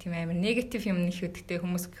нэг тийм амар негатив юм нэхэдтэй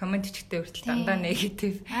хүмүүс комент өчгтэй хүртэл дандаа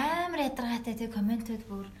негатив. Амар ядаргаатай тэг комментүүд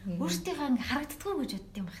бүр өөртөө ингээ харагддаггүй гэж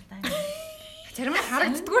бодд юм бах та. Зарим нь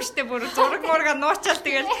харагддаггүй штэ бүр зураг мурга нуучаал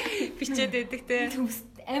тэгэл бичээд байдаг те.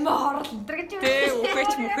 Амар хорл энэ гэж юм. Тэ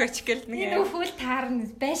үхэж гэл нэг. Энэ өхөл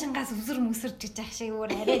таарна байшингаас өсөр мөсөрж гэж ах шиг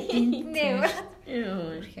өөр арай дэнтнэ.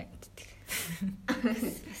 Юу.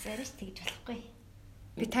 Бас арайч тэгж болохгүй.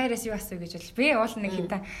 Би тайраас юу асуу гэж бол би уул нэг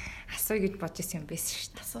хитэ асуу гэж бодож исэн юм байсан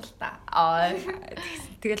шүү дээ. Асуул та.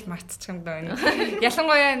 Тэгэл мартчих юм даа.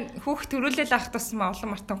 Ялангуяа хүүхд төрүүлэл авах тусмаа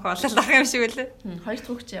олон мартанхай болол ах юм шиг үлээ. Хоёр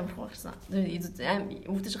хүүхд чи ямар гарсан? Аим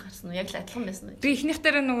өвдөж гарсан уу? Яг л адилхан байсан уу? Би эхнийх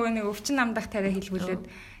дээр нөгөө нэг өвчин намдах тариа хэлгүүлээд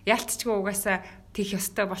ялтчгүй угаасаа тийх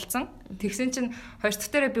ёстой болцсон. Тэгсэн чинь хоёр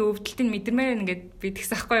дахь дээрээ би өвдөлтийг мэдэрмээр ингээд би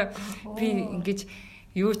тэгсэн байхгүй юу? Би ингэж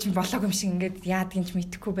юу ч болоог юм шиг ингээд яадгийнч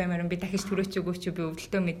мэдэхгүй баймаар би дахиж төрөөч өгөөч би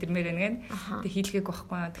өвдөлтөө мэдэрмээр байна гэд. Тэг хийлгээг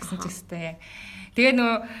байхгүй тэгсэн ч өстэй. Тэгээ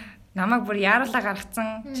нөгөө намайг бүр яаруулаа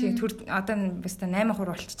гаргацсан чи төр одоо баста 8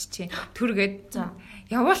 хуруу болчих чи төргээд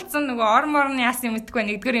явуулсан нөгөө орморны яасан юм мэдгүй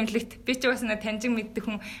нэгдүгээр имлэгт би ч угаасаа таньжиг мэддэг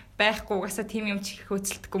хүн байхгүй угаасаа тийм юм чих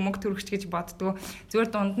хөөцөлдөхгүй мөнгө төрөгч гэж боддгоо зүгээр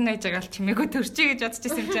дунд нь байж байгаа л чимээгөө төрчий гэж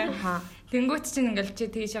бодчихсон юм чинь тэнгүүт чинь ингээл чи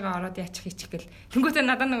тийшээгээ ороод яачих хийчих гэл тэнгүүтээ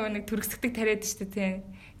надад нөгөө нэг төрөсгдөг тариад штэ тий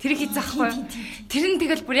тэр их заахгүй тэр нь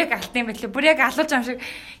тэгэл бүр яг алт юм байлээ бүр яг алуулж юм шиг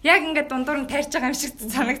яг ингээд дундуур нь тайрч байгаа юм шиг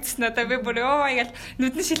санагдсан надаа би бүр ёо яагаад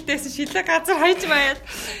нүдэн шилтээсэн шилээ газар хайж маяад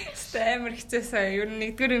амар хэцээсээ ер нь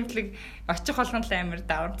нэгдүгээр имлэг очих болгон л амар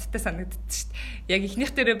давамттай санагддаг шүү дээ. Яг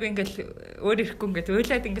ихнийх дээрээ би ингээл өөр ирэхгүй ингээд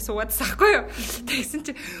уйлаад ингээд суугаад сахгүй юу. Тэгсэн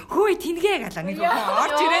чи хөөе тэнгээ галаа нэг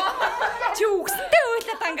орж ирээд чи үгсэнтэй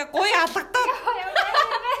уйлаад ингээд гоё алгадаа.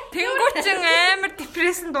 Тэнгүүт чин амар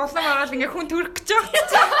депрессэн дулам ороод ингээд хүн төрөх гэж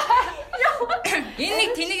байгаа. Энэ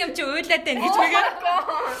нэг тэнийг юм чи уйлаад байна гэж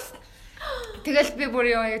мэгээ. Тэгэл би бүр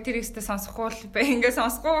яа тэр ихтэй сонсохгүй л бай. Ингээ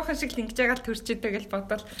сонсохгүй байх шиг л ингэж байгаа л төрчихдээ гэл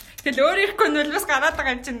бодвол. Тэгэл өөр ирэхгүй нь бас гараад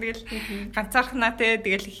байгаа юм чинь тэгэл ганцаархнаа те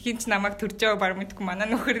тэгэл хин ч намайг төрж байгаа баг мэдгүй манай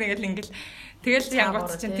нөхөр нэгэл ингээл тэгэл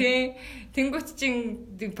янгууч чинь тий. Тэнгүүт чинь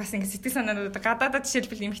бас ингээ сэтгэл санаанууд гадаадад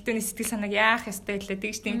жишээлбэл эмхтөний сэтгэл санааг яах ёстой илээ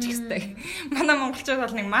тэгж дэмжих ёстой. Манай монголчууд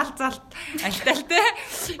бол нэг мал залт альтаал те.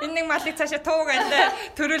 Энэ нэг малыг цаашаа туугаалаа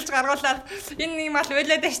төрүүлж гаргуулаад энэ нэг мал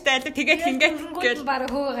уйлаад штэ тэгээд ингээд гэл баг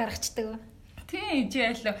хөөгөө гаргацдаг. Тийм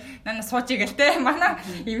жийл нана суужиг л те манай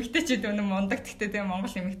эмэгтэйчүүд өнө мундаг гэхдээ те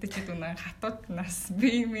монгол эмэгтэйчүүд өнө хатууд нас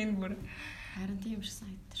би минь бүр харин тийм шиг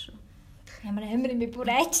санагдсан шүү. Ямар амир юм бүр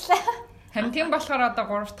айчлаа. Харин тийм болохоор одоо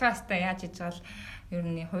 3 дахь хастаа яаж хийж байгаа л ер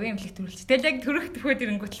нь хувийн эмнэлэг төрүүлж. Тэгэл яг төрөх төхөөд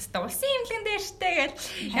ирэнгүүт л та улсын эмнэлэгэн дээр штэ гэл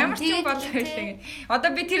ямар ч юм болох байлээ. Одоо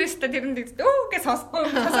би тэр өстө тэрэнд өө гэж сонсохгүй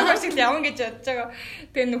шиг л явна гэж бодож байгаа.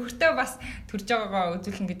 Тэгээ нөхөртөө бас төрж байгаагаа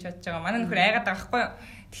үзүүлэн гэж бодож байгаа. Манай нөхөр айгаад байгаа байхгүй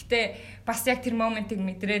юу? Гэхдээ бас яг тэр моментыг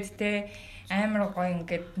мэдрээд те амар гоё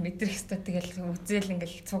ингээд мэдрэх хэвээр тэгэл үзэл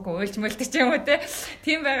ингээд цуг уйлж мөлдөж юм уу те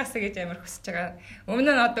тийм байгаасаа гэж амар хүсэж байгаа.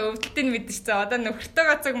 Өмнө нь одоо өвдөлтийг мэдчихсэн. Одоо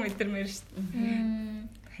нөхөртөөгөө цуг мэдэрмээр шүү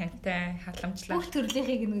дээ. Хантай халамжлаа. Бүх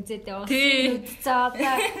төрлийнхийг нь үзээд яваа. Үзцээ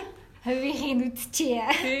одоо хавийнхыг нь үзчихье.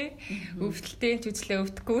 Тий. Өвдөлтийн ч үзлээ,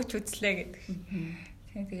 өвдөхгүй ч үзлээ гэдэг.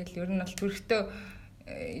 Тэгэл ер нь бол төрхтөө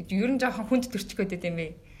ер нь жоохон хүнд төрчих гээд юм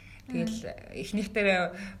бэ. Тэгэл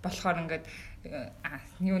эхнийхтэр болохоор ингээд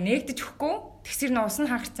юу нэгдэж өгөхгүй тэгсэр нь усан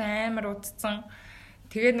хагцсан амар удцсан.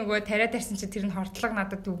 Тэгээ нөгөө тариа тарьсан чи тэр нь хортлого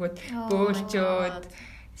надад өгөөд бөөлжөөд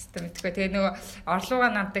мэдгүй. Тэгээ нөгөө орлууга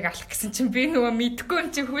намдаг алах гэсэн чинь би нөгөө мэдгүй юм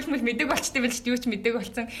чи хүлмэл мэдэг болчтой байл ч юу ч мэдэг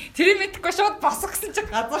болсон. Тэрийг мэдгүй шууд босох гэсэн чи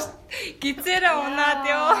газар гизээрээ унаад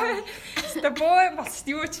ёо. Тэ боо босч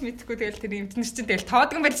юу ч мэдгүй тэгэл тэр эмтнэр чинь тэгэл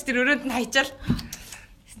тоодгон байлж тэр өрөөнд нь хайчаал.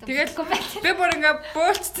 Тэгээд би бүр ингээ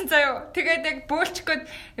бөөлцсөн заяа. Тэгээд яг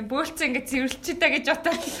бөөлцсөн ингээ цэвэрлчихдээ гэж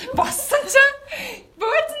бодоод боссон чинь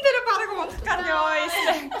бөөлцөн дээр бараг унах гал ёо.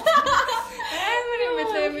 Амар юм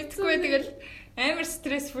байлаа мэдгүй тэгэл амар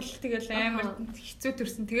стрессфул тэгэл амар хэцүү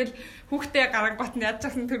төрсөн. Тэгэл хүүхдээ гараг батны яаж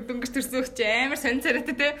захын төр дөнгөж төрсөн хөч амар сонь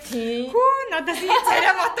царайтай те. Хүү надаас ийм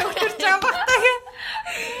царай бат өгтөрч байгаа багтаа.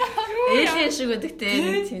 Ээлээ шиг өдөг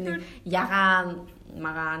те. Тийм нэг ягаан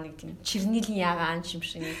магаа нэг тийм чирнэлийн ягаан юм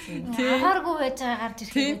шиг нэг тийм агааргүй байж байгаа гарч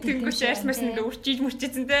ирэхэд тэнгуү шаарсмаас ингээ үрчиж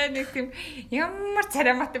мөрчижсэн те нэг тийм ямар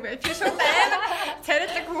царай мат байж шууд амар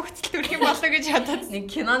царайлаг хөвгцөл төрх юм болоо гэж бодоод нэг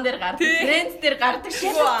кинон дээр гардаг фрэнд дээр гардаг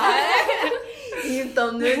шиг үү ийм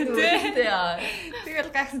томнод үүтэй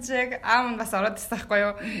тэгэл гайхсан чи яг аав нь бас ороод ирсэн байхгүй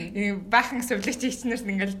юу баахан сувлагч ихснэрс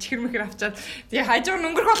ингээл чихэр мэхэр авчаад тэгээ хажуур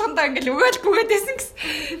өнгөрөх болгондоо ингээл өгөөлгүйгээд байсан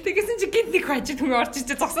гэсэн тэгсэн чи гинт нэг хажууд хүн орж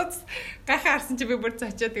ичээ зогсоод гайхаа харсан чи би бүр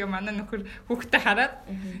цаачаа тэгээ манай нөхөр хүүхдээ хараад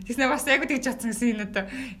тэгснэ бас яг тэгж чадсан гэсэн энэ одоо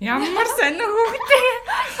ямар сонио хүүхдээ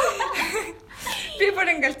би бүр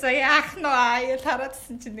ингээл за яах нь аа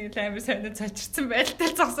тараадсэн чи нэг амар сонио цочирсан байлтай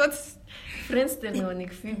зогсоод Friends дээр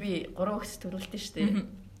нэг Phoebe 3 хүүхэд төрүүлдэг шүү дээ.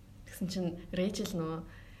 Тэгсэн чинь Rachel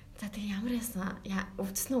за тэгээ ямар яасан?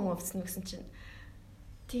 Өвдсөн үү гэсэн чинь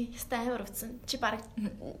тий яста амар өвдсөн. Чи бараг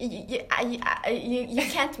you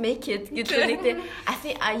can't make it гэдэг нэг I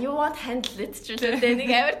think you won't handle it гэдэг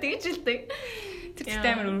нэг амар тэгж хэлдэг. Тэр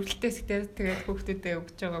амар өрөвдөлтөөс тэгээд хүүхдүүдэд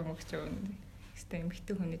өгч байгаа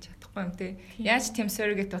эмхтэй хүний чадахгүй юм те. Яаж тийм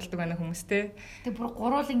surrogate болдог байна хүмүүс те. Тэг бүр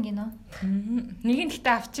гуруулын гинөө. Нэг нь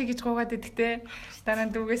гэтээ авчиг гэж гуугаад идэх те. Дараа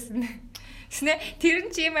нь дүүгээс нь. Тэснэ тэр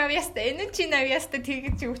нь чи юм авьяаста, энэ нь чи авьяаста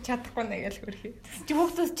тэгж өгч чадахгүй нэ гэж хөрхий. Чи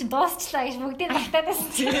хүүхдүүд чинь дуусчлаа гэж бүгдийг галтаад байсан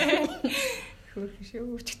чи. Хөрхий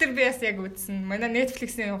шүү. Өчтөр би бас яг үзсэн. Манай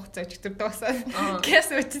Netflix-ийн хугацаа өчтөр дуусаад.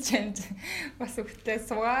 Гэс өчөж хэмж. Бас өгтөө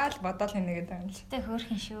суугаал бодоол хийнэ гэдэг юм л. Тэ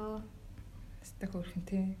хөрхин шүү. Тэ хөрхин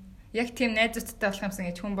тий. Яг тийм найзуудтай болох юмсан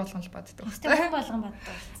гэж хүн болгон л боддог. Хүн болгон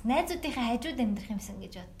боддог. Найзуудынхаа хажууд амьдрах юмсан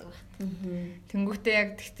гэж боддог байна. Тэнгүүтээ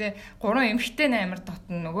яг тэгтээ 3 эмэгтэй амар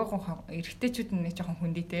дотно нөгөө эрэгтэйчүүд нь нэг жоохон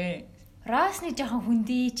хүндий те. Рас нэг жоохон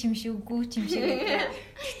хүндий ч юм шиг үгүй ч юм шиг гэдэг.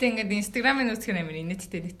 Тэгтээ ингээд инстаграмын үзэх амар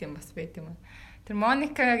инээдтэй нэг тийм бас байт юм аа. Тэр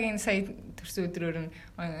Моникагийн сая төрсөн өдрөөр нь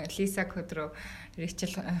Лиса Кодроо Ричел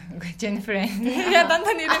Jennifer яа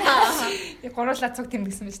дандаа нэрээ гуруулаа цуг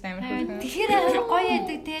тэмдгсэн байж амар хөөрхөн. Тэгэхээр амар гоё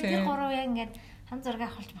яадаг те тэр гурав яг ингээд хан зураг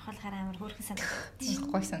авахулж махалахаар амар хөөрхөн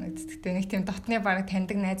санагдав. Гоё санагддаг. Тэг нэг тийм дотны баг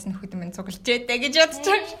таньдаг найз нөхөд минь цуглжээ дээ гэж бодож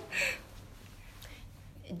байгаа.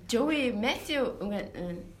 Joey Matthew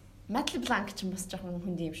Madeline Blanc ч бас жоохон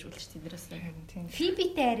хүнд юм шиг л ч тиймээс.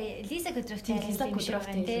 Phoebe-тэй Lisa Kudrow-тэй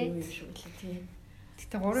юм шиг л тийм.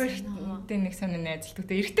 Гэтэ 3 эрэгтэй нэг сонир найзалдаг.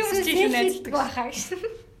 Эрэгтэй хүмүүс чинь их найзалдаг байхаа гэсэн.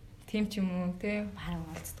 Тийм ч юм уу те. Баран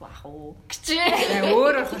уулздаг бах уу. Гэчээ.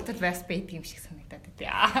 Өөр хотод бас байдаг юм шиг санагдаад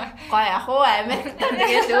байна. Гой ах уу Америк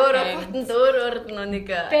тэгээд өөр хотод өөр нэг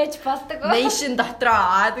байж болдог. Nation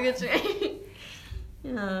дотроо тэгэж.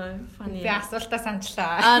 Funny. Би асуултаа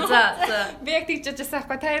санчлаа. За. Би яг тэгж яжсан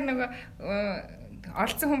байхгүй та нөгөө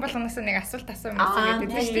оролцсон хүн болгоноос нэг асуулт асуусан гэдэг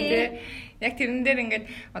шүү дээ. Яг тэрэн дээр ингээд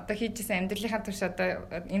одоо хийжсэн амьдралынхаа турш одоо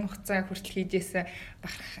энэ хугацаа хүртэл хийжсэн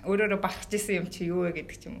өөрөөрөө бахарчсэн юм чи юу вэ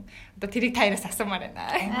гэдэг ч юм уу. Одоо тэрийг таараас асуумаар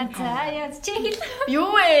байна. За яа чи хэл. Юу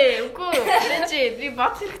вэ? Үгүй. Би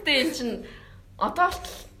бод хэрэгтэй юм чин одоо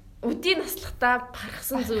өдийн наслахтаа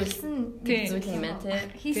барахсан зүйл юм байна тий.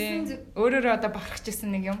 Хийсэн зүйл. Өөрөөрөө одоо бахарчсэн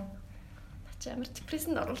нэг юм. Чи амар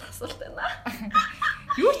депрессэнд оруулах асуулт байна.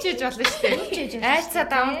 Юу ч хийж болно шүү дээ. Айцаа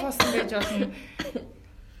даван туусан байж болно.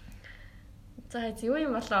 За юу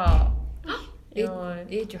юм болоо?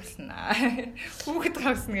 Ээж болсноо. Хүүхэд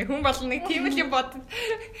гарсан гэ хүн болно нэг тийм л юм бод.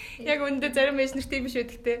 Яг өндөө зарим ээж нарт тийм биш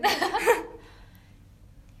байдагтэй.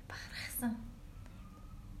 Бахархсан.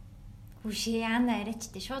 Хүшээ яана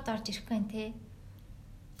арайчтэй шууд орж ирэхгүй нэ те.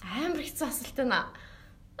 Амар хэцүү асуулт байна.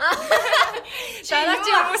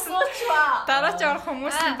 Дараач орох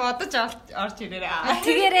хүмүүс нь бодож орж ирээрээ.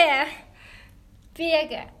 Тэгээрээ. Би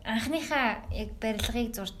яг анхныхаа яг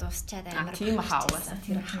барилгыг зурж дуусчаад амар тийм хааваас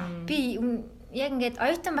тэр хаа. Би яг ингээд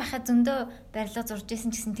оюутан байхад зөндөө барилга зурж исэн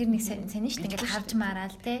гэсэн тэр нэг сонин шүү дээ ингээд харж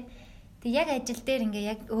мараал те. Тэг яг ажил дээр ингээ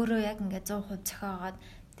яг өөрөө яг ингээ 100% зохиогоод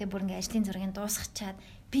тэг бүр ингээ ажлын зургийг дуусгачаад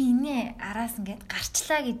би инээ араас ингээд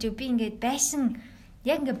гарчлаа гэж би ингээд байшин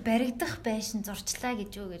яг ингээ баригдах байшин зурчлаа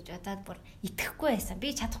гэж юу гэж бодоод бүр итгэхгүй байсан.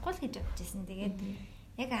 Би чадахгүй л гэж бодож байсан. Тэгээд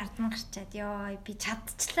яг ард нь гарчаад ёо би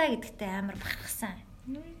чадчихлаа гэдэгтээ амар бахархсан.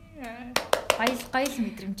 Гоё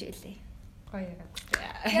мэдрэмж байлээ. Гоё яагаад.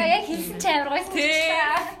 Яг хэлсэн чи амар гоё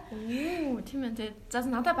Оо тийм ээ. За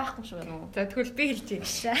надад байхгүй шүү гэнэ үү. За тэгвэл би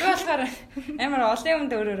хэлчихье. Би болохоор амар олон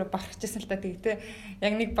юмд өөрөөрөө бахарчсан л та тэгтээ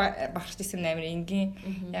яг нэг бахарчсан амар энгийн.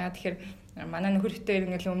 Яагаад тэгэхээр манай нөхөртэй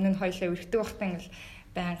ингээл өмнө нь хоёлаа өргөдөг байхдаа ингээл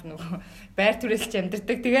байнга нөгөө байр түрээлж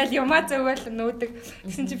амьдэрдэг. Тэгэл юмаа зөвөл нүүдэг.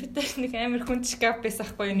 Тэгсэн чи битээс нэг амар хүн шкаф байсан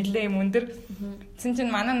хгүй нилээ юм өндөр. Тэгсэн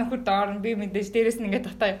чинь манай нөхөр доор нь би мэдээж дээрээс нь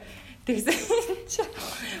ингээд татаа тэгсэн чи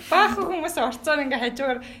баах хүмүүс орцоор ингээ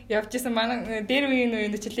хажуугаар явж исэн манай дээр үеийн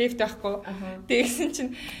үеинд чи лефт байхгүй. Тэгсэн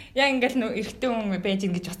чинь яа ингээл нөө эрэгтэй хүн байж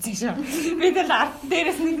ингэж утсан шээ. Би тэгэл ард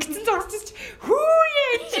дээрээс нь ингэсэн зогсож хүүе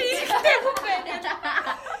чи эрэгтэй хүн байна.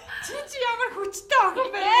 Чи ямар хүчтэй охин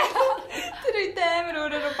бэ? Тэр үед амар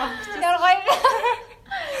өөрөөрөө багчсан. Яар гоё.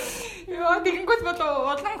 Яа тэгэнгүүт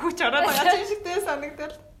болоо олон хүч ороод байгаа ч шигтэй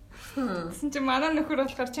санагдал. Тэгсэн чинь манай нөхөр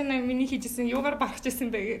болохоор чи миний хийжсэн юугаар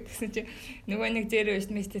багчсан бэ гэсэн чинь нөгөө нэг зээрөө биш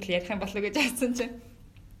мэтэл ярих юм болов гэж асуусан чинь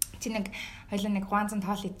чи нэг хоёлаа нэг гуанзан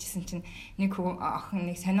тоол идчихсэн чинь нэг охин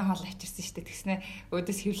нэг сонио хоол авчирсан шүү дээ. Тэгснэ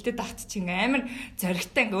өөдөөс хөвлөдөд багт чи ингээ амар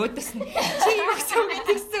зоригтой ингээ өөдөөс нь чи юу гэсэн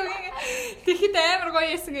гэсэн. Тэгэхэд амар гоё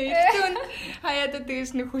яасан гээ. Эртэн хаяад тэгэж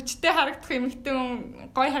нэг хүчтэй харагдах эмэгтэй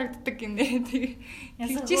гоё харагддаг гинэ.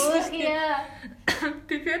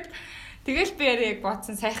 Тэгээд тэгэл би яг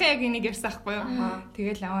бодсон. Сайхан яг энийг ярьсан хгүй юу.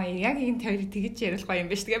 Тэгэл яг энэ хоёрыг тэгэж ярих гоё юм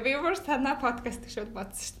биш. Тэгээ би бүр санаа подкаст гэж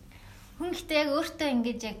бодсон шүү дээ. Хүн гэхдээ яг өөртөө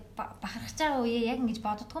ингэж яг бахархаж байгаа үе яг ингэж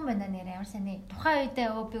боддгоо юм байна нэр ямар сайн. Тухайн үедээ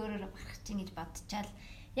би өөрөөр бахархаж ингэж бодчихаал.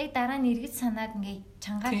 Яг дараа нь эргэж санаад ингэ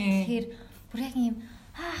чангаар хэлэхээр бүр яг юм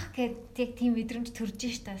гэд яг тийм мэдрэмж төрж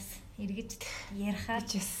штаас эргэж ярихаа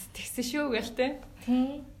ч тэгсэн шүү гэлтэй.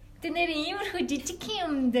 Тийм. Тэ нэр иймэрхүү жижиг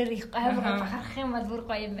юм дээр их амар бахархах юм бол бүр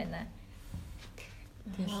гоё юм байна.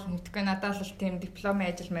 Тэгвэл надад л тийм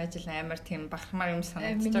дипломын ажил амар тийм бахармаар юм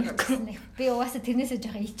санагдаж байгаа. Би угаасаа тэрнээсээ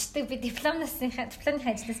жоохон ичдэг. Би дипломын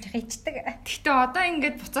ажлаас жоохон ичдэг. Гэхдээ одоо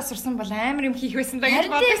ингээд буцаа сурсан бол амар юм хийх байсан даа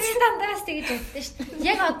гэж бодож байна. Дандаас тэгэж боддоо шүү дээ.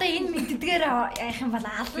 Яг одоо энэ мэддгээр яах юм бол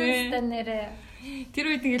алан нэрээ. Тэр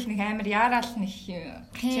үед тэгэл нэг амар яараал нэг юм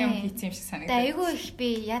хийсэн юм шиг санагдав. Айгүй их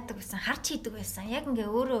би яадаг байсан, харж хийдэг байсан. Яг ингээ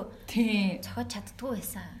өөрөө зохиож чаддгүй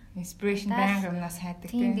байсан. Inspiration байнг юмнаас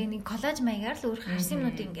хайдаг тийм. Тийм нэг коллаж маягаар л өөр харсан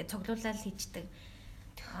юмнуудыг ингээ цуглуулаад хийждэг.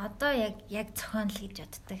 Одоо яг зохион л хийж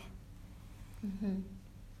чаддаг.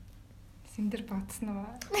 Синдер бодсон уу?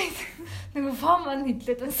 Нэг фом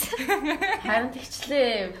хэдлээд байсан. Харин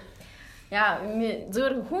тэгчлээ. Яа,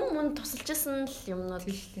 зөвөр хүн тусалжсэн л юмнууд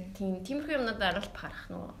тийм тиймэрхүү юмнуудаар л бахарах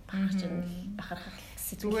нөө бахарч бахархах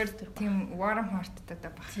зүгээр тийм warm heart-тай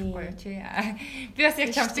бахахгүй юу чи. Би бас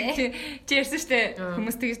яг чамчиг чи ярьсан штэ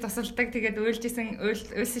хүмүүс тэгж тусалдаг тэгээд уйлжсэн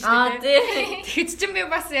уйлсан штэ. Тэгэхэд чинь би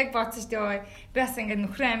бас яг бодсон штэ. Би бас ингээд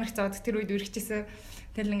нөхрөө амирх зовд тэр үед үргэжсэн.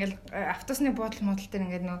 Тэгэл ингээл автобусны буудал модал дээр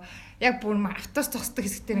ингээд нөө яг бүр автобус зогсдог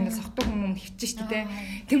хэсгээр ингээд сохтуу хүмүүс хөвчж штэ тэ.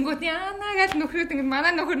 Тэнгүүд яанаа гэж нөхрүүд ингээд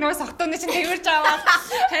манай нөхөр нөө сохтууны чинь тэрвэрж аваад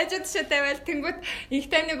хайжууд шээ тавиал тэнгүүд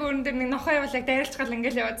их тайныг өрөн дээр нэг нохоо явал яг дайралцгаал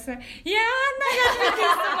ингээд яваадсан. Яанаа гэж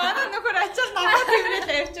хэлсэн манай нөхөр ачаал нохоо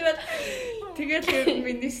тэрвэрэл авчираад тэгэл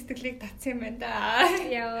миний сэтгэлийг татсан юм байна да.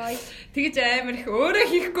 Яа. Тэгэж амар их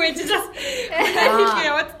өөрөө хийхгүй байж бас хэлгээ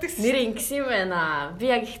яваад дтгсэн. Нэр ингэсэн юм байна.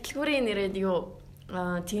 Би яг ихтлгүүрийн нэрээд юу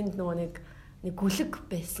тэнд нөгөө нэг гүлэг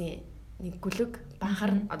байсан. Нэг гүлэг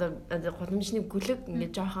бахар одоо гудамжны гүлэг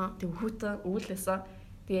ингээд жоохон тэг хүүтэн өвлөөсөн.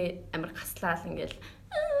 Тэгээ амар хаслаал ингээд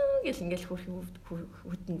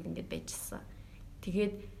хүүтэнд ингээд байжсэн.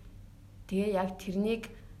 Тэгээ яг тэрнийг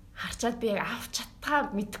харчаад би яг авч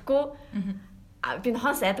чадхаа мэдхгүй би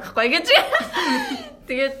нохоос айдахгүй гэж.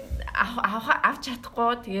 Тэгээд авч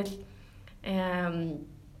чадахгүй тэгэл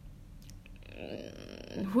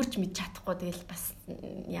хурж мэд чадахгүй тэгэл бас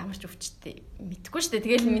ямар ч өвчтэй мэдгүй шүү дээ.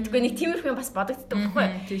 Тэгэл мэдгүй нэг тиймэрхүү юм бас бодогддог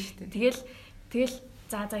байхгүй. Тийм шүү Тэгэл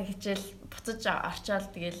дээ. заа хичээл буцаж орчоол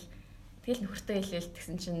тэгэл нөхөртөө хэлээл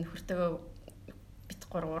тэгсэн чинь нөхөртөө бит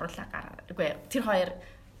гуруулаа гараагүй. Тэр хоёр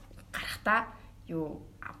гарахтаа юу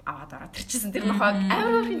аваад ороод тэрчсэн тэр нохоо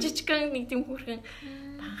амар жижигхэн нэг тийм хүүхэн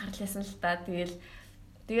бахарлаасан л та.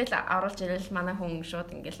 Тэгэл оруулж ирэл манай хүн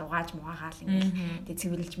шууд ингээл угааж муугаал ингээл тэг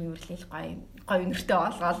цэвэрлж мэвэрлээл гоё нөртөө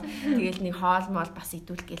олгоол тэгэл нэг хоол моол бас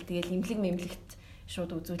идүүлгээл тэгэл имлэгт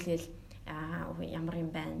шууд үзүүлээл ямар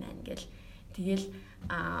юм байна гэл тэгэл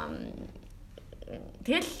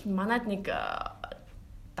манад нэг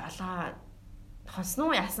 7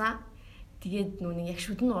 хонсноо яасан. Тэгээд нүг яг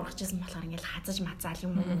шүдэн урагчсан болохоор ингээл хазаж мацаал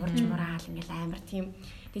юм уурж мураал ингээл амар тийм.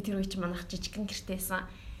 Тэгээд тэр үе чи манайх жижигхэн гэртээсэн.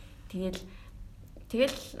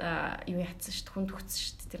 Тэгэл юу яатсан шүү дээ хүнд өгсөн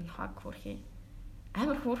шүү дээ тэр нохог хөрхий.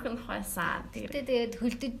 Амар хөөрхөн нохойсан. Тэгээд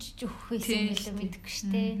хөлдөж өгөх байсан юм л мэдгүй шүү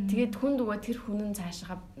дээ. Тэгээд хүнд өгөө тэр хүнэн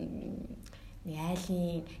цаашаа нэг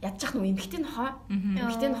айлын ядчих нэг эмхтэй нохоо.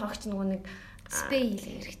 Эмхтэй нохоогч нөгөө нэг спей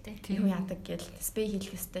хийх хэрэгтэй. Тийм яадаг гэл спей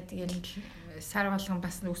хийх хэрэгтэй. Тэгэл сар болгон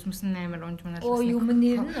бас ус мөсөн амар унж мунаад. Юм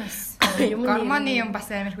нэр нь бас. Гормоны юм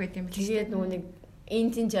бас амар их байт юм. Тэгээд нөгөө нэг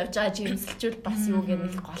энтинж явж байгаа жимсэлчүүл бас юу гэх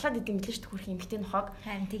нэг голоод идэм билээ шүү дээ хөрх эмхтэй нохоог.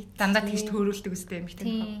 Харин тэг дандаа тэгж төөрүүлдэг үстэй эмхтэй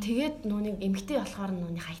нохоо. Тэгээд нөгөө нэг эмхтэй болохоор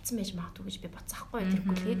нөгөө нэг хайцсан байж магадгүй гэж би бодсаахгүй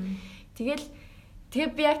тэрхүү. Тэгээд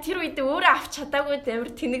би яг тэр үедээ өөрөө авч чадаагүй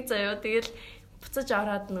амар тэнэг заяа. Тэгэл буцаж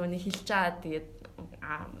ороод нөгөө нэг хилж байгаа. Тэгээд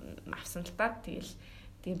авсан л та.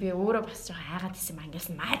 Тэгээ би өөрөө бас жоо хайгаад исэн юм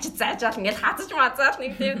ангиас мааж заажаал ингээл хазаж мазаал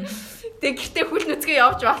нэг тийм тэг гэртээ хүл нүцгээ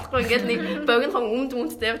явж болохгүй ингээл нэг богинохон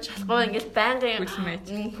өмдтэй явж болохгүй ингээл байнгын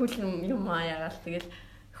хүл юм яагаал тэгэл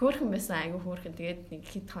хөөхөн байсан айгу хөөхөн тэгээд нэг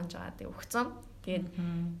хит хонж байгаа тэг өгцөн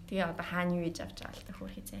тэгээ одоо хаана юу хийж авч байгаа л та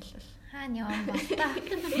хөөхий зайлвал хаана явсан бол та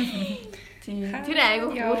тийм тэр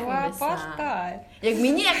айгу хөөхөн байсан яг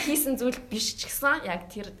миний яг хийсэн зүйл биш ч гэсэн яг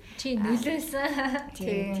тэр чи нөлөөсөн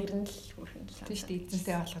тийм тэр нь л хөөхөн тийш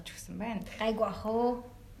эзэнтэй болгож өгсөн байна. Гайгүй ах уу.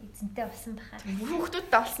 Эзэнтэй болсон баха.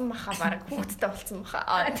 Хүүхдүүдтэй болсон баха баг. Хүүхдтэй болсон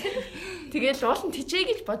баха. Тэгэл уулын тижээ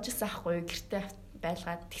гэж бодож байсан аахгүй юу гэртээ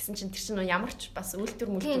байлгаад тэгсэн чинь тэр чинь ямар ч бас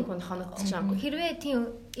үйлдвэр мүлдвэр хүн хоногдож байгаа. Хэрвээ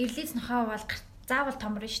тийм эрлиз нохоо бол заавал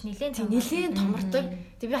томор ш нилээн томордог.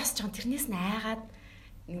 Тэг би бас жоохон тэрнээс нь айгаад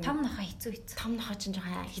том нохоо хэцүү. Том нохоо чинь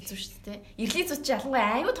жоохон хэцүү шүү дээ. Эрлизүүд чи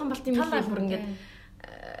ялангуяа айгүй том болт юм хэлээ бүр ингээд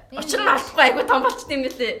очир нь алдахгүй айгүй том болчт юм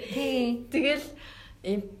лээ. Тэгэл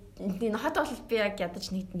энэ хот бол би яг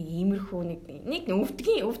ядаж нэг иймэрхүү нэг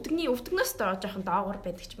өвдгнөөс жоохон доогуур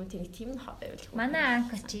байдаг ч юм уу тийм нохоо байвал. Манай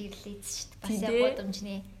анко чи ирлиз шүү дээ. Бас яг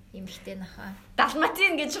гудамжны эмхтэй нохоо.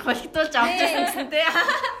 Далматин гэж холигдуулж авч байсан те.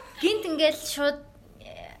 Гинт ингээл шууд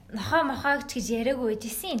нохоо мохоог ч гэж яриаггүй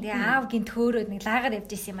байжсэн. Тэгээ аав гинт хөөрөөд нэг лагаар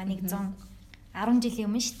явж исэн юм а 110 жилийн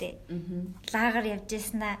өмнө шүү дээ. Лагаар явж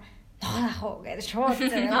иснаа ах уу гэж шууд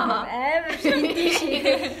амар тийш.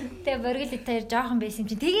 Тэгээ боргил дээр жоохон байсан юм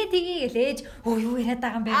чинь тэгээ гэл ээж юу яриад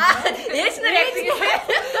байгаа юм бэ? Ээж нар яг тийм.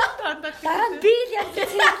 Дараа нь би л яг тийм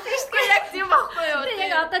яг тийм байхгүй юу?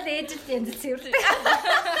 Яг одоо л ээж л янз цэвэрлдэг.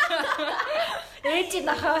 Ээж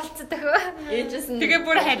нахаалцдаг хөө. Ээжээс нь тэгээ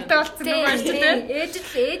бүр хайртай болсон юм байна ч тийм.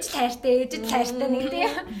 Ээж хайртай нэг тийм.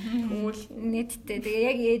 Нийтдээ тэгээ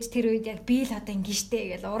яг ээж тэр үед яг би л одоо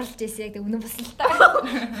ингэжтэй гэж уралж ийсэн яг үнэн бас л та.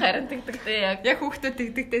 Харин тэгдэгтэй яг хүүхдүүд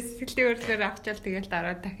тэгдэгтэй сэтгэлийн өөрлөөр авчаал тэгэл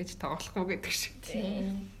дараа дахиж тоглохгүй гэдэг шиг.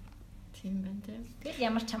 Тийм байна тийм. Тэгэл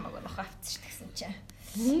ямар ч хамаагүй нөх авцсан гэсэн чинь.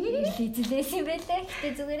 Ирлиз юм байлаа.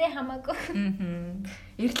 Гэтэ зүгээрээ хамаагүй.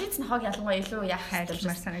 Ирлиз нохоог ялангуяа илүү яах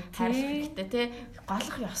хайрлмаар санагдав. Хэрэгтэй тий.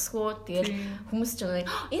 Голох ёсгүй. Тэгээд хүмүүс ч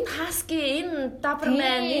энэ хаски, энэ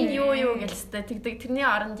доберман, энэ юу гэлстэй тэгдэг. Тэрний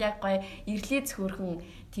оронд яг гоё ирлиз хөөрхөн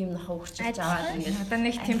тийм нохоо үрчилж аваад ингээд одоо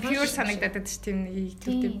нэг тийм pure санагдаад байдаг ш тийм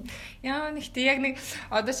тийм. Яа нэг тийм яг нэг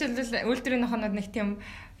одоо шилбэл үйлдвэрийн нохонод нэг тийм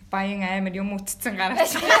баян амар юм үтцсэн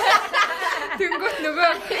гараач. Тэнгүүт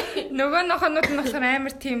нөгөө нохонууд нь болохоор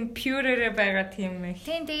амар тийм pure-ээр байгаа тийм их.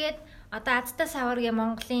 Тийм тэгээд одоо Азтай саваргийн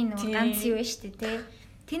Монголын нөгөө ганц юу вэ штэ тий.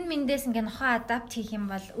 Тэн мэндээс ингээ нохоо адапт хийх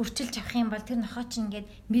юм бол үрчилж авах юм бол тэр нохоо чинь ингээд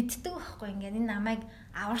мэддэг байхгүй ингээ энэ намайг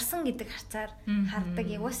аварсан гэдэг харцаар хардаг.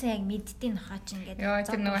 Ягуусаа яг мэддэг нохоо чинь ингээд. Яа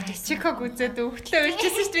тэр нөгөө чиког үзээд өвтлөө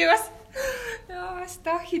үлчээсэн шүү дээ би бас. Яа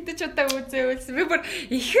ста хидэж удаа үзээвэлсэн. Би бүр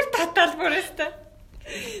ихэр татаал бүр өстой.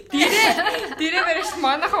 Дээрээ мэрэж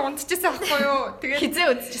манайхаа унтчихсан байхгүй юу? Тэгээд хизээ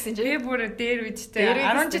үзчихсэн чинь. Би бүр дээр үедтэй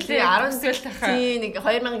 10 жилийн 10 жилтэй хаа. Тийм нэг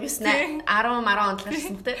 2009 10 онд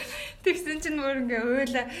гарсан тий. Тэгсэн чинь бүр ингээ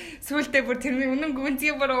ойлаа сүултээ бүр тэрний үнэн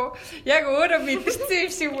гүнзгий бүр яг өөрөө мэдэрсэн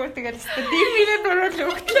юм шиг бүр тэгээд дэрмигээ дөрөөл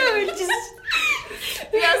өгтлөө үйлжсэн.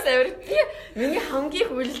 Яас авир. Миний хамгийн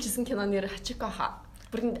хүлэлжсэн кино нэр Хачико хаа.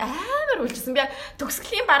 Бүр амар үлжсэн. Би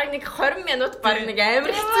төгсгөлийн бараг нэг 20 минут бараг нэг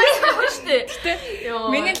амар хэцүү байсан шүү дээ. Гэтэ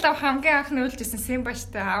миний л хамгийн анхны үлжсэн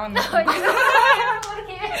Симбаштай аав нь.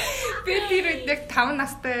 Би тэр үед яг 5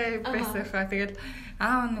 настай байсан хаа. Тэгээд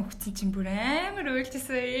аав нь өгсөн чинь бүр амар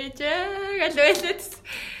үлжсэн ээжээ гэл байлээдсэн.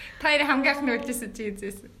 Та хоёр хамгийн анхны үлжсэн чи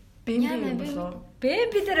эзээс.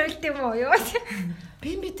 Бэмби дээр үлд юм уу юу?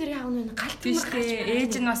 Бэмби дээр яг нэг галт юм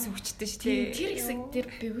ээж нь бас өвчтэй шүү дээ. Тэр хэсэг дээр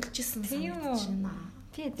би үлжсэн санагдчихна.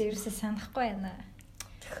 Тий дээрсээ санахгүй байна.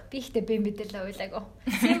 Би ихтэй бэмби дээр л уйлаагүй.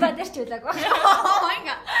 Симба дээр ч уйлаагүй.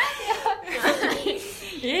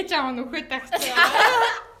 Ээж аав нь өхөд тагцсан.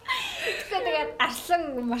 Тэгээд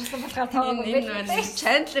арслан марсан болохоор таваагүй байлээ.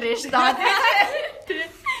 Чандлер яаш даа.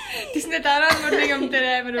 Тэснэ дараа нь нэг юм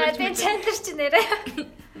дээр амар үлж. Тэгээд чандлер ч нэрээ.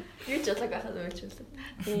 Юу ч болоо гахаад уйлжуулсан.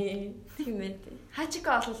 Тийм ээ.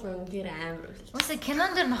 Хачико олол үнээр амар үлж. Үгүй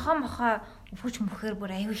кинон дээр нохоо мохоо өвч мөхөр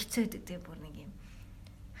бүр аюу хэцүү гэдэг бүр нэг юм.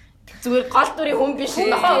 Зүгээр гол дүрийн хүн биш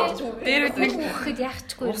нохоо гэж. Дээр нэг хөөхөд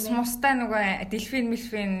яахчгүй юм. Ус мустай нөгөө дэлфин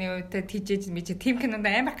мэлфин юу тэ тийжээж мэж тим кинонд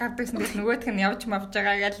амар гардагсан дээс нөгөөх нь явж мавж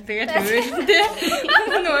байгаа гэл тэгээд ойлтой.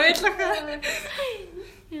 Ойлгох.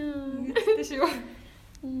 Тэшүү.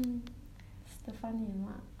 Стефани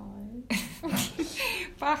ма.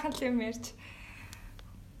 Баахан л юм ярьж.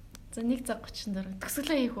 За 1:30 дараа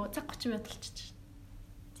төгсгөлөө хийх үү? Цаг 30 минут болчихж.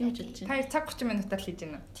 Тийм ч болж байна. Та цаг 30 минутаар хийж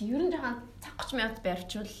байна уу? Тийм ер нь жоохон цаг 30 минут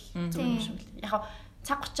барьчвал зүгээр юм шиг л. Яг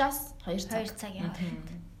цаг 30-аас 2 цаг яваад.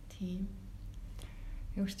 Тийм.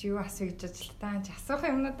 Юу ч юу асуу гэж ажилтаа ч асуух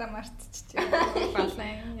юмнуудаа мартчихчих.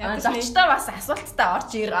 Балан. Зочтой бас асуулттай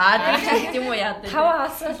орж ир. Тийм юм уу яа. 5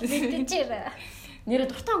 асуулт мэдчихээр. Нэрээ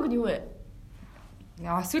дуртай өнгө нь юу вэ?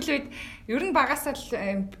 Сүүл үед ер нь багасаа л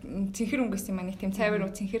цэнхэр өнгөс юм аа нэг тийм цайвар уу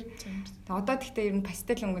цэнхэр. Одоо тэгтээ ер нь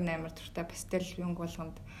пастел өнгө амар дуртай пастел өнгө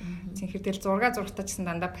болгонд цэнхэр тэл зургатаа ч гэсэн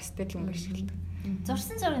дандаа пастел өнгө ашигладаг.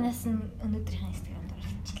 Зурсан зургаас нь өнөөдрийн инстаграмд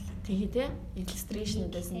оруулчихлаа. Тэгээ те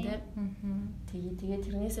иллюстрашнуудаас нь те. Тэгээ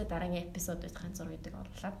тэрнээсээ дараагийн эпизод uitхын зургийг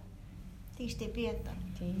орлоо. Тэгжтэй би одоо.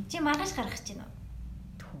 Чи маргааш гаргах гэж байна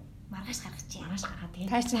уу? Маргааш гаргах чи. Маргааш гаргаад тэгээ.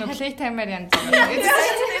 Та чинь play timer янз байна.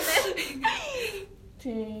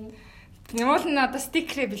 Тийм. Нэмэл нь одоо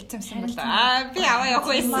стикерээ бэлдсэнсэн байна. Би аваа явах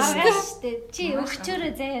байсан. Маргааш штэ. Чи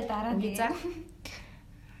өгчөөрөө заяа дараа нь.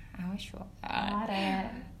 Аваа шүү. Араа.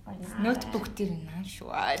 Ноутбук дээр наа шүү.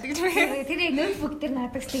 Тэрийг ноутбук дээр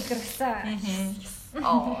наадаг стикер гэсэн.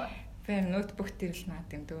 Фэр ноутбук дээр л наад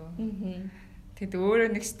юм дөө. Тэгэд өөрөө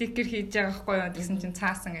нэг стикер хийж байгаа хгүй юу гэсэн чинь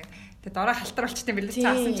цаасан гэдэг. Тэгээд ороо халтар болчтой юм билээ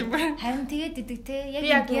цаасан чинь бүр. Харин тэгээд идэг те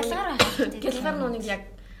яг гялгаар байна. Гялгаар нүг яг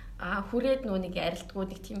хүрээд нүг арилдгуу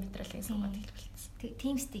нэг тийм материалын суугаад хэлбэлсэн.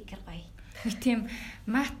 Тийм стикер гоё. Нэг тийм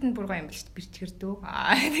матн бүр гоё юм биш бэрчгэр дөө.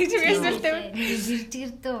 Тэгж байсан л тийм.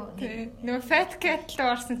 Бэрчгэр дөө. Нөгөө fat cat л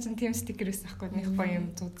орсон чинь тийм стикер байсан байхгүй нэг гоё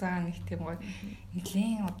юм зузаан нэг тийм гоё.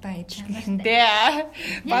 Нилээн удаан ижилхэндээ.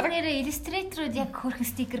 Яг нэрээ иллюстраторууд яг хөрхөн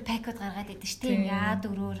стикер пакууд гаргаад идэв ш тийм яад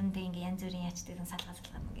өрөөрөндөө ингээ янз бүрийн яачдаг салгаа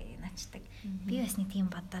ингээ наачдаг. Би бас нэг тийм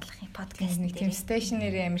бодлох юм подкаст нэг тийм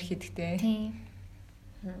stationery амир хийдэгтэй. Тийм.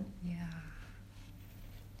 Яа.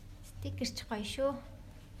 Стикерч гоё шүү.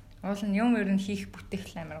 Уул нь юм ер нь хийх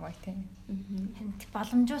бүтээх амар гоё тийм. Харин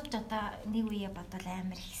боломжууд одоо нэг үе бодвол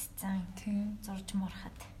амар ихсэн. Тийм. Зурж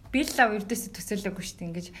муурахад. Би л лав ердөөсө төсөөлөөгүй шүү дээ.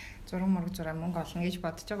 Ингэж зураг мөнгө олно гэж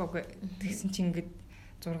бодож байгаагүй. Тэгсэн чинь ингэж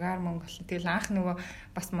зургаар мөнгө олно. Тэгэл анх нөгөө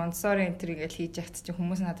бас Монсори энтрийг л хийж яхад чинь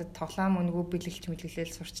хүмүүс надад тоглоом өнгөө бэлгэлж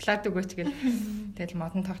мэлгэлээл сурчлаад өгөөч гэл. Тэгэл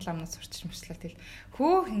модон тоглоомнууд сурчиж мөрчлээ. Тэгэл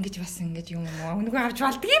хөөх ингэж бас ингэж юм өнгөө авч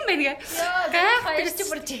болдго юм байна гэ. Гайх тэр чи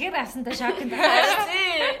бүр чихээр авсандаа шокнд.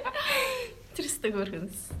 Тэр өстө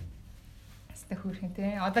хөөрхөнс. Хөөрхөн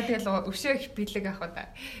тий. Одоо тэгэл өвшөө их бэлэг авах удаа.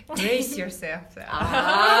 Brace yourself.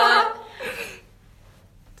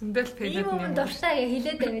 Түндэл пэдэд юм дуртай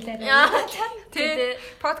хэлээд байвлаа. Тий.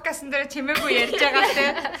 Подкастн дээр чимээгүй ярьж байгаа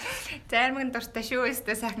тий. Зарим нь дуртай шүү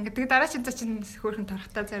өстэй сайхан гэдэг. Дараа чинь чинь хөөрхөн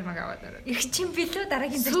торхтой зарим аваад ороо. Их чим билүү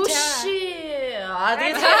дараагийн зурчаа. Суши.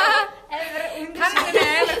 Амар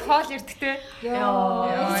хоол ирдэг тий. Йоо.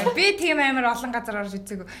 Би тийм амар олон газар орж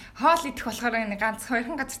үзег. Хоол идэх болохоор нэг ганц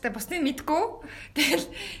хоёрхан газартай бусны мэдгүй. Тэгэл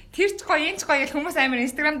тэр ч гоё, энэ ч гоё гэл хүмүүс амар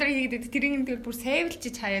Instagram дээр хийгээд тэрийг тэгэл бүр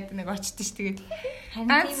сейвлжиж хаяад нэг очтё ш тэгээд.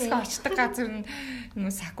 Ганц очдог газар нь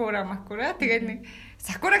сакура макура тэгээд нэг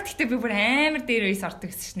сакураг гэхдээ би бүр амар дээр үес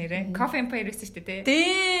ордог гэсэн ш нэрэ. Coffee Empire гэсэн шүү дээ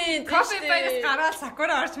тий. Coffee Empire-с гараад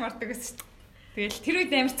сакура орж мордог гэсэн ш. Тэгэл тэр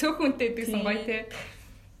үед амар цөөхөн үнэтэй гэдгсэн гоё тий.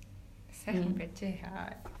 Сайхан байжээ.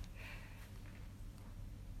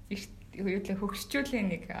 Юутлаа хөгшчүүлээ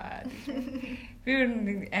нэг би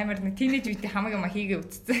амар нэг тинейж үедээ хамаг юм хийгээ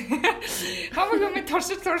үтцсэн. Хамаг юм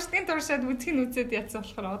туршаад үзхийг үзээд ядсан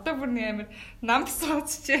болохоор одоо бүр нэг амар намс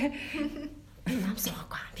сууцчээ. Намс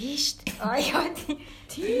суухгүй би шүү дээ. Яа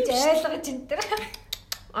тийм ойлгож энэ төр.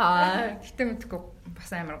 Гэтэ мэдгүй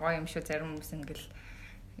бас амар гоё юм шүү зарим хүмүүс ингээл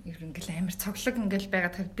ингээл амар цоглог ингээл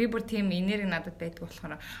байгаад би бүр тийм энерги надад байдаг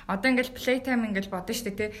болохоор одоо ингээл play time ингээл бодно шүү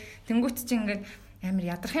дээ тий. Тэнгүүт чи ингээл амар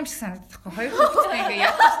ядарх юм шиг санагдахгүй. Хоёр хүүхэдтэй ингээ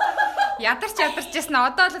ядарчсэн.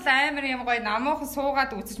 Одоо л амар юм гоё намуухан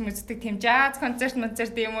суугаад үзэж мэддэг тийм жаз концерт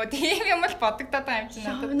юм уу тийм юм л бодогдоод байгаа юм чинь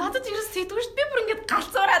надад. Надад ерөөс тэгдэггүй шүү. Би бүр ингээ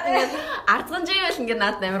галзуураад ингээ ардганжийл ингээ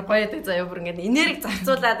надад амар гоё байдаг заяа бүр ингээ энерги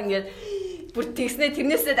зарцуулаад ингээ бүр тэгснэ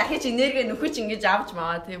тэрнээсээ дахиж энерги нөхөж ингээ авч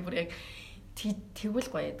маа тийм бүр яг тэгвэл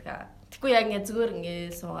гоё байдаг. Тэггүй яг ингээ зүгээр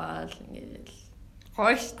ингээ суугаал ингээ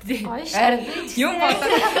гоё штий. Юм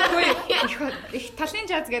болоогүй их талын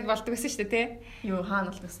жаз гэдээ болдог гэсэн штий тий. Юу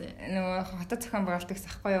хаана болдог гэсэн. Нөгөө хотод зохион байгуулдаг гэсэн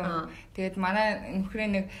ахгүй юу. Тэгээд манай нөхрөө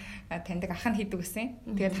нэг таньдаг ах нь хийдэг гэсэн.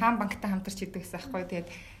 Тэгээд хаан банктай хамтарч хийдэг гэсэн ахгүй. Тэгээд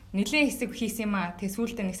нэлээд хэсэг хийсэн юм аа. Тэгээ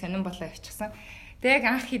сүүлдээ нэг сонирн болоо явчихсан. Тэгээ яг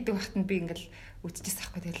анх хийдэг багт нь би ингээл үзчихсэн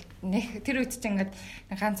аахгүй. Тэгэл тэр үед чинь ингээд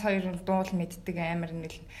ганц хоёр дуул мэддэг амар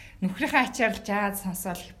ингээл нөхрийнхээ ачаар жаз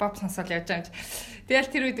сонсоол, хипхоп сонсоол явж байгаа юм. Тэгэл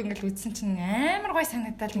тэр үед ингээл үзсэн чинь амар гоё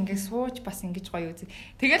санагдал ингээд сууж бас ингэж гоё үзээ.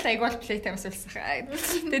 Тэгэл айгуул плей таймс болсон.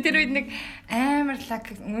 Тэгээ тэр үед нэг амар лаг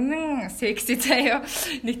үнэн секси заяа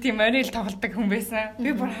нэг тийм орил тоглодог хүн байсан. Би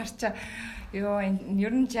бүр харчаа ёо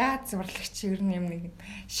ер нь жаз зурлагч ер нь юм нэг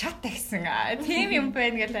шат агсан. Тийм юм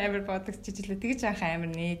байна гэж амар бодогчжилээ. Тэгж анх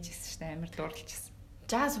амар нээжсэн шүү дээ. Амар дурлалжсэн.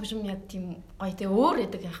 Жаз хөгжим яа тийм гоё те өөр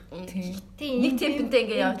эдэг яах. Тийм нэг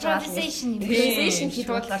темпэнтэй ингээ явж байгаа. Transition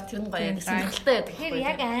хийх бодлоор тэр нь гоё яадаг. Сонирхолтой яадаг. Тэгэхээр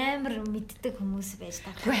яг амар мэддэг хүмүүс байж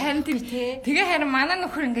таа. Гэхдээ харин тийм тэгээ харин манай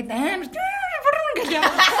нөхөр ингээд амар бүрэн гэж яа.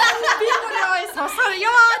 Би өөрөө сосоо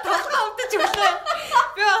ёо толгой өвдөж өглөө.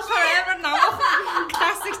 Би болохоор амар намайхан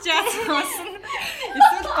классик жаз сонсон.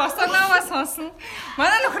 Эсвэл босонова сонсон.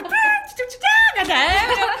 Манай нөхөр гэж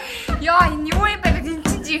амар ёо энэ юу юм бэ гэж эн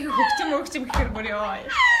чинь жих хөгжим гэхэр бүр ёо.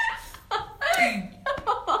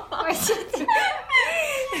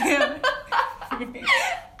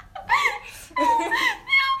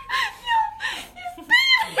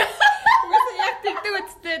 Яг тэгдэг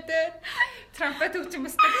үстэй трампет хөгжим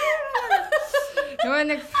өстэй. Нөгөө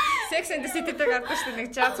нэг Sex and the City-тэй гардаг шүү дээ нэг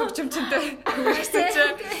жаз хөгжимчтэй хөгжсөн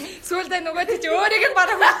чинь сүүлдээ нөгөө тийч өөрийг нь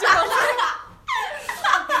барах хөгжим болсон.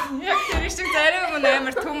 Яг тэр шиг зарим юм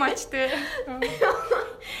амар too much те. Ёо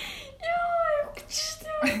гэж.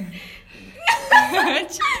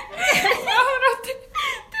 Яарат.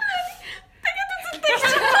 Тэгээд үзэлтэй.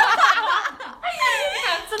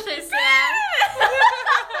 Хацлээсээ.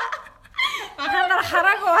 Аханаар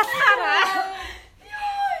хараагүй болохоор.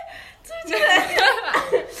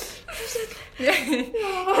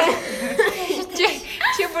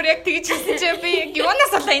 Чи бүр яг тэгж хэлсэн чи би яг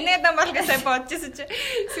юунаас олоо инээд юм бол гэсэн бодчихсон чи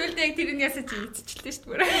сүүлдээ яг тэрний ясаж ийцчихлээ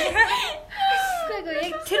шүү дээ. Гэхдээ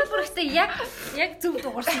яг тэр бүрхтээ яг зөв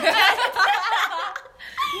дуурсан.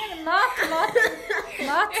 Яг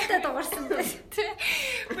ноттой дуурсан дээ.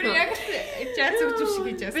 Бүр яг жаз зүг шиг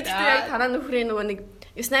хийж байна. Би тэгтээ яг танаа нөхрийн нөгөө нэг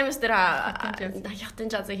 9-8 дээр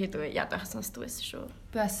хятадын жазыг хийдэг яд байх сонсдог байсан шүү.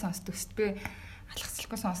 Би бас сонсдог шүү. Би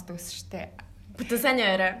алхацлахгүй сонсдог байсан шүү дээ. Бүтэн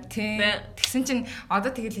яараа. Тэгсэн чинь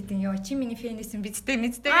одоо тэгэл хэдин ёо чи миний фэнэсэн бидтэй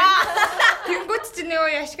мэдтэй. Тэнгүүт чинь ёо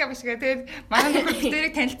яшка башка. Тэгээд манай нөхөр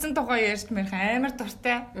битэрийг танилцсан тухай ярьж мэрх амар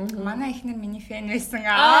дуртай. Манай ихнэр миний фэн байсан.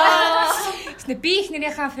 Тэгснэ би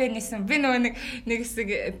ихнэрийнхаа фэн байсан. Би нөгөө нэг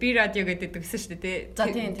хэсэг би радио гэдэг гэсэн шүү дээ.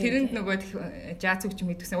 Тэрэнд нөгөө жаз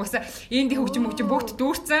хөгжим хийдгсэн. Угаасаа энд хөгжим бүгд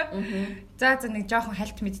дүүрсэн. За нэг жоохон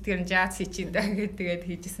хальт мэддгээр жаз хийчих даа тэгээд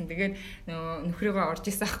хийжсэн. Тэгээд нөгөө нөхрийгөө орж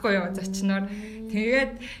исэн ахгүй юу зочноор.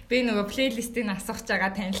 Тэгээд би нөгөө плейлистийг асууж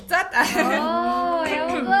байгаа танилцаад.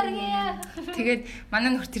 Явааргээ. Тэгээд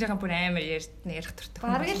манай нөхөр тэрийг бүр амар ярих дуртай.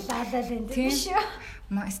 Бараг л лалаа л энэ биш үү?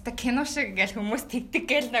 Маста кино шиг гэл хүмүүс тэгдэг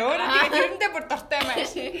гээл наа. Өөрөө тэгээд тэрэндээ бүр дуртай юм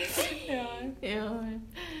ааш. Яа.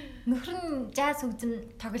 Нөхөр нь жаз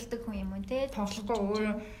хөгжим тоглодог хүн юм уу те? Тоглохгүй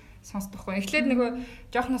өөрөө сонсдохгүй. Эхлээд нөгөө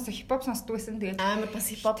жоохноос хипхоп сонсдог байсан. Тэгээд амар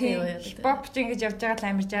бас хипхоп юу яа. Хипхоп ч ингэж явж байгаа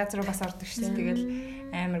л амар жаз руу бас ордог шээ. Тэгэл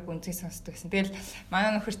амар гүнзгий сонсдог байсан. Тэгэл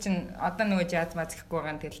манай нөхөр чинь одоо нөгөө жаз маз гэхгүй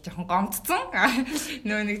байгаа нь тэгэл жоохон гомдсон.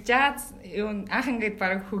 Нөгөө нэг жаз юу анх ингэж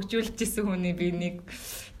бараг хөгжүүлж исэн хүний би нэг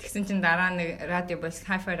тэгсэн чинь дараа нэг радио болсон,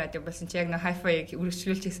 hi-fi радио болсон чи яг нэг hi-fi-г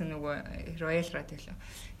үргэлжлүүлж исэн нөгөө Royal радио лөө.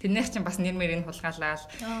 Тэрнийх чинь бас нэр мэрийг хулгаалаад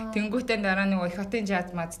тэнгүүтээ дараа нэг их хотын жаз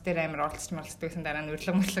маз дээр амар оролцож гэсэн дараа нь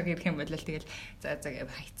өрлөг ирэх юм болол тэгэл за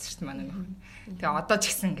хайцсан манай нөхөр. Тэгээ одоо ч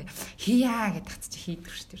гэсэн ингээ хийя гэдэг хацч хийдэг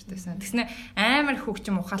шүү дээ. Тэгснэ амар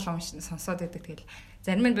хөгжим ухаал сонсоод байдаг тэгэл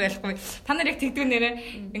зарим нь байхгүй. Та нар яг тэгдэг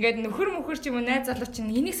нэрээ ингээд нөхөр ч юм уу найз залуу чинь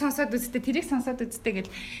энийг сонсоод үзтээ тэрийг сонсоод үзтээ гэл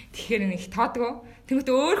тэгэхээр нэг тоодгоо. Тэгмэт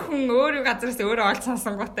өөр хүн өөр газараас өөрөө олж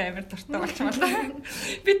сонсонгоотой амар дуртай болчихмолоо.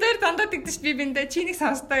 Би тэр дандаа тэгдэж би биндээ чинийг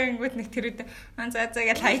сонсдоо гингүүт нэг тэр үед за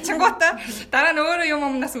гэж хайчингоотой. Дараа нь өөрөө юм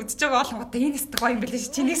өмнөөс үзэж байгаа болгоотой энэ өстө гоё юм билээ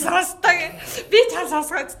чинийг сонсдоо гэ. Би чам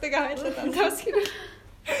сонсгоцтой гайлаа дандаа бас хэрэг.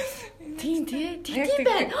 Тийм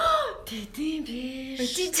байна. Тийм биш.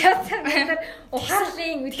 Чи чатаар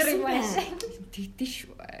ухаарлын өдөр юм ааш. Тэгдэж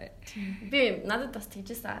шүү. Би надад бас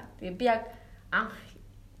тэгжсэн. Тэгээ би яг анх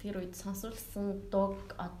тэр үед сонсуулсан дуу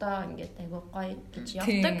одоо ингээд айгуу гоё гэж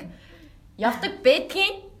явдаг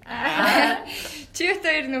бэдгийн. Чи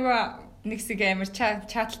өөр нөгөө нэг шиг амар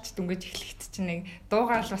чатлж дүнгэж эхлэхэд чинь нэг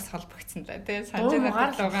дуугаар л бас холбогдсон да тий санаж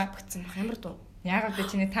байгаа дуугаа холбогдсон баг амар дуу. Яг л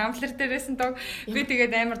чиний тамблер дээрээс нь дуу би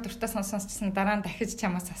тэгээд амар дуртай сонсчихсан дараа нь дахиж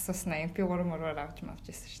чамаас асуусан MP3 мөрөөр авч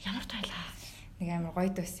ирсэн шүү дээ. Ямар тойлоо. нэг амар гоё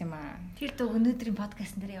дус юм аа. Тэр дуу өнөөдрийн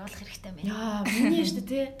подкастн дээр явуулах хэрэгтэй байна. Яа, миний шүү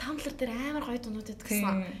дээ, Tumblr дээр амар гоё дуунууд байдаг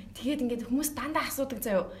гэсэн. Тэгээд ингээд хүмүүс дандаа асуудаг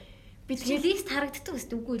заяа. Би лист харагддаг үст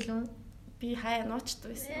үгүй лөө. Би хаяа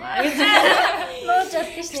нуучдаг байсан. Нууж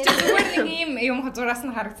авдаг шнэ. Зүгээр нэг юм юм зураас нь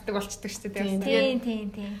харагддаг болчдөг шүү дээ. Тийм.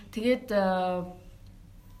 Тэгээд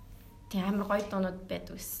тийм амар гоё дуунууд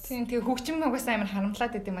байдаг ус. Тийм тэгээ хөгжим угаас амар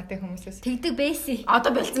харамлаад идэм маа тэ хүмүүсээс. Тэгдэг байсан.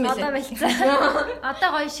 Одоо болцсон байлээ. Одоо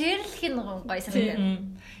гоё шеэрлэх нь гоё санагдав.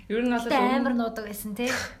 Ер нь бол амар нуудаг байсан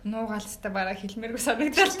тий. Нуугаалцтай бараа хэлмээргүй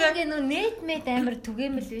санагдал та. Тэгээ нөө нэт амар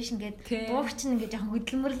түгээмэл биш ингээд дуугч нь ингээд жоохон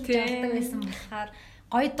хөдөлмөрлөж явдаг байсан болохоор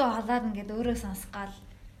гоё дуу халаад ингээд өөрөө сонсгаал.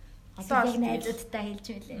 Одоо яг найзуудтай хэлж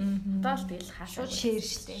мэлээ. Одоо л тэгэл хаашаа шеэр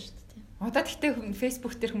штэ. Одоо тэгтээ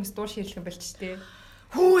Facebook дээр хүмүүс дуу шеэрлэх юм болч штэ.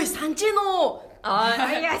 Хөөе санаж гин үү?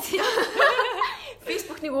 Яа тийм.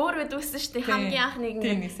 Facebook нэг өөр байд үсэн шүү дээ. Хамгийн анх нэг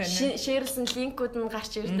шеэрлсэн линкүүд нь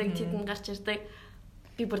гарч ирдэг, тэд нь гарч ирдэг.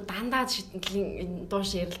 Би бүр дандаа дуу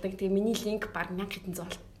шеэрлдэг. Тэгээ миний линк баг 1000 хэдэн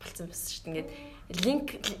зуул болсон байсан шүү дээ. Ингээд линк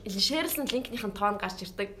шеэрлсэн линкнийхэн тоон гарч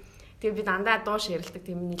ирдэг. Тэгээ би дандаа дуу шеэрлдэг.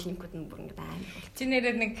 Тэгээ миний линкүүд нь бүр ингээд амар бол. Чи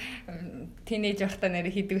нэрээр нэг тинейж байхдаа нэрээ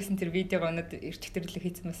хийдэг гэсэн тэр видеогоо өнөд эрчтөрлөг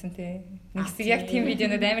хийсэн байсан тий. Нэгсэг яг тийм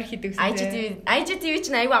видеонууд амар хийдэг гэсэн. IGTV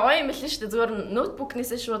чинь аюу гоё юм биш шүү дээ. Зүгээр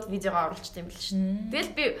ноутбукнээсээ шууд видеогоо оруулчихсан юм биш шүү дээ.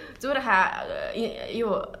 Тэгэл би зүгээр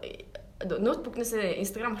ноутбукнээсээ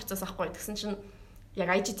Instagram орцоос авахгүй гэсэн чинь яг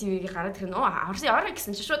IGTV-ийг гараад ирэх нь орё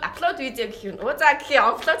гэсэн чинь шууд аплод видео гэх юм. За гэхээ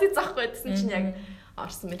аплод хийж заахгүй гэсэн чинь яг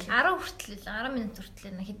орсон мэл. 10 хүртэл 10 минут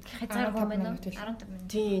хүртэл хязгаар юм байна уу? 15 минут.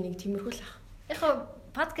 Тийм нэг тиймэрхүү л ах. Яг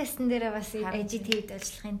подкастн дээр бас IGTV-д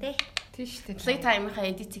ажиллах юм те. Тийм шүү дээ. Playtime-ийнхаа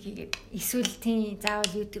edit хийгээд эсвэл тийм заавал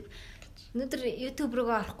YouTube. Өнөөдөр YouTube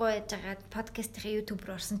руугаа орохгүй байж байгаад подкастын YouTube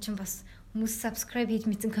руу орсон чинь бас хүмүүс subscribe хийж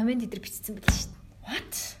мэдсэн комент идэр бичсэн байл шүү дээ.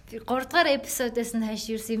 What? Тэр 3 дугаар эпизодоос нь хойш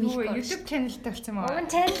ерөөс юм хийхгүй. YouTube channel-тай болсон юм аа. Өвн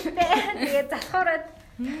channel-тэй. Тэгээд залхуураад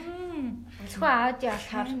зөвхөн аудио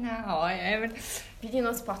болохоор амар бидний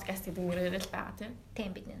нос подкаст гэдэг нэрээр л байгаа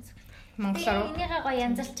тийм бидний нос. Монголоор энийгээ гоё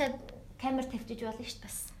янзалчаад камер тавьчих болно шүү дээ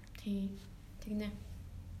бас. Тийм. Тэгнэ.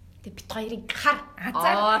 Тэг бит хоёрыг хар.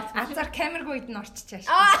 Азар камергүй ид нь орчиж яаш.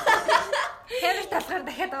 Камер талгаар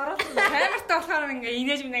дахиад оруулсан. Камерт болохоор ингээ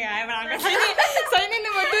инээж нэг амар ангал. Саяны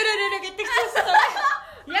нэг өдөөрөө гэдэг чинь.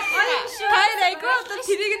 Яг гоё шүү. Хайр айгуу одоо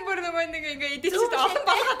тэрийг нь бүр нөгөө нэг ингээ идэлчихэд олон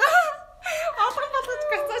болгоод. Олон болгож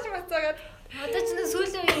гацаач мацаагаад. Одоо ч нэг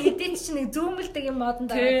сүүлийн үеийн эдит чинь нэг зүүмэлдэг юм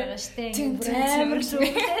модонд ороод байгаа шүү дээ. Амар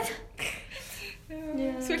зүүмэлтэй.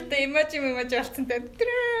 Сүлтээ имаж болсон тэ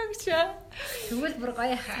гэж. Тэгвэл бүр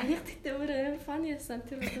гоё хаа. Тэгтээ өөр амар funny ясан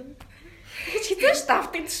тэр удаа. Хитэж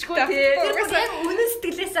давтагдчихгүй тий. Тэр бүр яг үнэн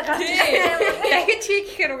сэтгэлээсээ гарч ирсэн. Дахиж хий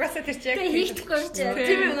гэхээр угаасаа тэр чинь яг хийхгүй юм чи.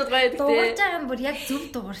 Тийм юмнууд гоё тий. Дуурж байгаа юм бүр яг зөв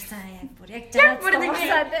дуурсан. Яг бүр яг жаад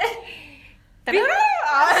дуурсан тий.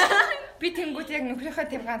 Би тэнгууд яг нөхрийнхөө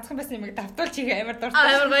тийм ганцхан байсан юмыг давтуулж хийгээ амар дуртай.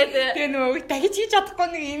 Амар гоё тий. Тэгээ нөгөө дахиж хийж чадахгүй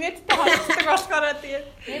нэг инээдтэй холцдог болохоор тэгээ.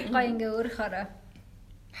 Яг гоё ингээ өөрөөхөөрөө.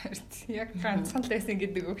 Яг ганцхан л байсан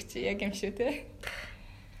гэдэг үг чи яг юм шүү те.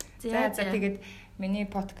 За тэгээд миний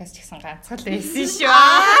подкаст гэсэн ганцхан л байсан шүү.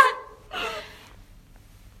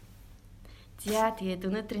 За тэгээд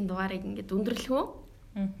өнөөдрийн дугаарыг ингээд өндөрлөх үү?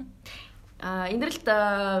 Энэрэлд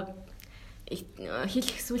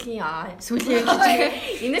хэлэх сүлийн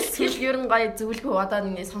энэс хэл ер нь гоё зөвлөгөө одоо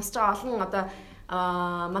нэг сонсож байгаа олон одоо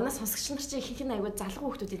манай сонсогч нар чинь ихэнх нь аягүй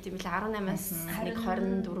залуу хүмүүс идэм билээ 18-аас нэг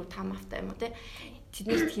 24 5 автай юм уу те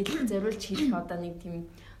тэднэрт хэлэх зориулж хэлэх одоо нэг тийм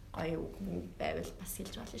гоё байвал бас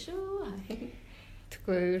хэлж болно шүү.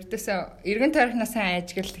 Тэгэхгүй ердөөсөө эргэн тойрноо сайн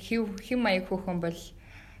ажиглал хэм маяг хөөхөн бол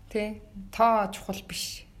тэ тоо чухал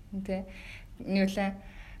биш тэ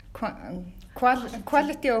нүүлээ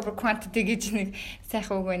quality over quantity гэж нэг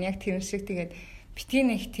сайхан үг байна. Яг тэр шиг тэгээд битгий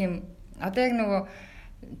нэг тийм одоо яг нөгөө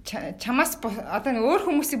чамаас одоо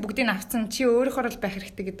өөр хүмүүсийг бүгдийг авцсан чи өөрөөр л байх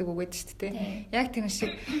хэрэгтэй гэдэг үг байдаг шүү дээ. Яг тэр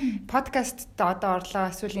шиг подкастт одоо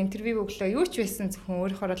орлоо эсвэл интервью өглөө юу ч байсан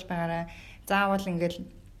зөвхөн өөрөөр л байгаараа заавал ингээл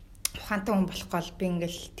ухаантай хүн болохгүй бол би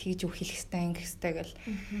ингээл тэгж үг хэлэх хэрэгтэй ингэх хэрэгтэй гэл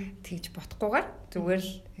тэгж бодохгүйгээр зүгээр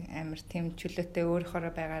л амар тийм чөлөөтэй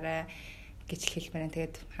өөрөөр байгаараа гэж хэлмээр.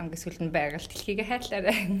 Тэгээд хамгийн сүүлд нь байгаль дэлхийгээ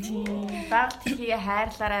хайрлаарай. Байгаль дэлхийгээ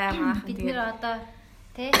хайрлаарай маахан. Бид нэр одоо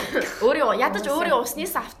тий өөрийн ядаж өөрийн усны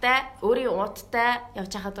савтай, өөрийн ууттай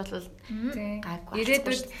явж хахад бол гайгүй.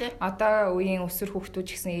 Ирээдүйд одоо үеийн өсвөр хүүхдүүд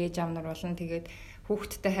ч гэсэн ээж аав нар болно. Тэгээд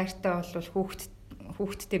хүүхдтэй хайртай бол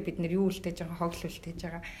хүүхдтэй бид нэр юу үлдээж байгаа, хогл үлдээж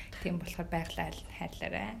байгаа. Тийм болохоор байгаль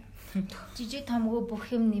хайрлаарай. Жижиг томгүй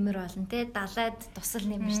бүх юм нэмэр болно тий. Далайд тусал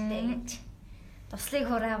нэмэртэй гэж. Туслыг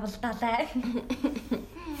хураавал далай.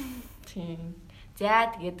 Тийм.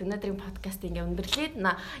 За тэгээд өнөөдрийн подкаст ингээ өндөрлээд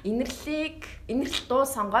Энэрэл дуу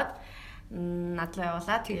сонгоод надлаа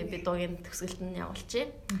явуулаа. Тэгээ би дуугийн төгсгөлд нь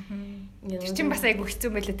явуулчих. Тэр чинь бас айгу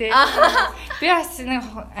хэцүү байлаа те. Би бас нэг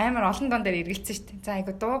амар олон дуун дээр эргэлцсэн шүү дээ. За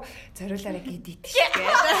айгу дуу зориулаарай гээд идэх шүү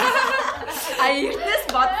дээ. Эртнээс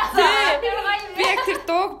бодсон. Би яг тэр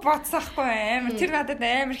дууг бодсаахгүй амар. Тэр надад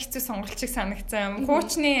амар хэцүү сонголт шиг санагдсан.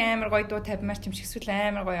 Хуучны амар гоё дуу тавьмаар ч юм шиг эсвэл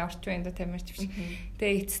амар гоё орчин үеийн дуу тавьмаар ч юм шиг.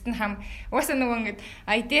 Тэгээ эцэст нь угаасаа нөгөө ингээд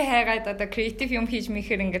ID хайгаад одоо креатив юм хийж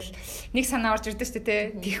мэхээр ингээд нэг санаа орж ирдэ шүү дээ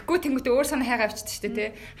те. Тэхгүй тэнгуүтээ өөр санаа хайгаа авчихдээ шүү дээ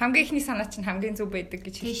те. Хамгийн ихний санаа чинь хамгийн зөв байдаг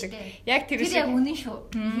гэж хэлдэг. Яг тэр яг үнэн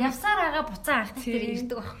шүү. Явсаар байгаа буцаа анх тэр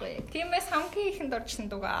ирдэг байхгүй. Тиймээс хамгийн ихэнд орчихсон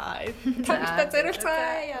дугаа. Тамтай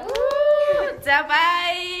зориулцгаая. За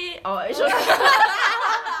бай.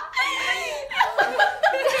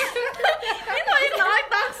 Энэ хоёр нэг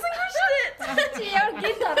дагсангүй шүү дээ. Чи яа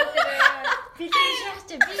гинт ороод ирээ. Би шахаж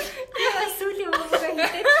би бас сүлийн өвгөө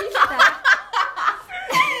хийдэг та.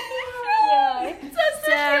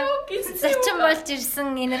 Зачин болж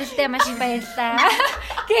ирсэн Энэрэлтэй маш их баярлаа.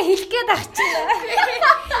 Тэгээ хэлэх гээд ахчихлаа.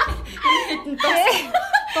 Хэдэн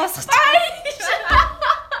тосч.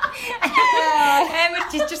 Амар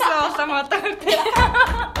жижигсэн олон модоор тий.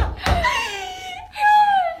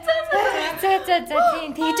 За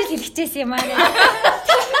тийм тэгж л хэлчихсэн юм аа.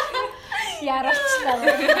 Яаралчлаа.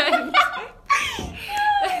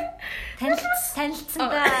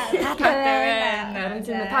 Танилцсандаа таатай байна.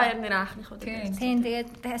 Тийм та хоёр нэр анхных уу. Тийм тэгээд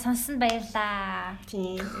сонсон баярлаа.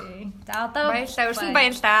 Тийм. За одоо баярлаа. Өрсөнд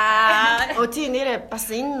баярлаа. Оо тийм нэрээ бас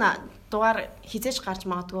энэ дугаар хизээж гарч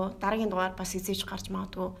магадгүй. Дараагийн дугаар бас хизээж гарч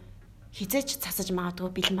магадгүй. Хизээж цасаж магадгүй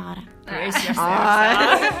бэлэн байгаарай.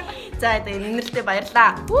 За тэгээд Энэрэлтэй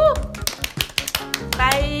баярлаа.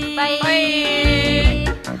 Bye. bye.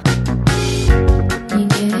 You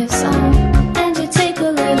give some and you take a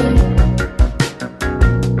little.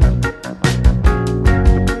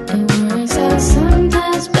 It works out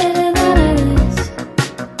sometimes better than others.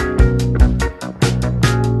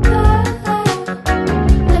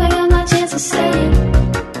 Never got my chance to say it.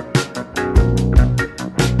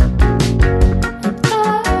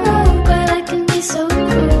 Oh, but I can be so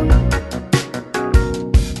cruel.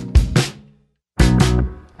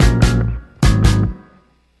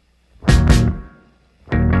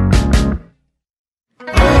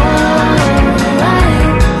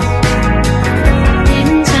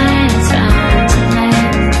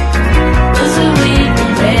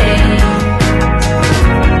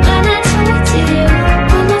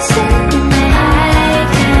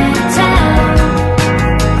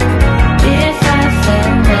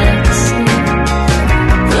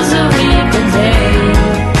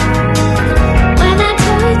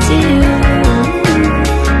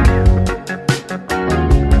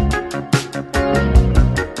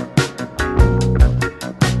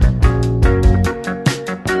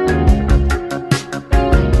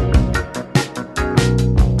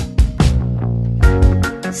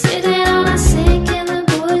 Sitting on a sink in the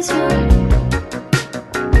boys' room,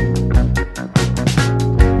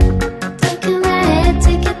 ducking their head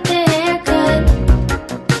to get their hair cut.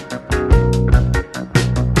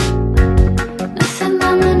 Nothing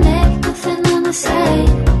on the neck, nothing on the side.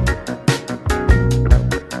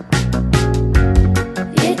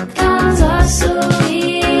 It comes all so